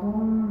صراط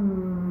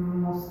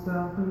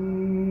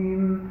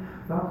مستقيم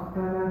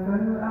فاختلف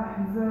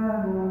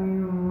الأحزاب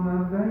من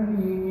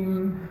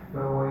بينهم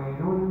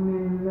فويل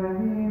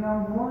للذين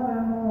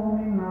ظلموا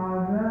من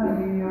عذاب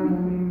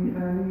يوم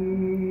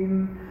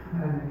أليم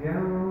هل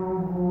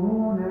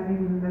ينظرون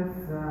إلا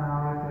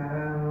الساعة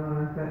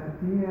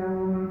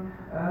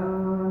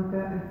أن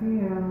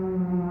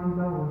تأتيهم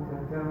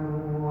بغتة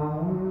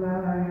وهم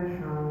لا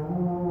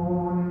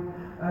يشعرون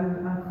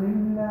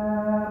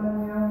الأخلاء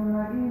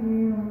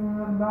يومئذ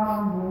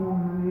بعضهم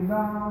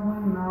لبعض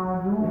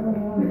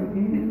عدو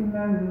إلا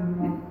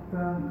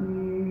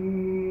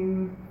المتقين.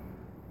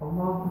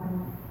 الله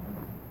أكبر.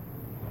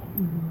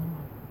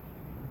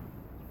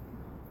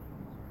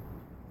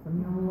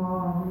 سمع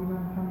الله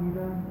لمن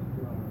حمده.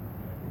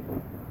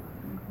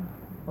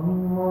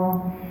 الله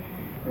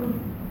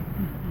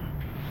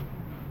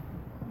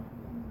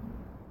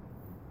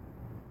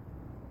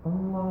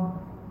الله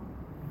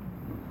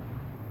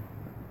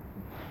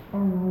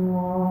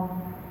الله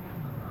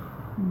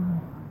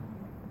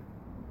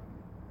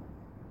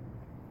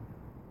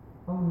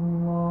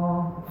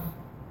الله.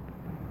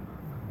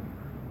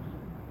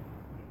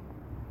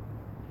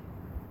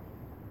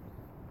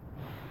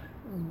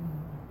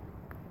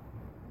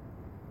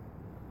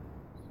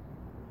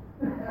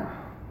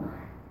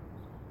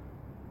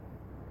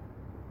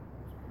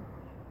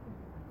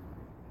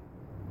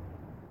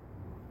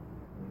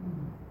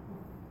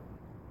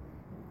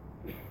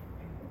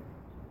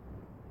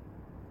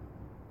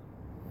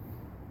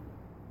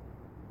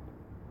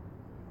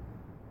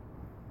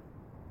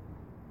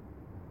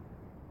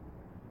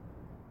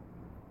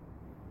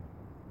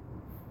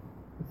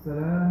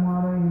 السلام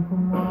عليكم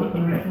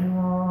ورحمة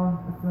الله.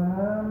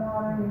 السلام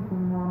عليكم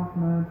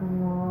ورحمة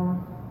الله.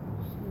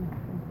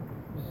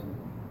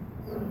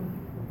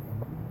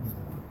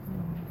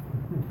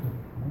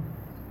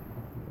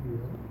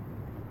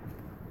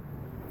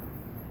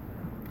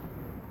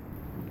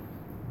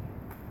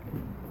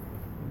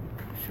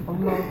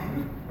 الله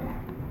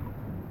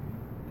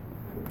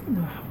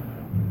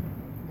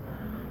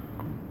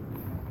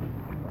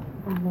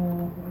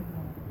الله.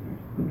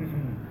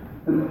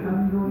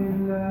 الحمد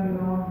لله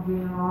رب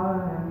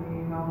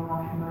العالمين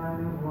الرحمن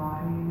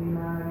الرحيم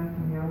مالك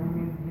يوم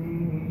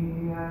الدين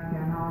إياك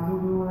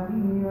نعبد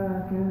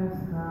وإياك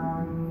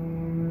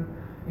نستعين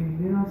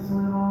اهدنا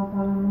الصراط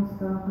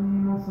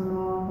المستقيم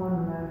صراط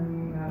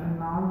الذين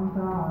أنعمت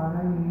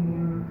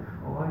عليهم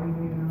غير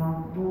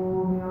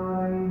المغضوب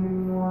عليهم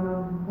ولا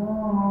الضالين.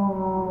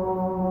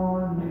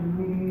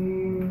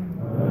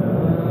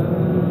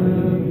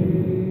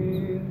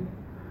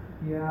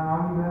 يا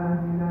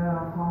عباد لا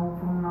خوف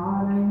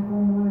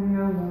عليكم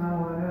اليوم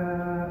ولا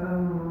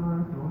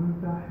أنتم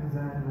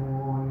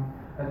تحزنون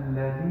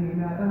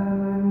الذين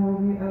آمنوا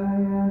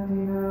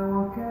بآياتنا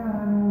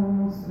وكانوا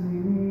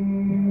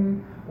مسلمين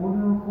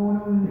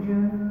ادخلوا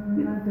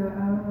الجنة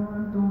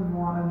أنتم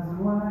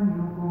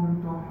وأزواجكم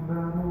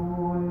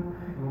تحبرون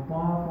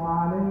يطاف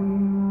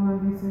عليهم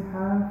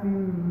بسحاف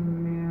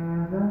من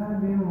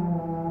ذهب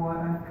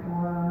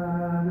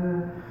وأكواب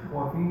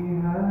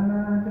وفيها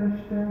ما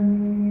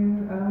تشتهي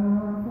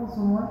الأنفس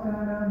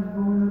وتلذ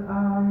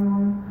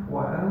الأعين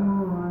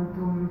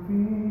وأنتم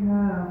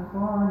فيها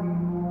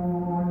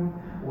خالدون.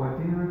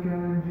 وتلك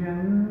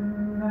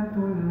الجنة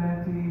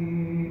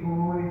التي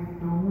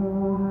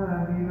أورثتموها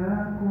بما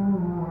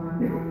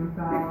كنتم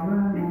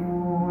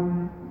تعملون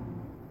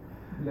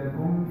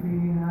لكم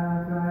فيها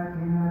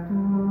فاكهة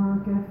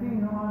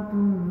كثيرة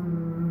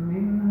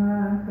منها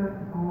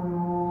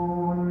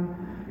تأكلون.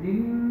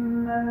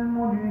 إن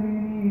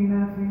المجرمين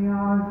في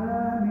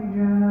عذاب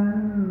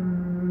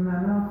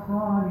جهنم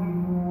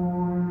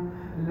خالدون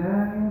لا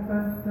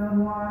يفتر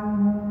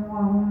عنهم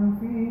وهم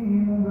فيه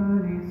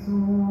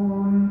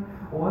مبلسون.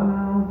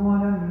 وما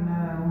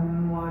ظلمناهم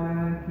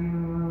ولكن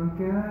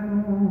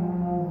كانوا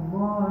هم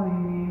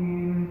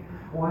الظالمين.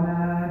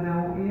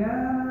 ونادوا يا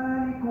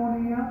مالك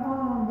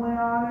ليقض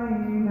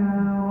علينا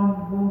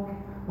ربك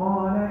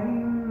قال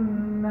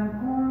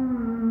إنكم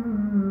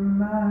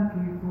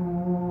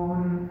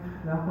ماكثون.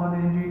 لقد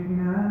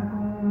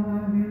جئناكم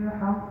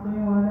بالحق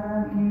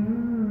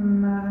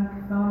ولكن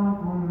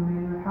أكثركم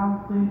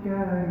للحق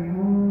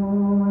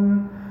كارهون.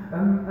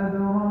 أم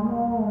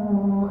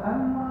أبرموا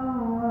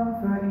أمرا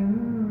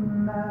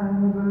فإنا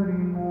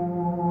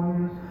مبرمون.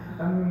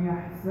 أم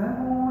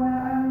يحسبون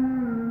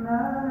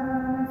أنا لا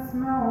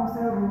نسمع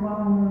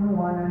سرهم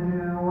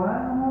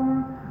ونجواهم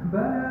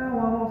بلى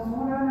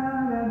ورسلنا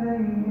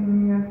لديهم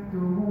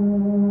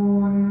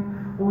يكتبون.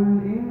 قل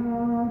إن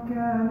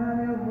كان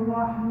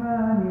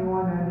للرحمن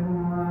ولد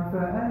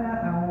فأنا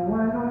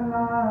أول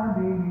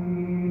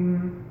العابدين.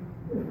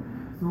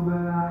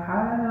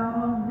 سبحان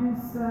رب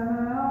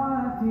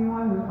السماوات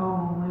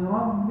والأرض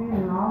رب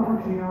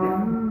العرش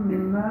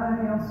عما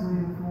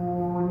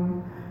يصفون.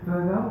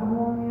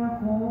 فذرهم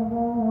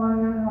يخوضوا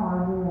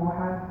ويلعبوا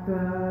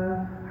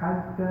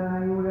حتى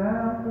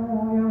يلاقوا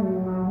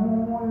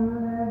يومهم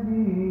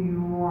الذي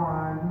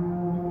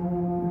يوعدون.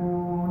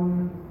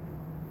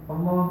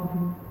 الله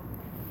أكبر.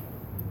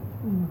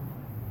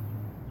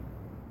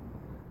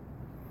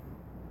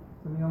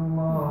 سمع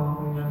الله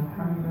لمن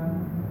حمده.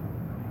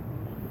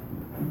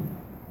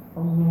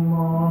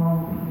 الله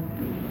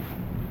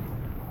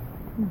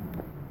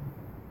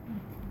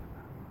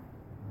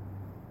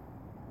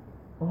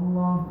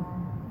الله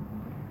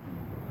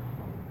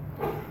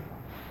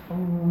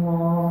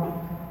الله.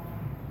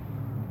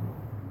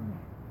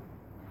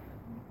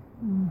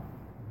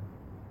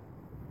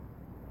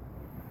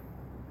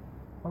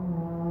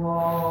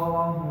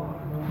 الله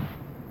أكبر.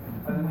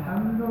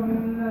 الحمد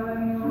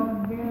لله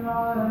رب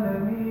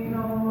العالمين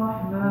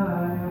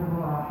الرحمن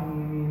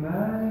الرحيم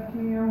مالك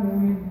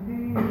يوم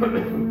الدين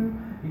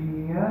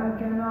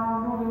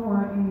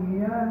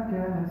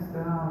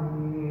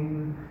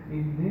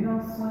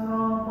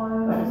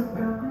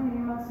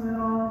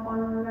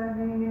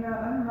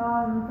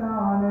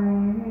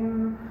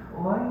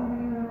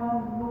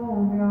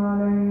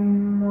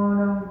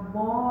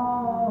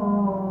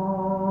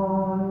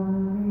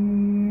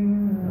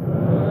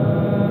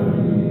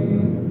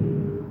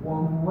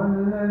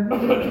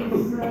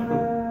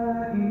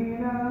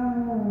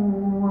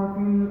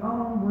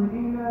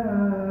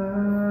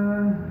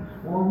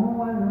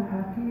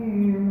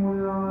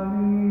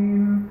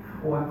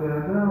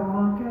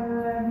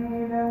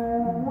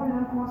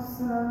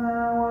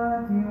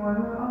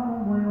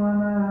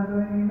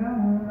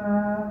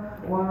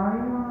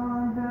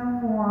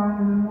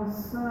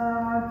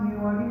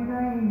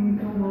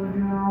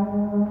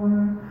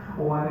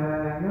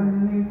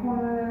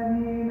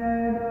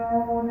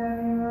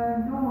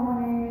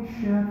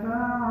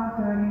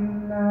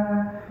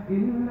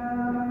إلا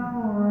من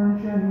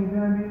شهد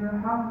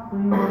بالحق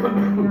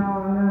وهم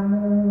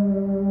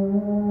يعلمون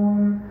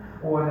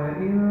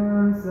ولئن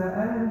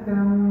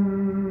سألتهم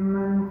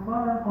من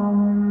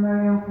خلقهم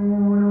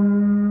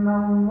ليقولن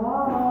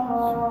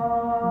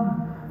الله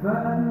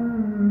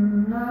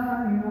فأنى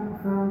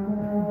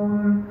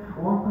يؤفكون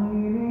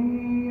وقيله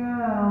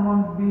يا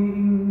رب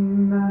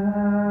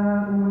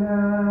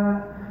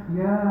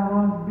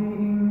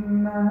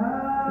إن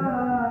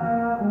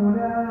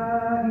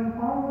هؤلاء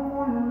قوم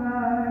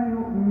لا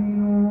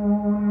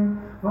يؤمنون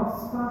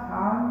فاصفح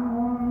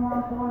عنهم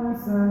وقل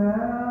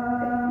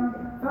سلام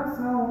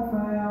فسوف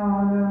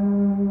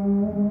يعلمون.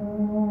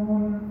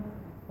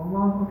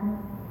 الله أكبر.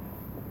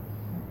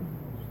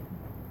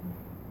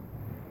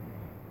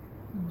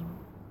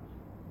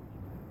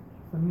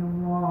 سمع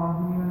الله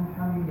لمن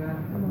حمده.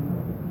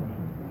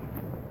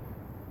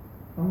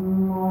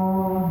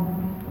 الله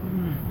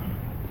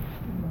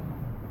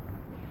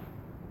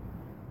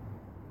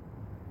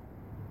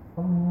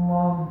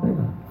الله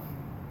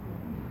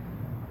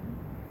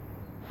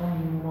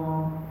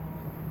الله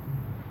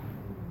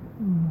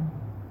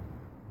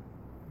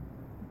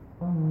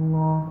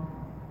الله.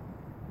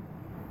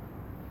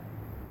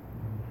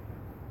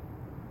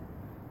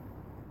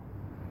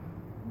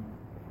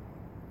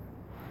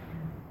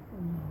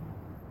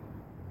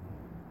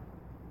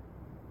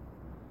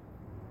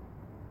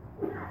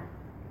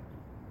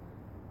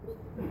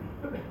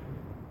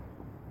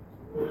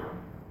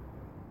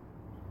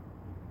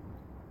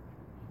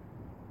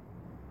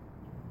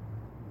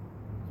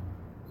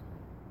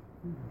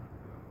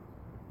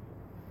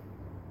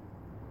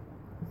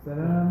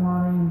 السلام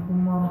عليكم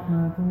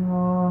ورحمة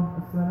الله.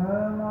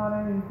 السلام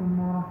عليكم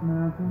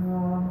ورحمة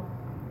الله.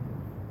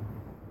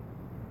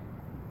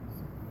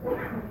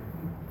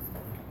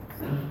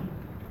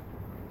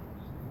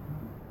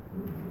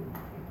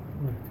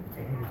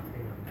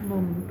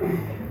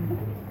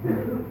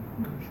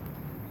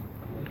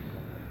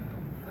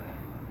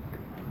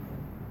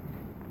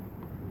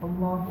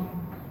 الله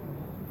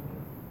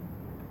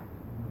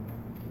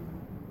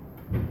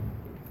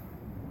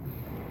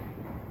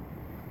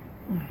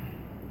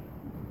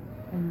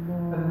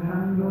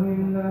الحمد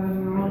لله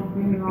رب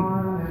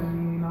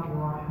العالمين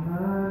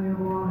الرحمن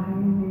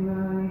الرحيم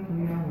مالك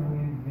يوم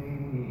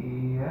الدين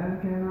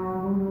إياك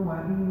نعبد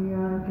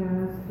وإياك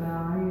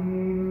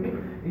نستعين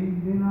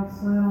اهدنا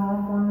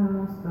الصراط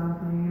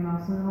المستقيم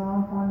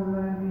صراط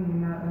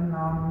الذين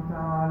أنعمت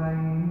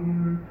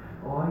عليهم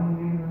غير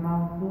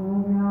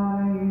المغضوب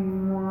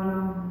عليهم ولا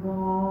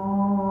الضالين.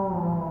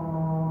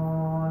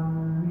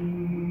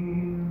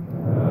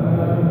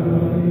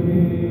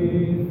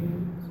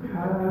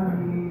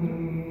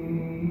 حميم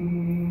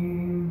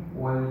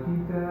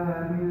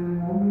والكتاب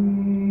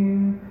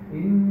المبين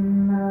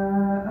إنا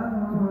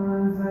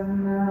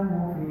أنزلناه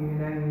في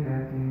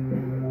ليلة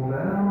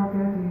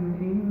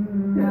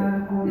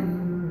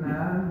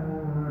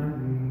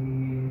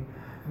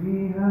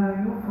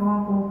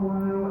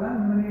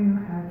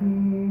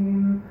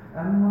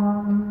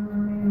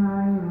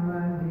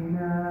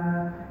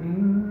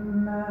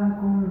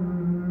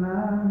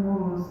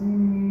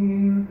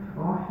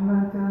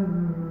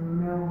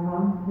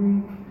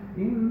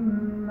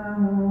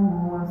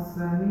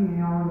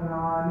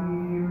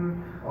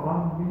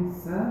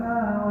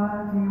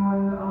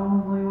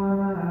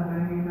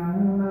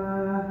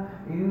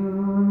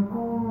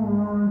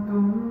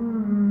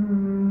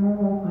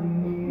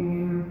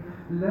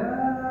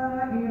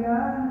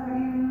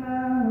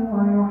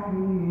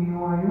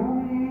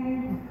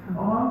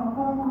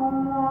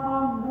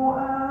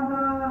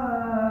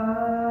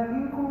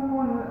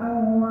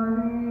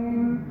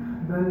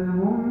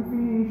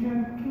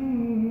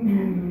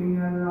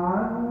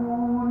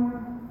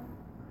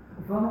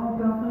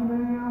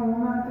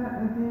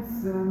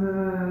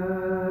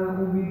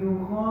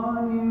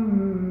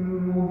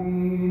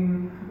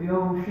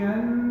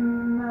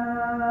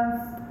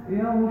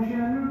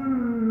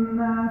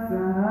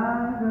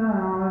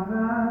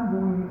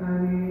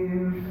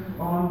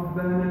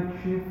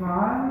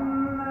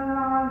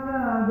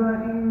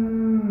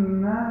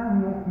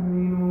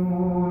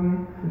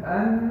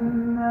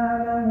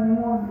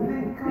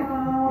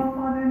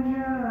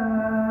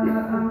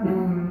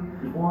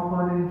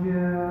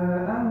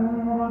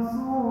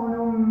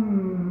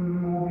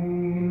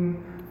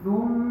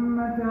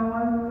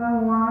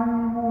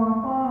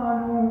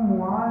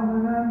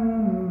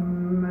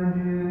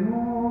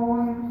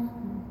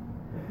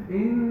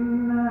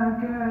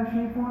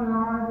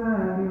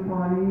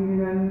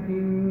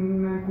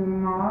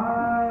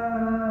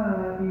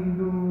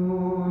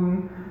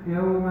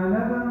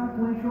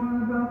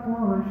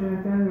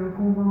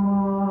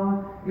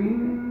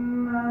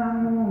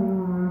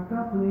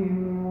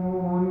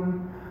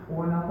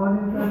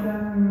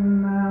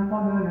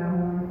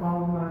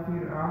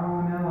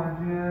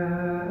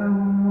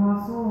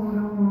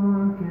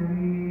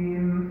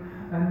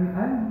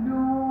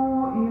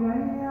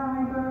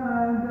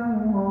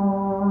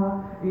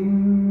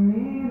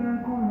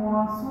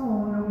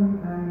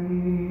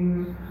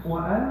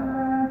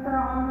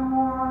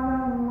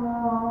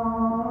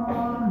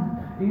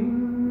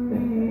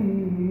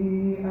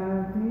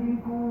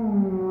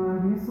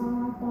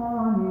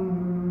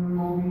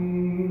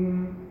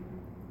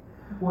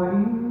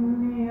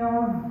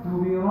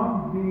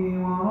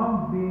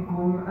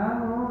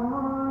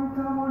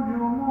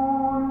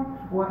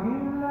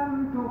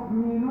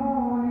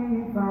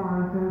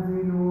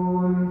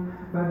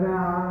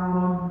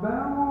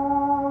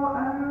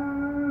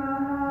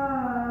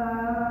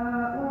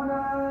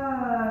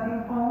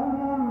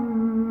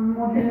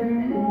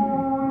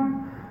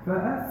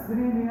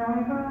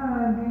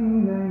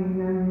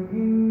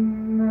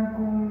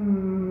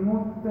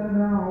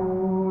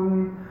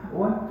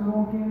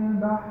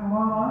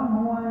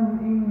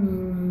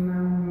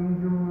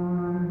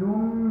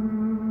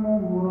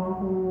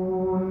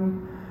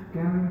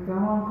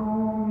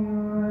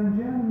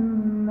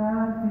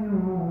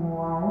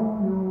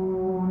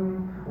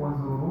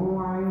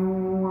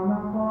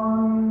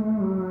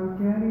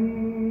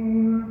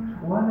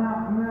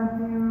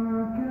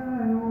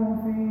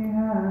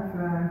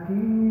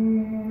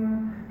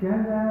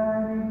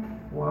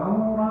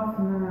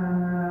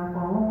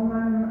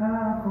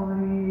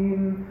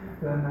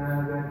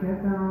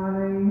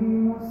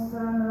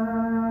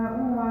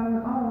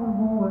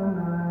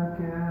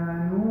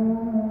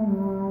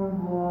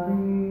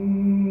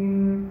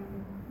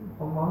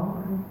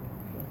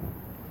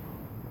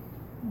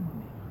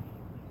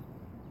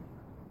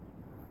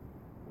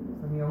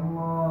سمع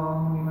الله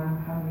لمن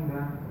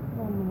حمده.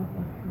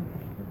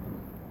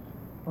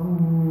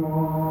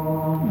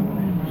 الله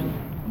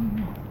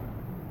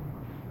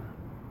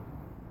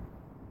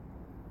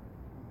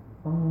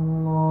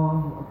الله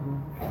أكبر.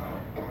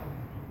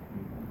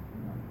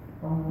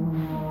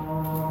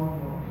 الله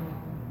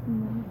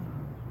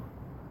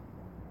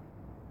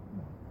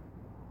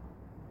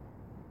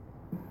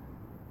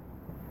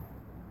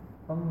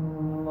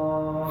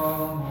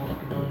الله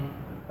أكبر.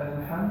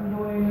 الحمد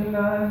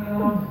لله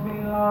رب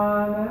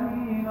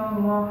العالمين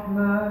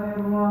الرحمن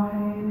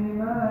الرحيم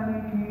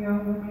مالك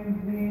يوم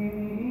الدين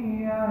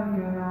إياك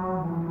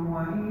نعبد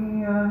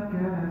وإياك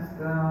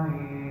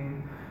نستعين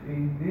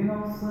اهدنا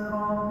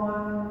الصراط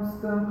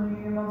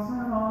المستقيم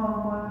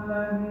صراط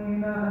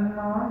الذين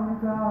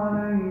أنعمت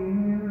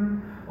عليهم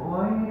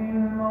غير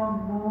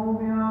المغضوب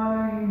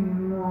عليهم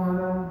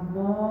ولا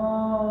الضالين.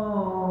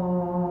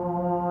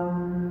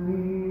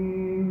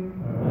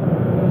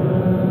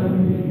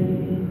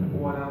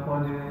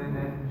 ولقد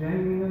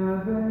نجينا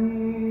بني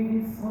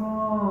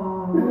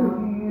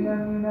إسرائيل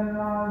من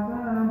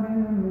العذاب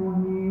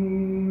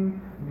المهين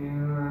من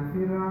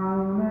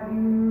فرعون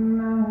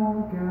إنه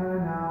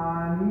كان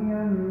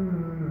عاليا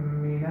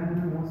من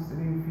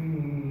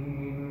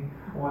المسرفين.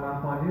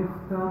 ولقد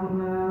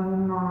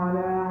اخترناهم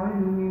على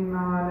علم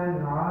على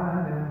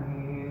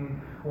العالمين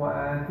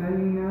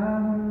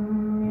وآتيناهم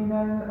من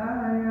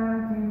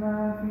الآيات ما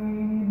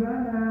فيه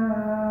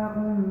بلاء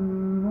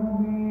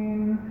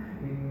مبين.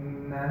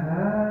 إن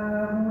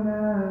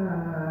هؤلاء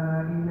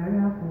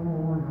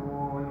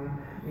ليقولون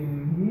إن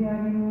هي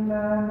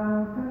إلا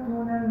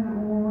موتتنا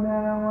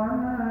الأولى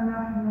وما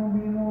نحن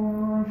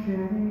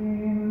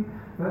بمنشرين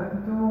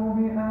فأتوا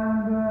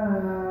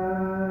بآبائكم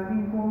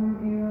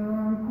إن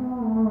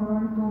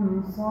كنتم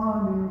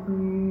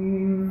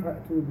صادقين.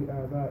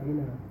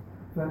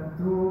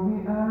 فأتوا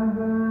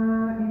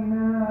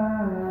بآبائنا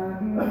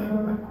إن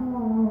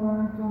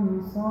كنتم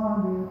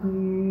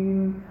صادقين.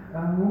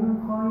 أهم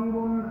خير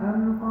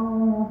أم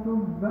قوم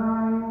تبع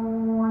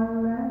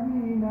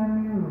والذين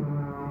من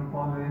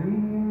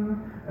قبلهم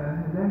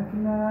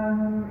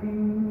أهلكناهم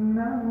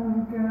إنهم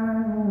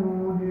كانوا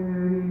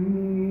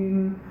مجرمين.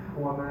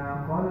 وما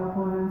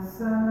خلقنا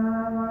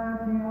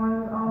السماوات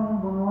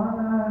والأرض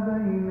وما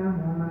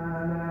بينهما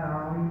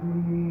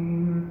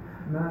لاعبين.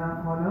 ما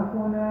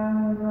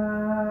خلقناهما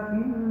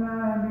إلا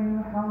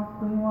بالحق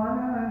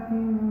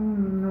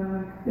ولكن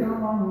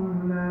أكثرهم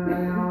لا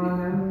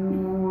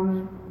يعلمون.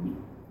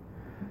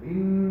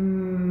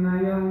 إن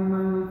يوم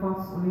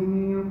الفصل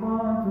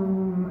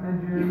ميقاتهم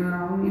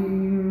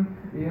أجمعين.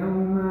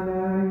 يوم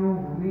لا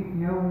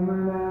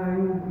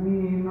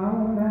يغني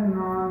مولى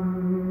عن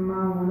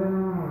مولى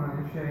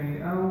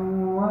شيئا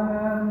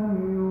ولا هم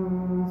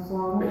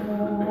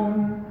ينصرون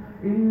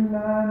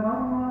إلا من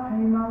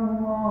رحم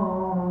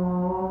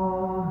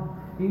الله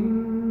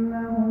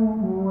إنه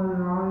هو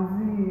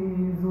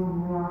العزيز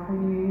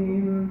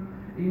الرحيم.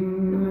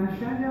 إن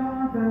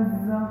شجرة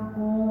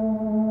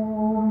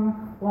الزقوم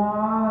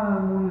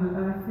طعام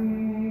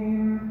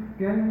الأثيم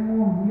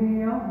كالمهل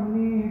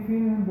يغلي في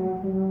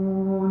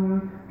البطون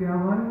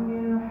كغلي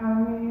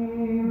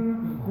الحميم.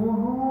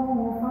 خذوه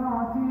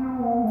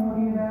فاعتلوه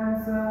إلى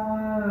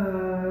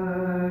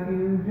سواء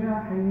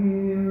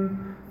الجحيم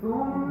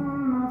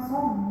ثم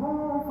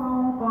صبوا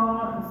فوق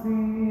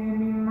رأسه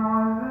من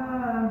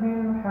عذاب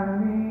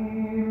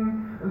الحميم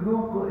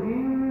ذق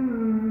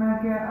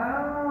إنك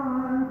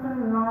أنت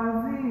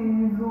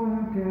العزيز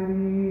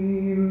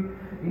الكريم.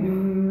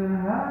 إن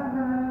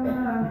هذا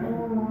ما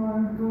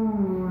كنتم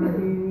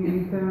به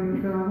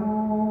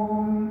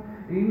تمترون.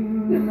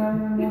 إن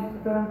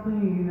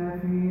المتقين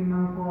في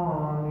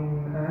مقام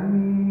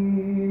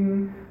أمين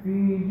في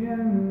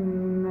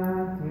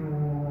جنات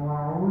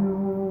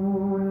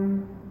وعيون.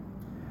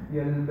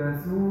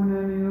 يلبسون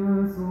من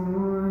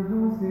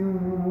سندس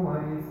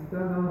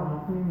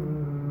واستبرق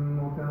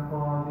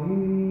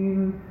متقابلين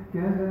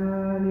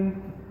كذلك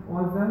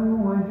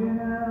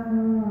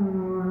وزوجناهم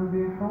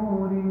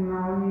بحور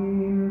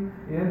عين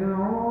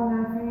يدعون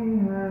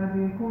فيها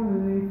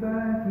بكل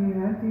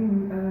فاكهة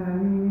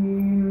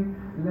آمين.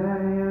 لا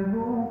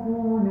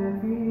يذوقون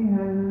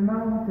فيها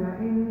الموت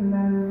إلا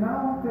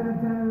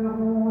الموتة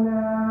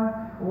الأولى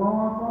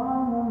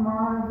ووقاهم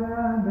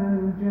عذاب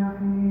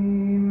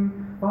الجحيم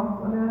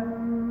فضلا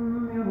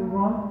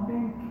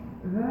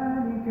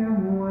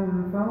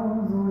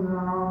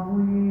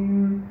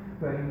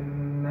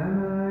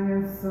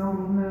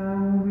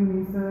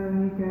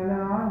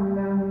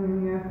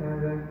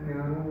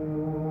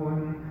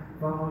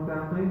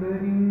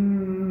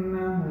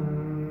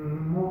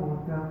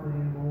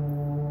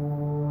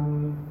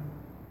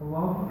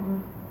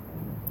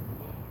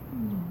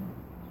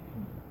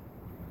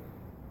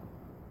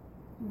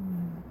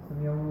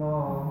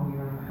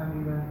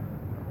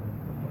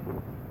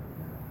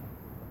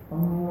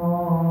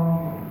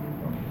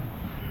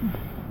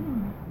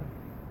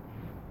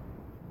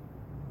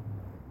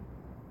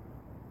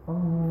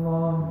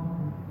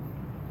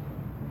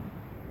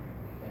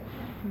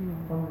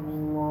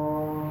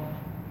الله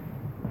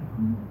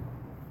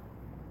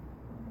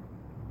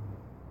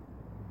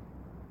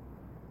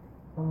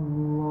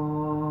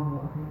الله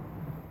أكبر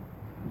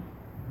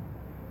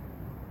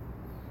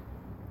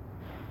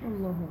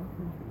الله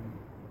أكبر.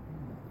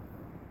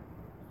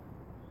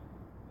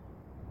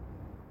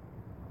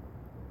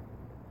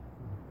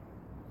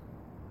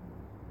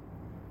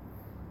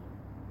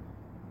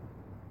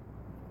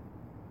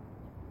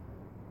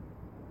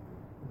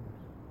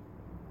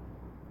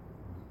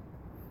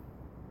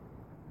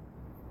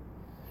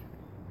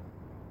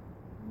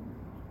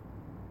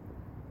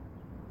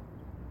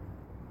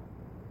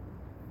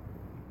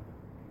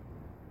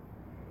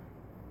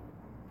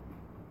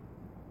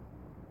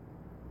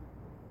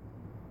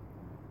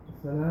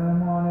 السلام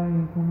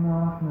عليكم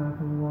ورحمة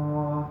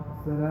الله.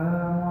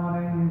 السلام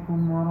عليكم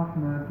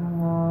ورحمة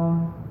الله.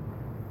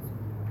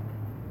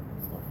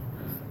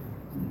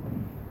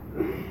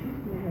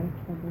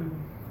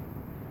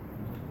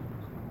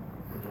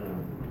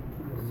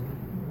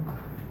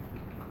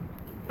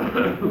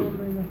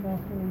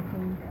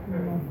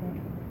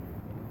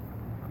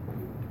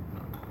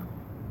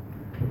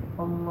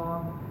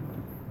 الله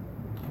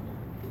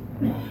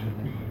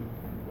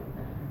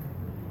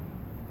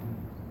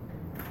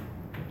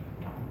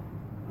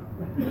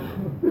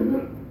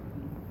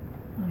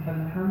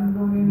الحمد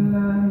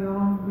لله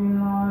رب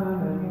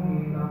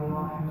العالمين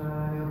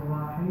الرحمن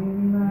الرحيم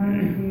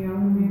مالك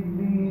يوم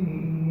الدين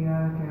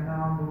إياك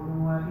نعبد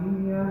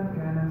وإياك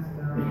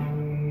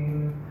نستعين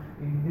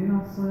اهدنا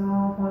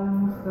الصراط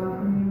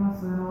المستقيم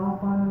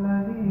صراط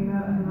الذين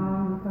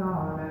أنعمت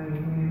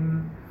عليهم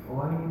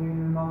غير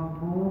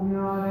المغضوب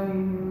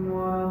عليهم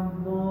ولا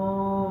الضالين.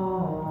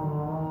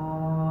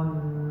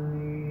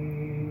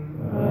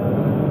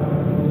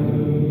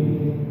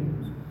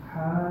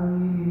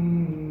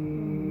 حميم.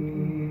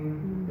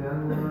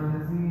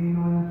 تنزيل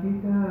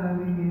الكتاب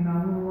من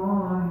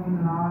الله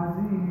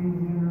العزيز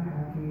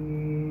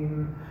الحكيم.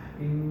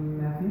 إن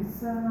في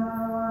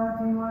السماوات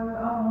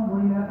والأرض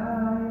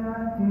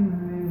لآيات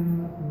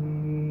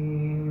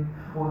للمؤمنين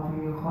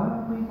وفي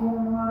خلقكم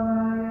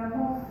وما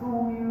يبث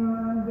من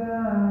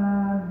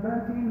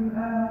دابة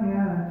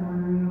آيات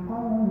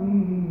لقوم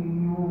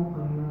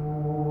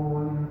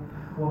يوقنون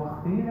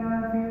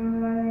واختلاف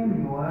الليل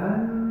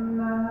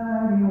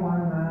والنهار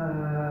وما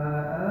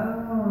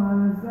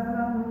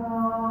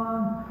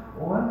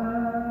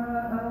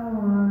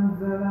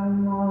أنزل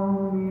الله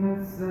من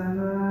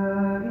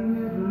السماء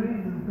من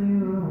رزق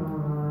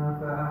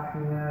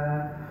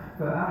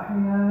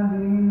فأحيا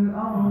به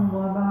الأرض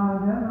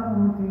بعد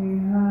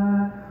موتها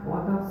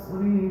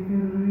وتصريف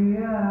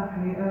الرياح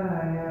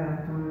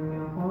آيات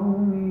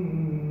لقوم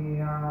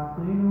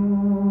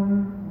يعقلون.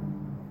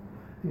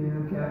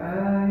 تلك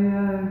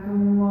آيات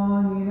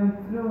الله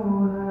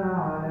نتلوها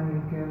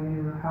عليك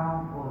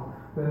بالحق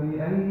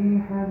فبأي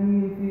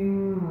حديث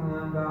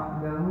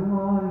بعد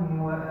الله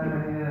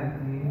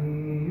وآياته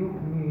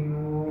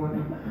يؤمنون.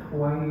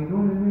 ويل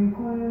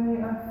لكل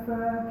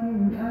أفاك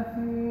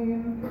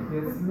أثيم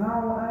يسمع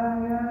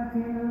آيات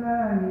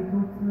الله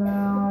تتلى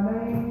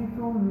عليه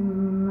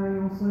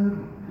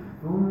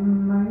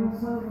ثم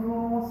يصر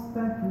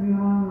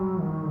مستكبرا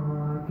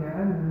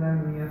كأن لم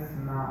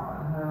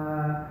يسمعها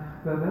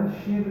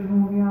فبشره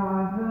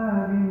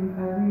بعذاب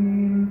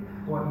أليم.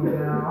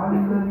 وإذا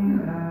علم من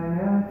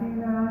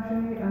آياتنا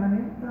شيئا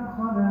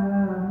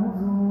اتخذها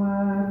هزوا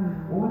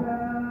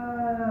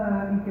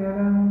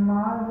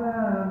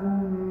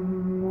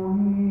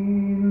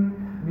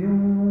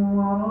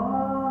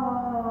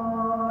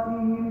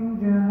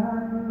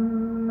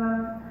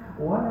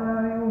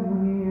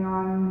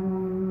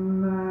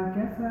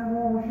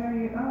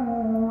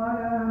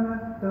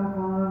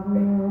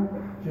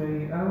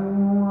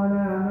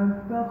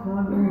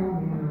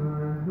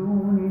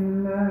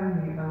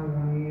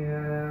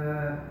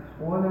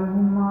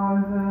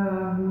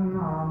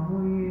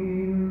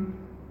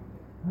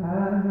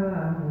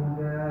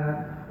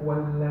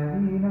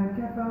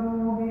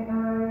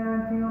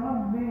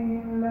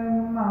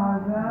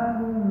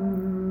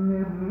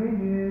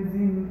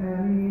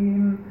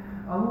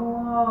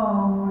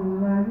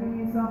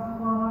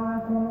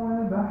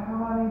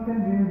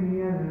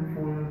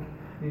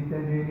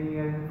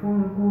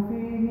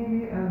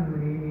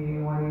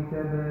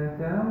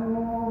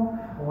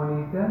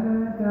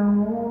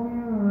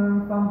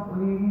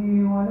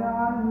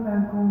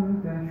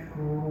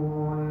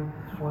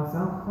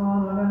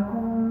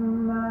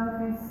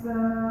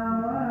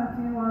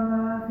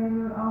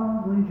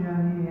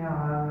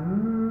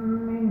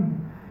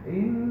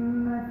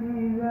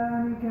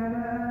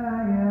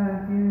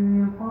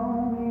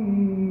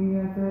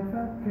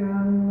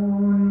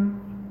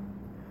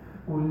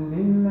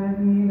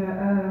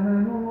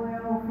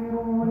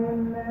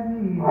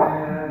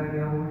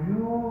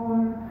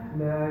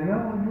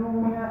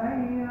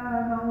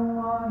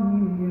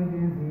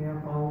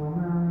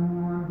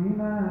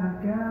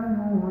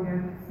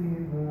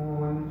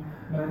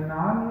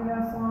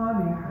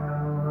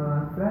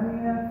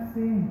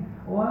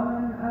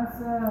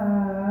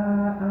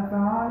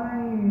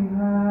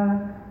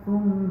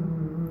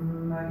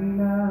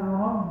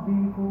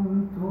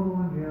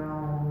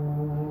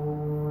ترجعون.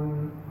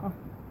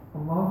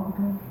 الله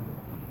أكبر.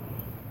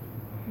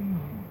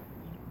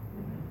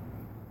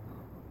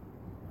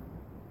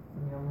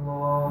 سمع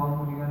الله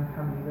لمن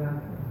حمده.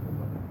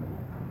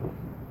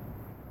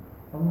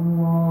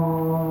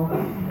 الله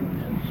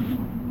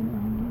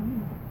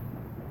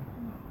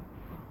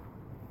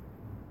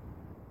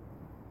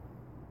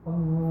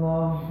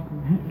الله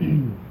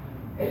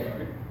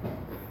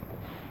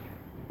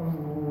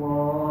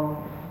الله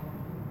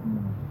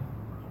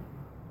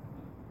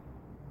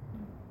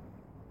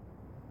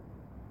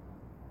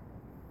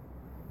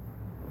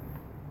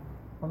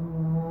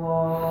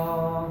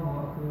الله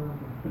أكبر.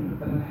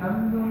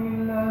 الحمد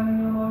لله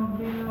رب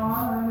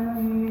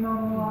العالمين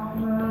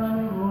الرحمن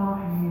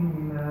الرحيم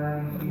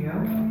مالك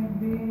يوم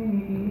الدين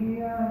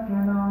إياك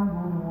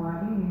نعبد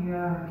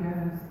وإياك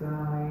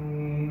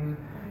نستعين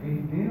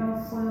اهدنا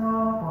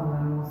الصراط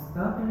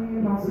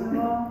المستقيم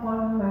صراط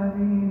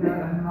الذين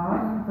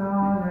أنعمت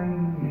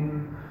عليهم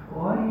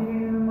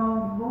غير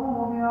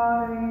المغضوب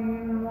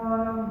عليهم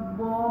ولا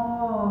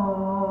الضالين.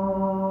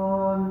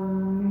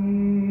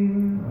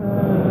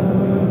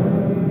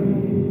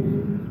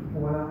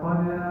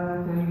 ولقد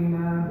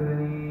آتينا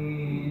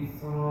بني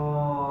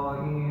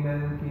إسرائيل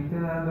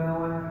الكتاب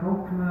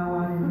والحكم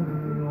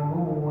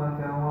والنبوة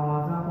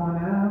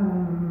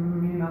ورزقناهم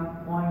من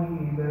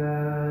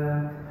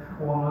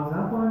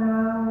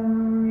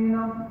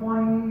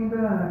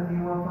الطيبات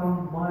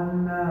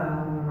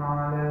وفضلناهم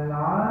على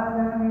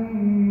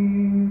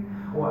العالمين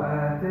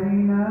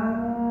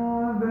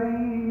وآتيناهم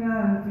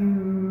بينات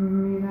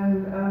من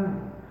الأمر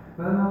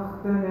فما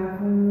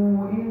اختلفوا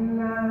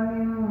إلا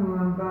من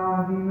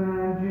بعد ما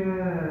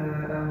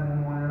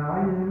جاءهم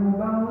العلم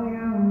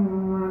بغيا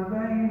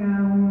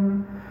بينهم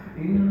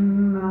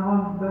إن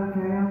ربك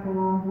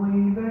يقضي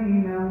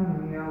بينهم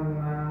يوم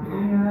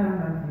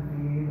القيامة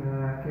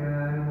فيما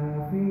كانوا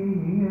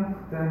فيه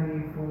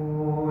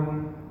يختلفون.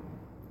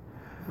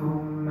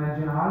 ثم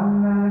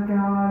جعلناك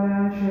على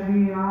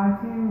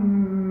شريعة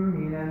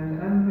من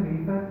الأمر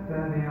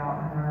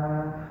فاتبعها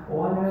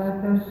ولا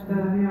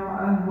تتبع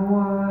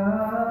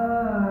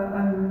أهواء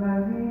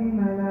الذين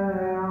لا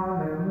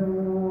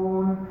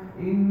يعلمون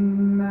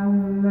إنهم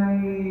لن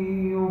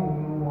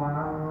يغنوا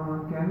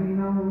عنك من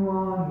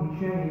الله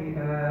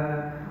شيئا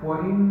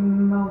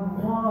وإن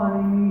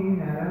الظالمين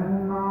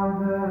لهم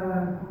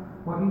عذاب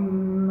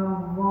وإن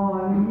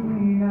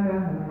الظالمين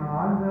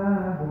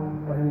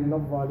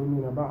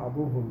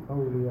بعضهم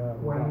أولياء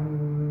بعض.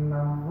 وإن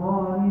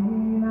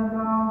الظالمين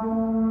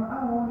بعضهم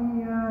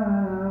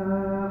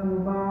أولياء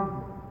بعض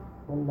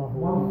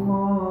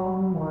والله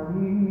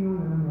ولي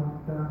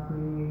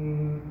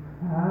المتقين.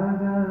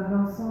 هذا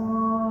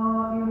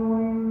بصائر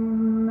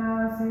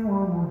للناس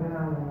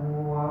وهدى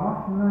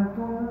ورحمة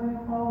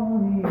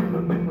لقوم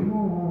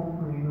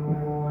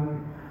يوقنون.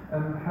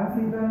 أم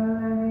حسب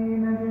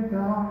الذين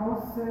اجترحوا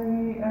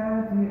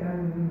السيئات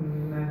أن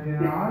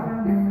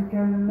نجعلهم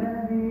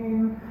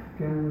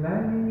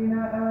كالذين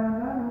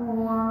آمنوا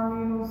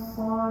وعملوا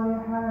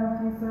الصالحات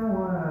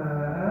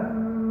سواء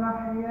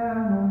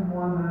محياهم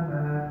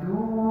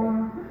ومماتهم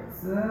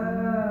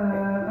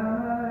ساء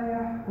ما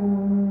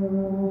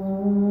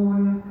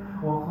يحكمون.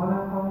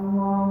 وخلق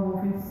الله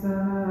في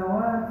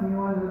السماوات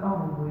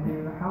والأرض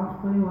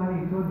بالحق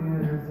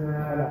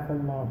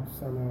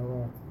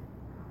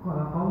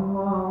خلق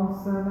الله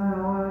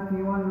السماوات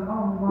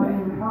والأرض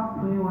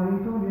بالحق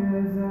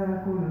ولتجزى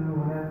كل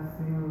نفس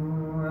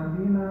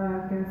بما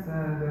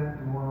كسبت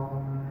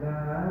وهم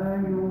لا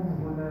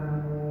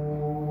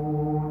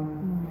يظلمون.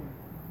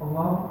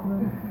 الله أكبر.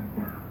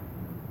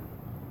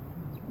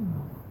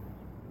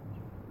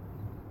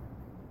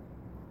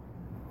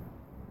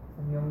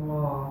 سمع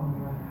الله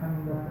لمن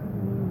حمده.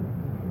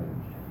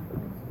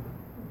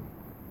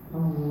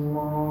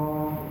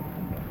 الله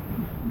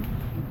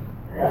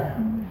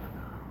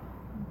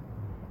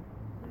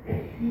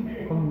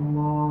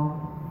الله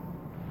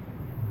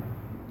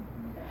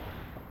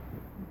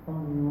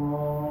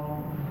الله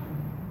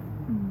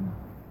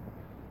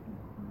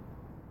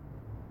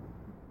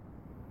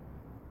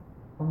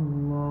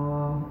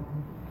الله.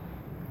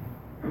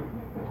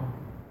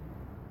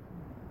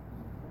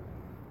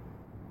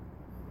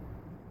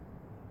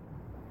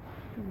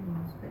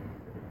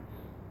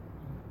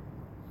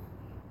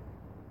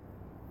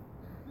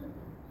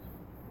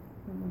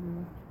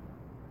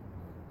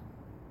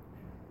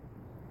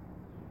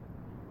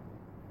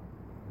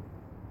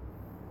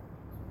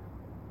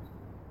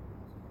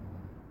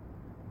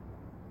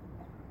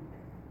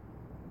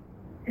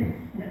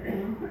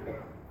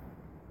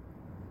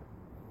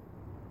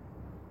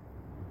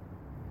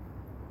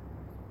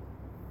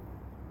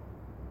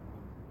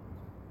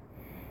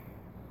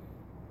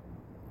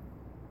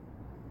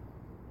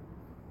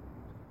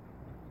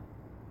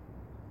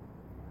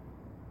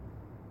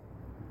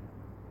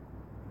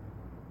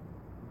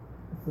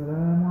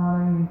 السلام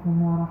عليكم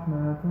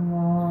ورحمة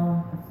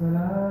الله.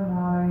 السلام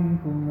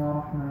عليكم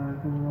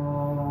ورحمة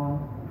الله.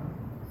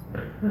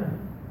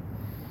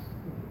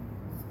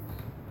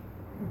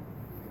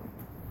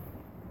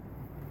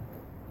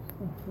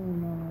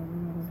 أخونا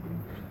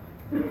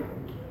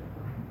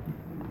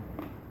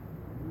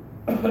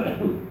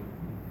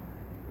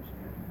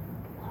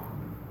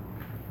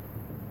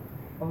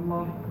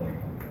الله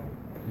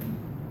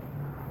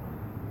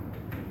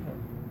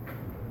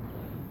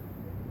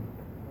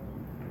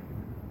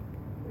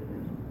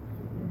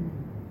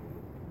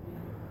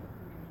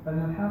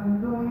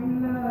الحمد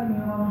لله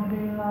رب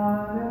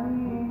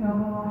العالمين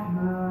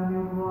الرحمن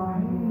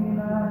الرحيم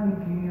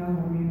مالك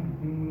يوم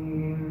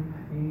الدين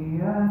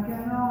إياك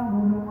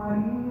نعبد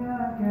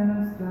وإياك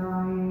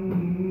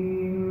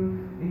نستعين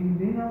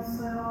اهدنا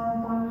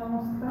الصراط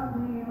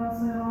المستقيم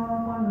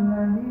صراط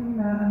الذين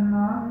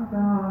أنعمت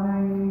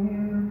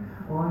عليهم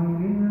غير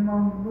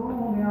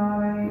المغضوب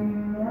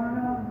عليهم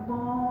ولا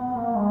الضالين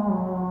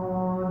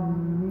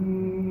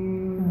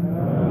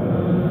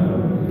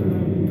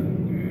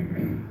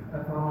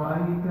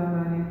أفرأيت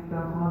من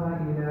اتخذ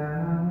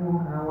إلهه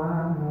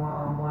هواه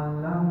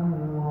وأضله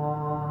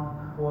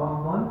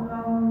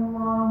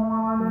الله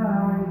على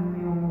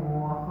علم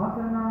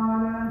وختم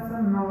على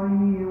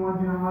سمعه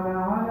وجعل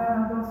على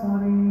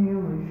بصره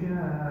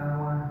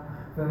غشاوة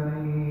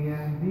فمن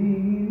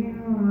يهديه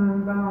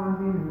من بعد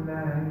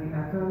الله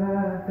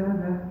أفلا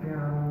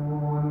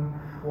تذكرون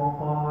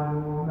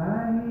وقالوا ما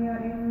هي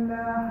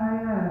إلا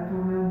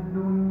حياتنا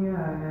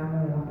الدنيا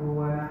نموت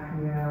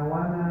ونحيا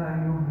وما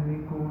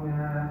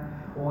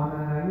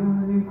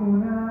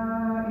يهلكنا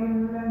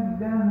إلا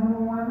الدهر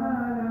وما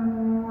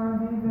لهم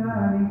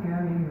بذلك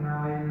من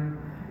علم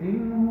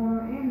إن هم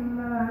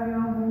إلا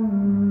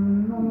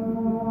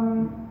يظنون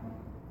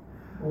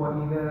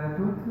وإذا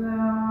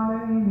تتلى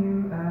عليهم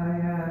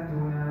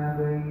آياتنا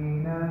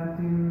بينات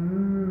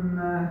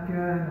ما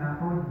كان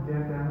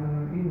حجتهم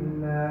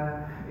إلا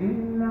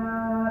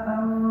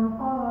أن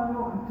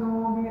قالوا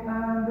ائتوا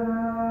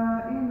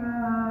بآبائنا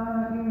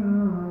إن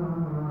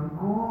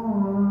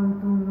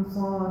كنتم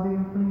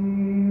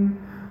صادقين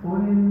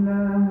قل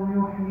الله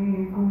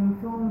يحييكم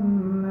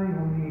ثم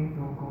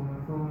يميتكم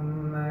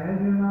ثم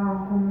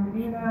يجمعكم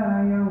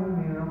إلى يوم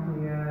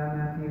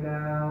القيامة لا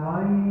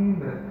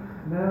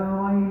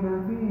ريب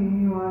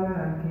فيه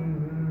ولكن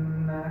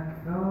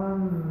أكثر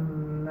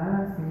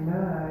الناس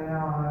لا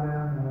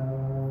يعلمون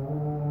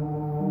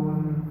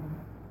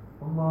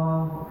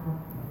الله أكبر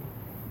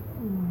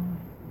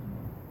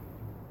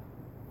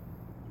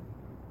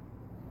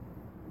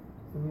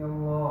سمع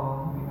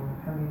الله لمن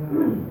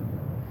حمده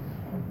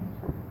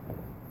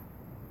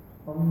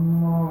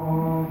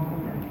الله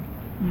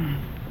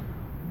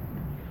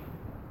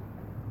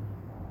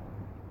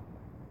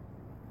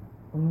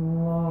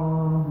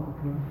الله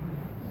أكبر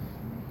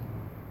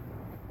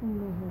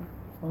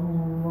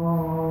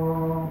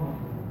الله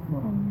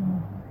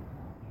أكبر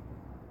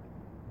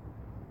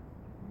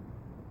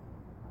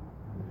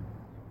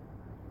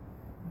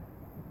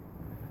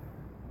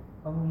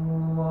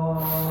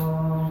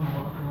الله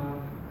أكبر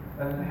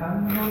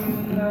الحمد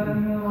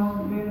لله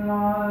رب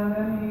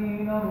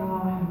العالمين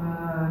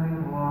الرحمن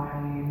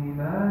الرحيم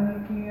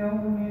مالك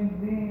يوم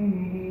الدين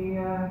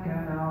إياك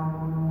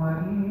نعبد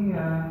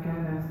وإياك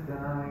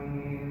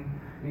نستعين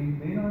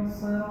اهدنا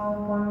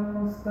الصراط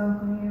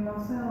المستقيم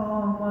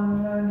صراط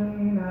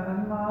الذين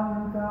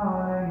أنعمت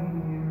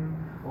عليهم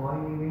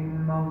غير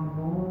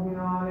المغضوب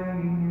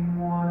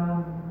عليهم ولا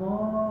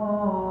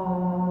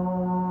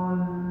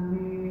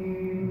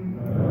الضالين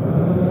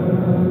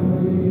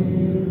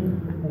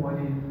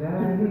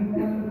ولله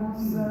ملك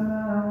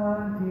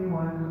السماوات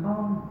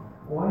والأرض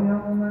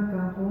ويوم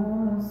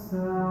تقوم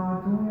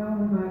الساعة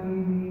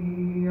يومئذ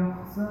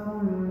يخسر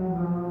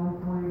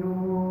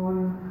المبطلون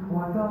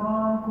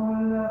وترى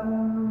كل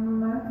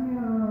أمة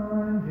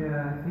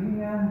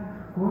جاثية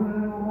كل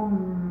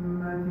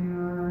أمة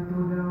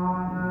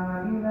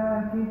تدعى إلى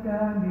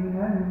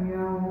كتابها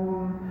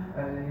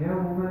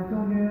اليوم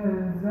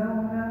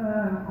تجزون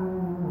ما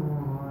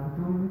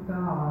كنتم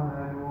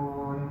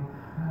تعملون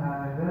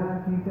هذا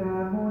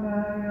كتابنا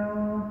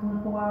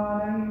ينطق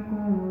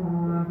عليكم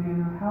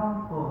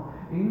بالحق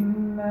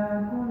إنا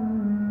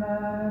كنا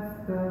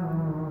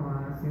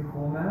نستنسخ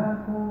ما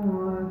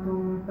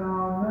كنتم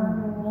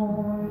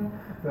تعملون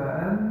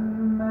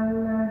فأما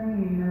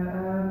الذين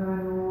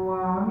آمنوا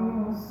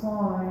وعملوا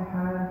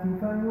الصالحات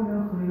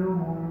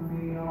فيدخلهم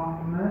في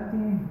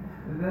رحمته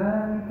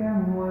ذلك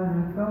هو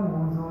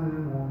الفوز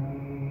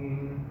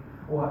المبين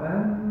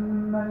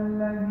وأما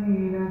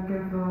الذين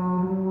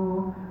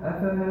كفروا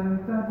أفلم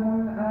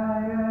تكن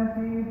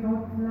آياتي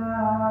تتلى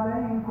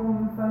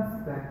عليكم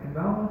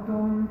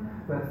فاستكبرتم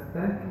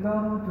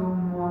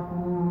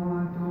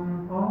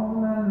وكنتم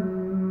قوما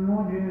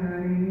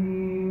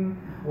مجرمين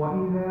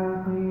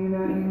وإذا قيل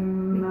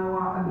إن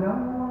وعد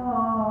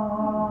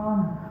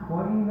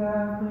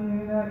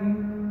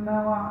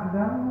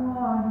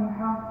الله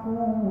حق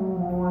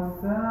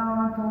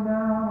والساعة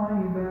لا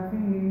ريب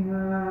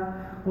فيها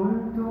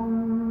قلتم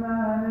ما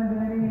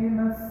ندري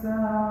ما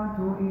الساعة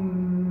إن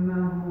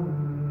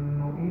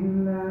نظن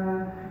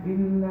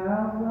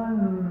إلا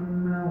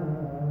ظنا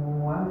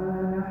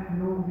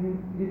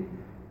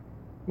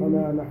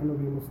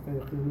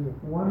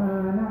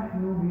وما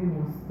نحن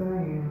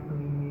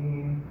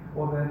بمستيقنين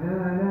وبدا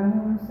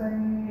لهم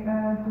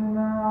سيئات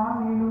ما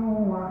عملوا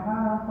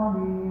وحاق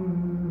بهم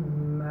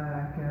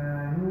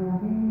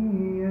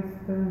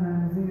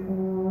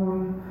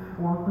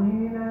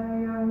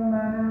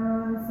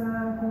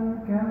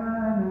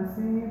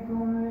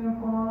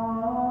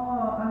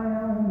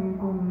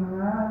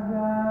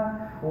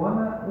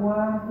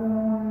تمسكم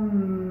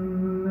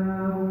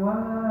النار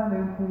وما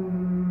لكم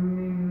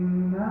من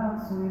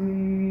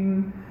ناصرين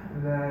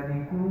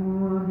ذلكم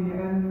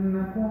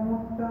بأنكم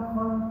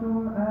اتخذتم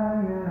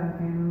آيات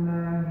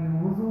الله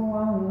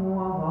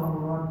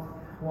هزوا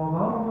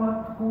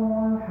وغرتكم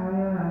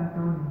الحياة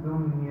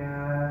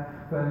الدنيا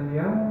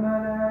فاليوم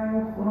لا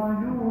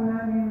يخرجون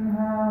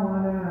منها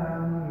ولا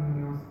هم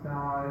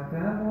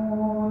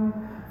يستعتبون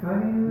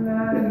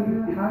فلله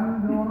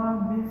الحمد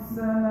رب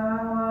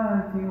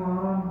السماوات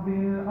ورب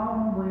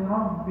الأرض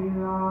رب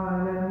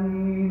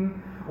العالمين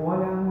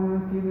وله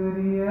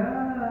الكبرياء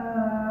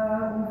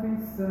في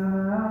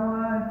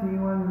السماوات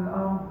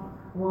والأرض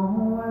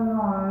وهو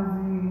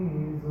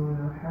العزيز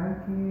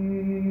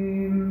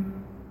الحكيم.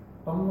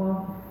 الله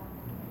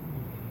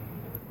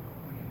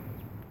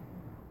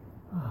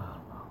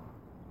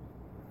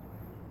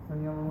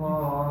سمع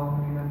الله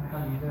لمن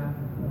حمده.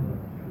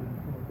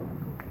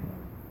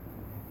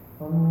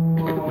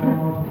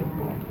 الله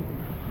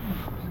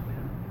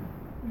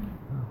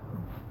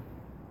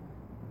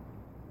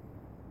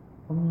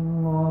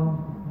الله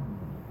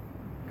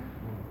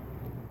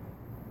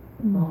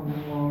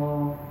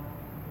الله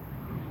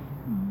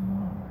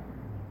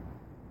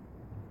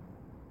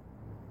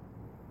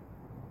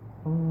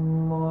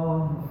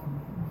الله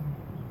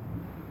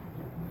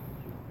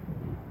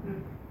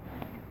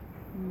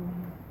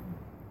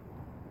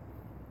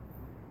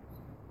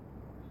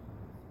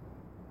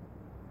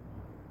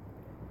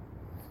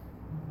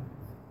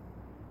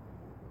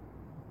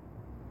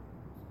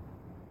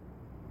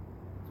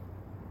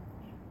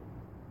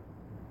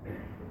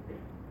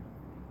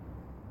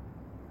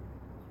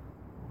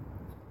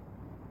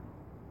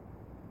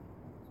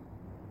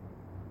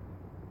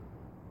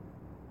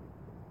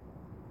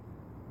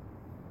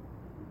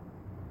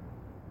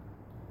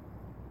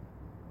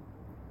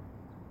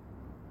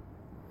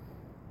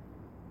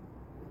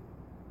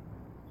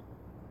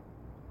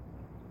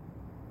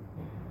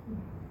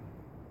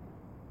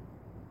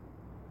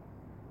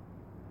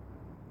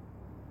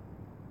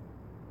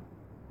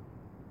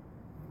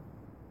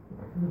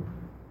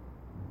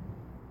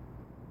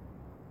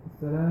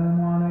السلام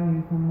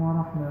عليكم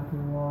ورحمة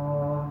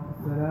الله.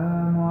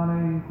 السلام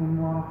عليكم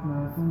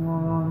ورحمة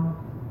الله.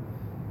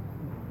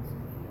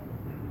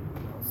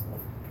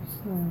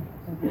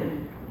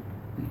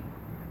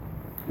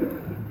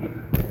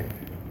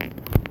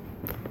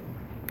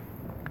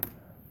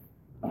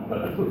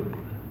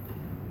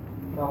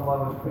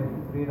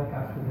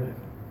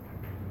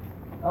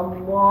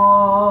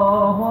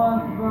 الله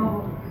أكبر.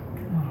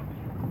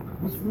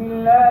 بسم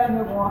الله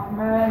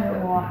الرحمن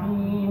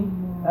الرحيم.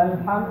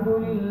 الحمد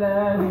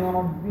لله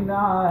رب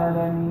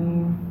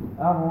العالمين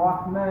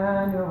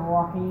الرحمن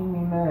الرحيم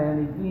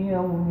مالك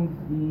يوم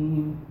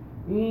الدين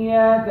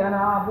إياك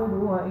نعبد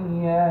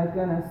وإياك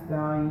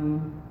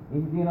نستعين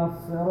اهدنا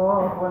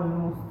الصراط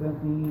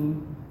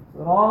المستقيم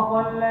صراط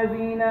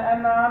الذين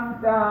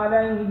أنعمت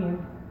عليهم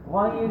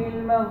غير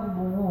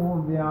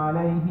المغضوب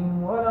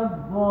عليهم ولا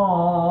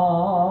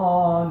الضالين.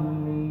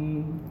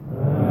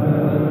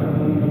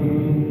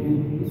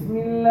 بسم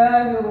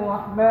الله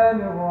الرحمن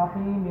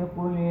الرحيم.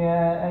 قل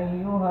يا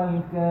أيها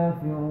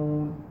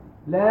الكافرون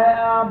لا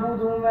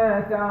أعبد ما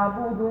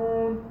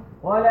تعبدون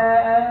ولا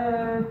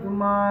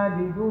أنتم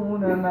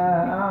عابدون ما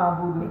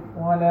أعبد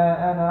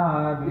ولا أنا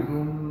عابد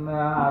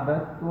ما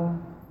عبدتم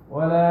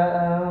ولا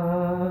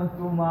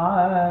أنتم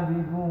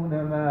عابدون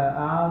ما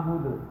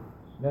أعبد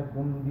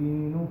لكم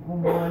دينكم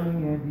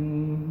ولي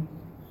دين.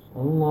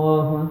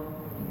 الله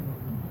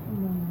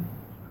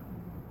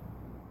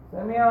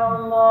سمع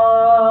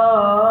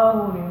الله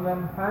لمن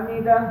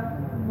حمده.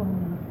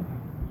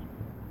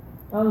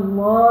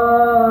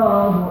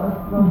 الله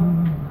أكبر.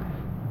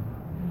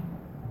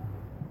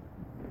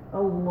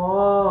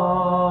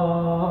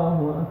 الله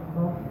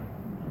أكبر.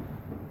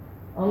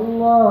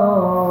 الله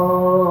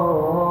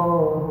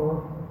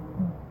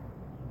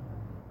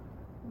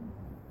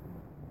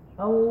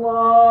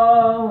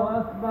الله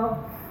أكبر.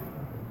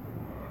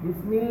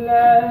 بسم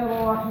الله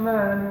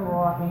الرحمن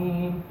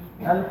الرحيم.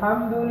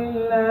 الحمد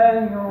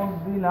لله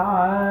رب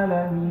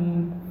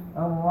العالمين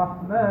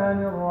الرحمن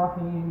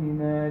الرحيم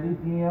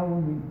مالك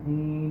يوم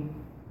الدين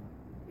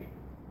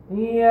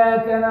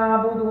إياك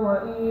نعبد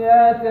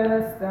وإياك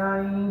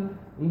نستعين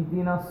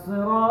اهدنا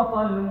الصراط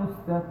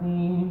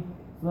المستقيم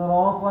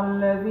صراط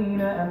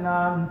الذين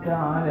أنعمت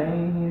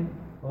عليهم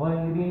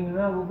غير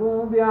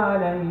المغضوب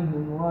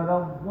عليهم ولا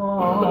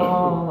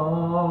الضالين.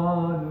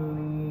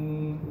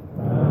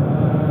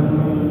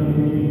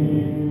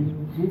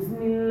 بسم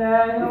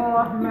الله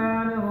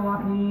الرحمن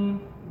الرحيم.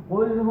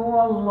 قل هو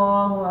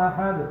الله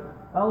أحد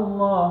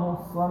الله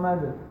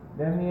الصمد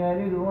لم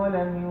يلد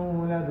ولم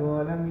يولد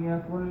ولم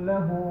يكن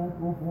له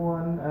كفوا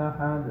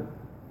أحد.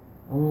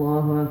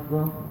 الله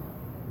أكبر.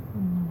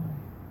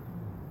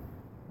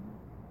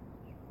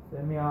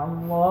 سمع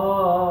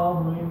الله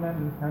لمن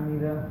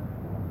حمده.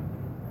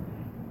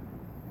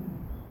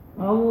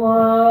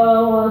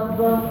 الله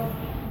أكبر.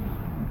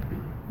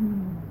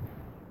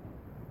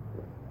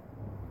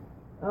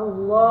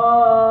 الله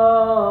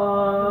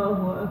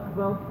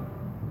أكبر.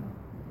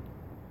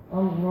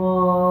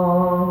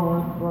 الله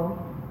أكبر.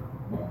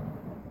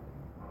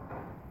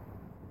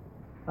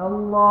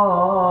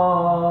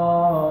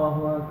 الله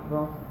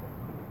أكبر.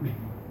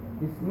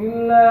 بسم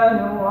الله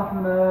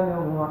الرحمن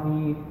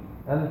الرحيم.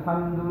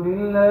 الحمد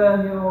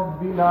لله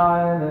رب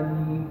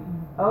العالمين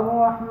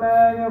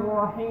الرحمن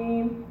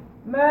الرحيم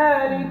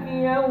مالك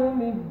يوم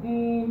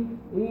الدين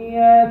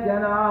إياك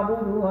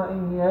نعبد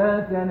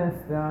وإياك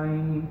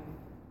نستعين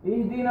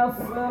اهدنا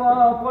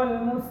الصراط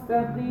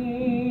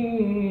المستقيم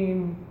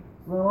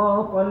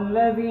صراط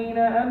الذين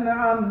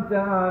أنعمت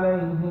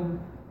عليهم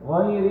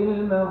غير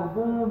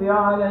المغضوب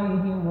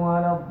عليهم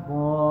ولا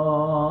الضالين.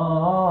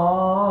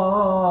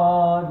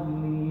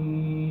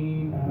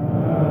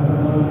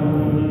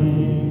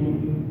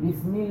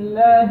 بسم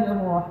الله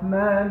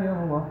الرحمن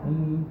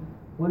الرحيم.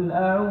 قل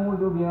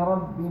أعوذ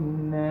برب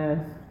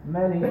الناس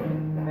ملك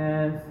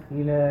الناس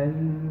إله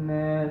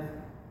الناس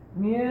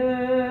من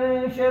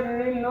شر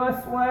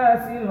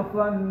الوسواس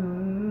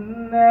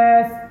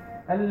الخناس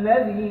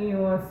الذي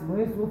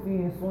يوسوس في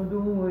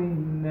صدور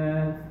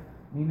الناس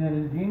من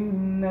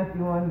الجنة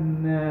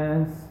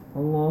والناس.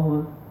 الله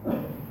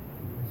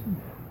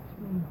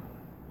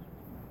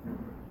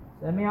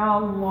سمع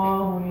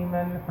الله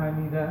لمن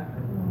حمده.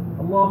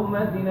 اللهم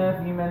اهدنا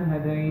فيمن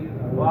هديت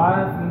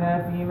وعافنا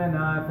فيمن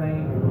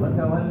عافيت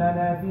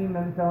وتولنا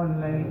فيمن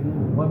توليت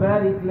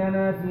وبارك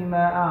لنا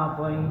فيما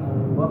أعطيت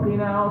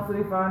وقنا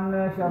واصرف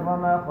عنا شر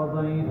ما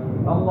قضيت.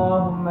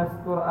 اللهم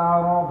استر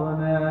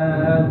أعراضنا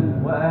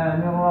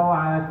وآمن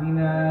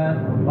روعاتنا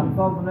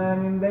واحفظنا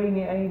من بين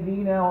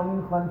أيدينا ومن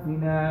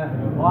خلفنا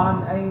وعن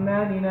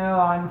أيماننا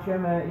وعن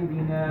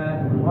شمائلنا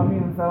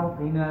ومن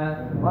فوقنا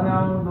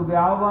ونعوذ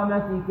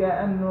بعظمتك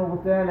أن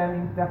نغتال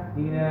من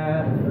تحتنا.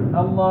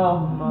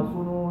 اللهم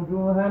صن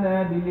وجوهنا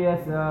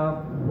باليسار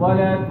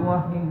ولا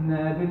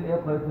توهنا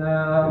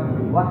بالإقتار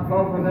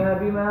واحفظنا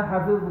بما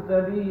حفظت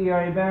به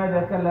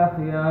عبادك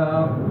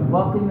الأخيار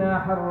وقنا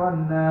حر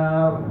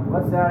النار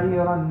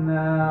وسعير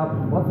النار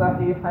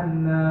وفحيح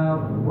النار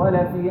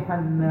ولفيح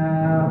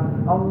النار.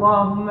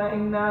 اللهم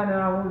إنا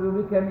نعوذ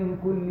بك من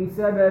كل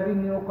سبب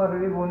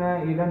يقربنا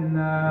إلى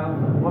النار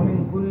ومن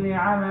كل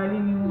عمل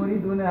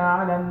يوردنا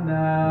على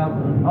النار.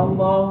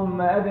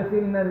 اللهم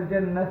أدخلنا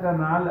الجنة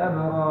مع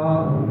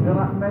الأبرار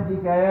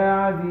برحمتك يا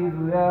عزيز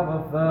يا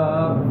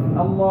غفار.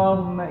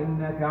 اللهم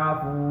إنك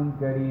عفو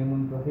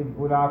كريم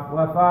تحب العفو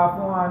فاعف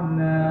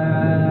عنا.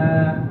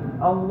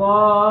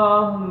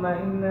 اللهم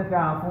إنك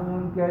عفو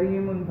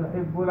كريم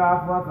تحب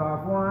العفو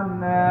فاعف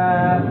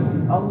عنا.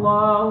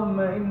 اللهم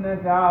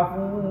إنك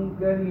عفو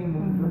كريم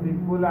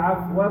تحب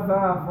العفو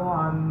فاعف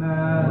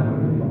عنا.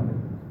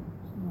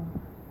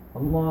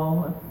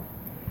 الله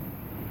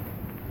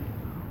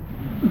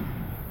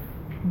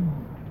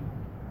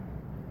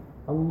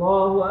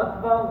الله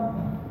أكبر.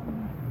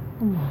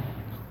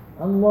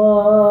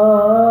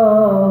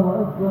 الله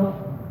أكبر.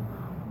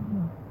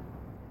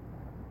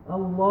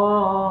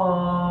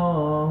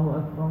 الله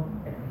أكبر.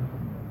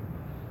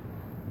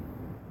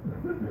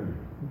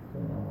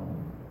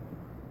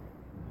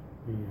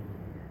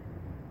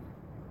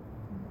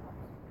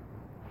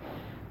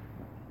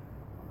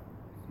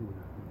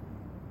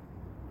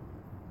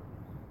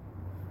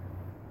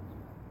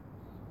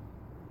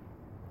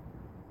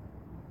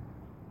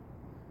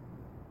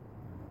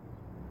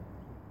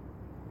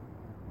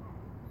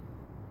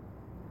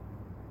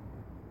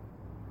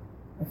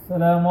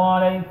 السلام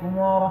عليكم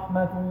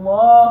ورحمة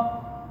الله.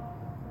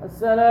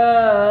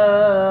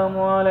 السلام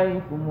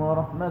عليكم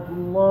ورحمة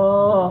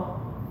الله.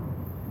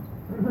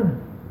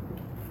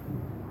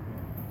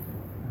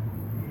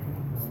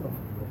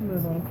 الله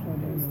يبارك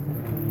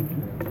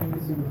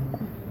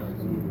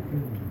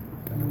فيك.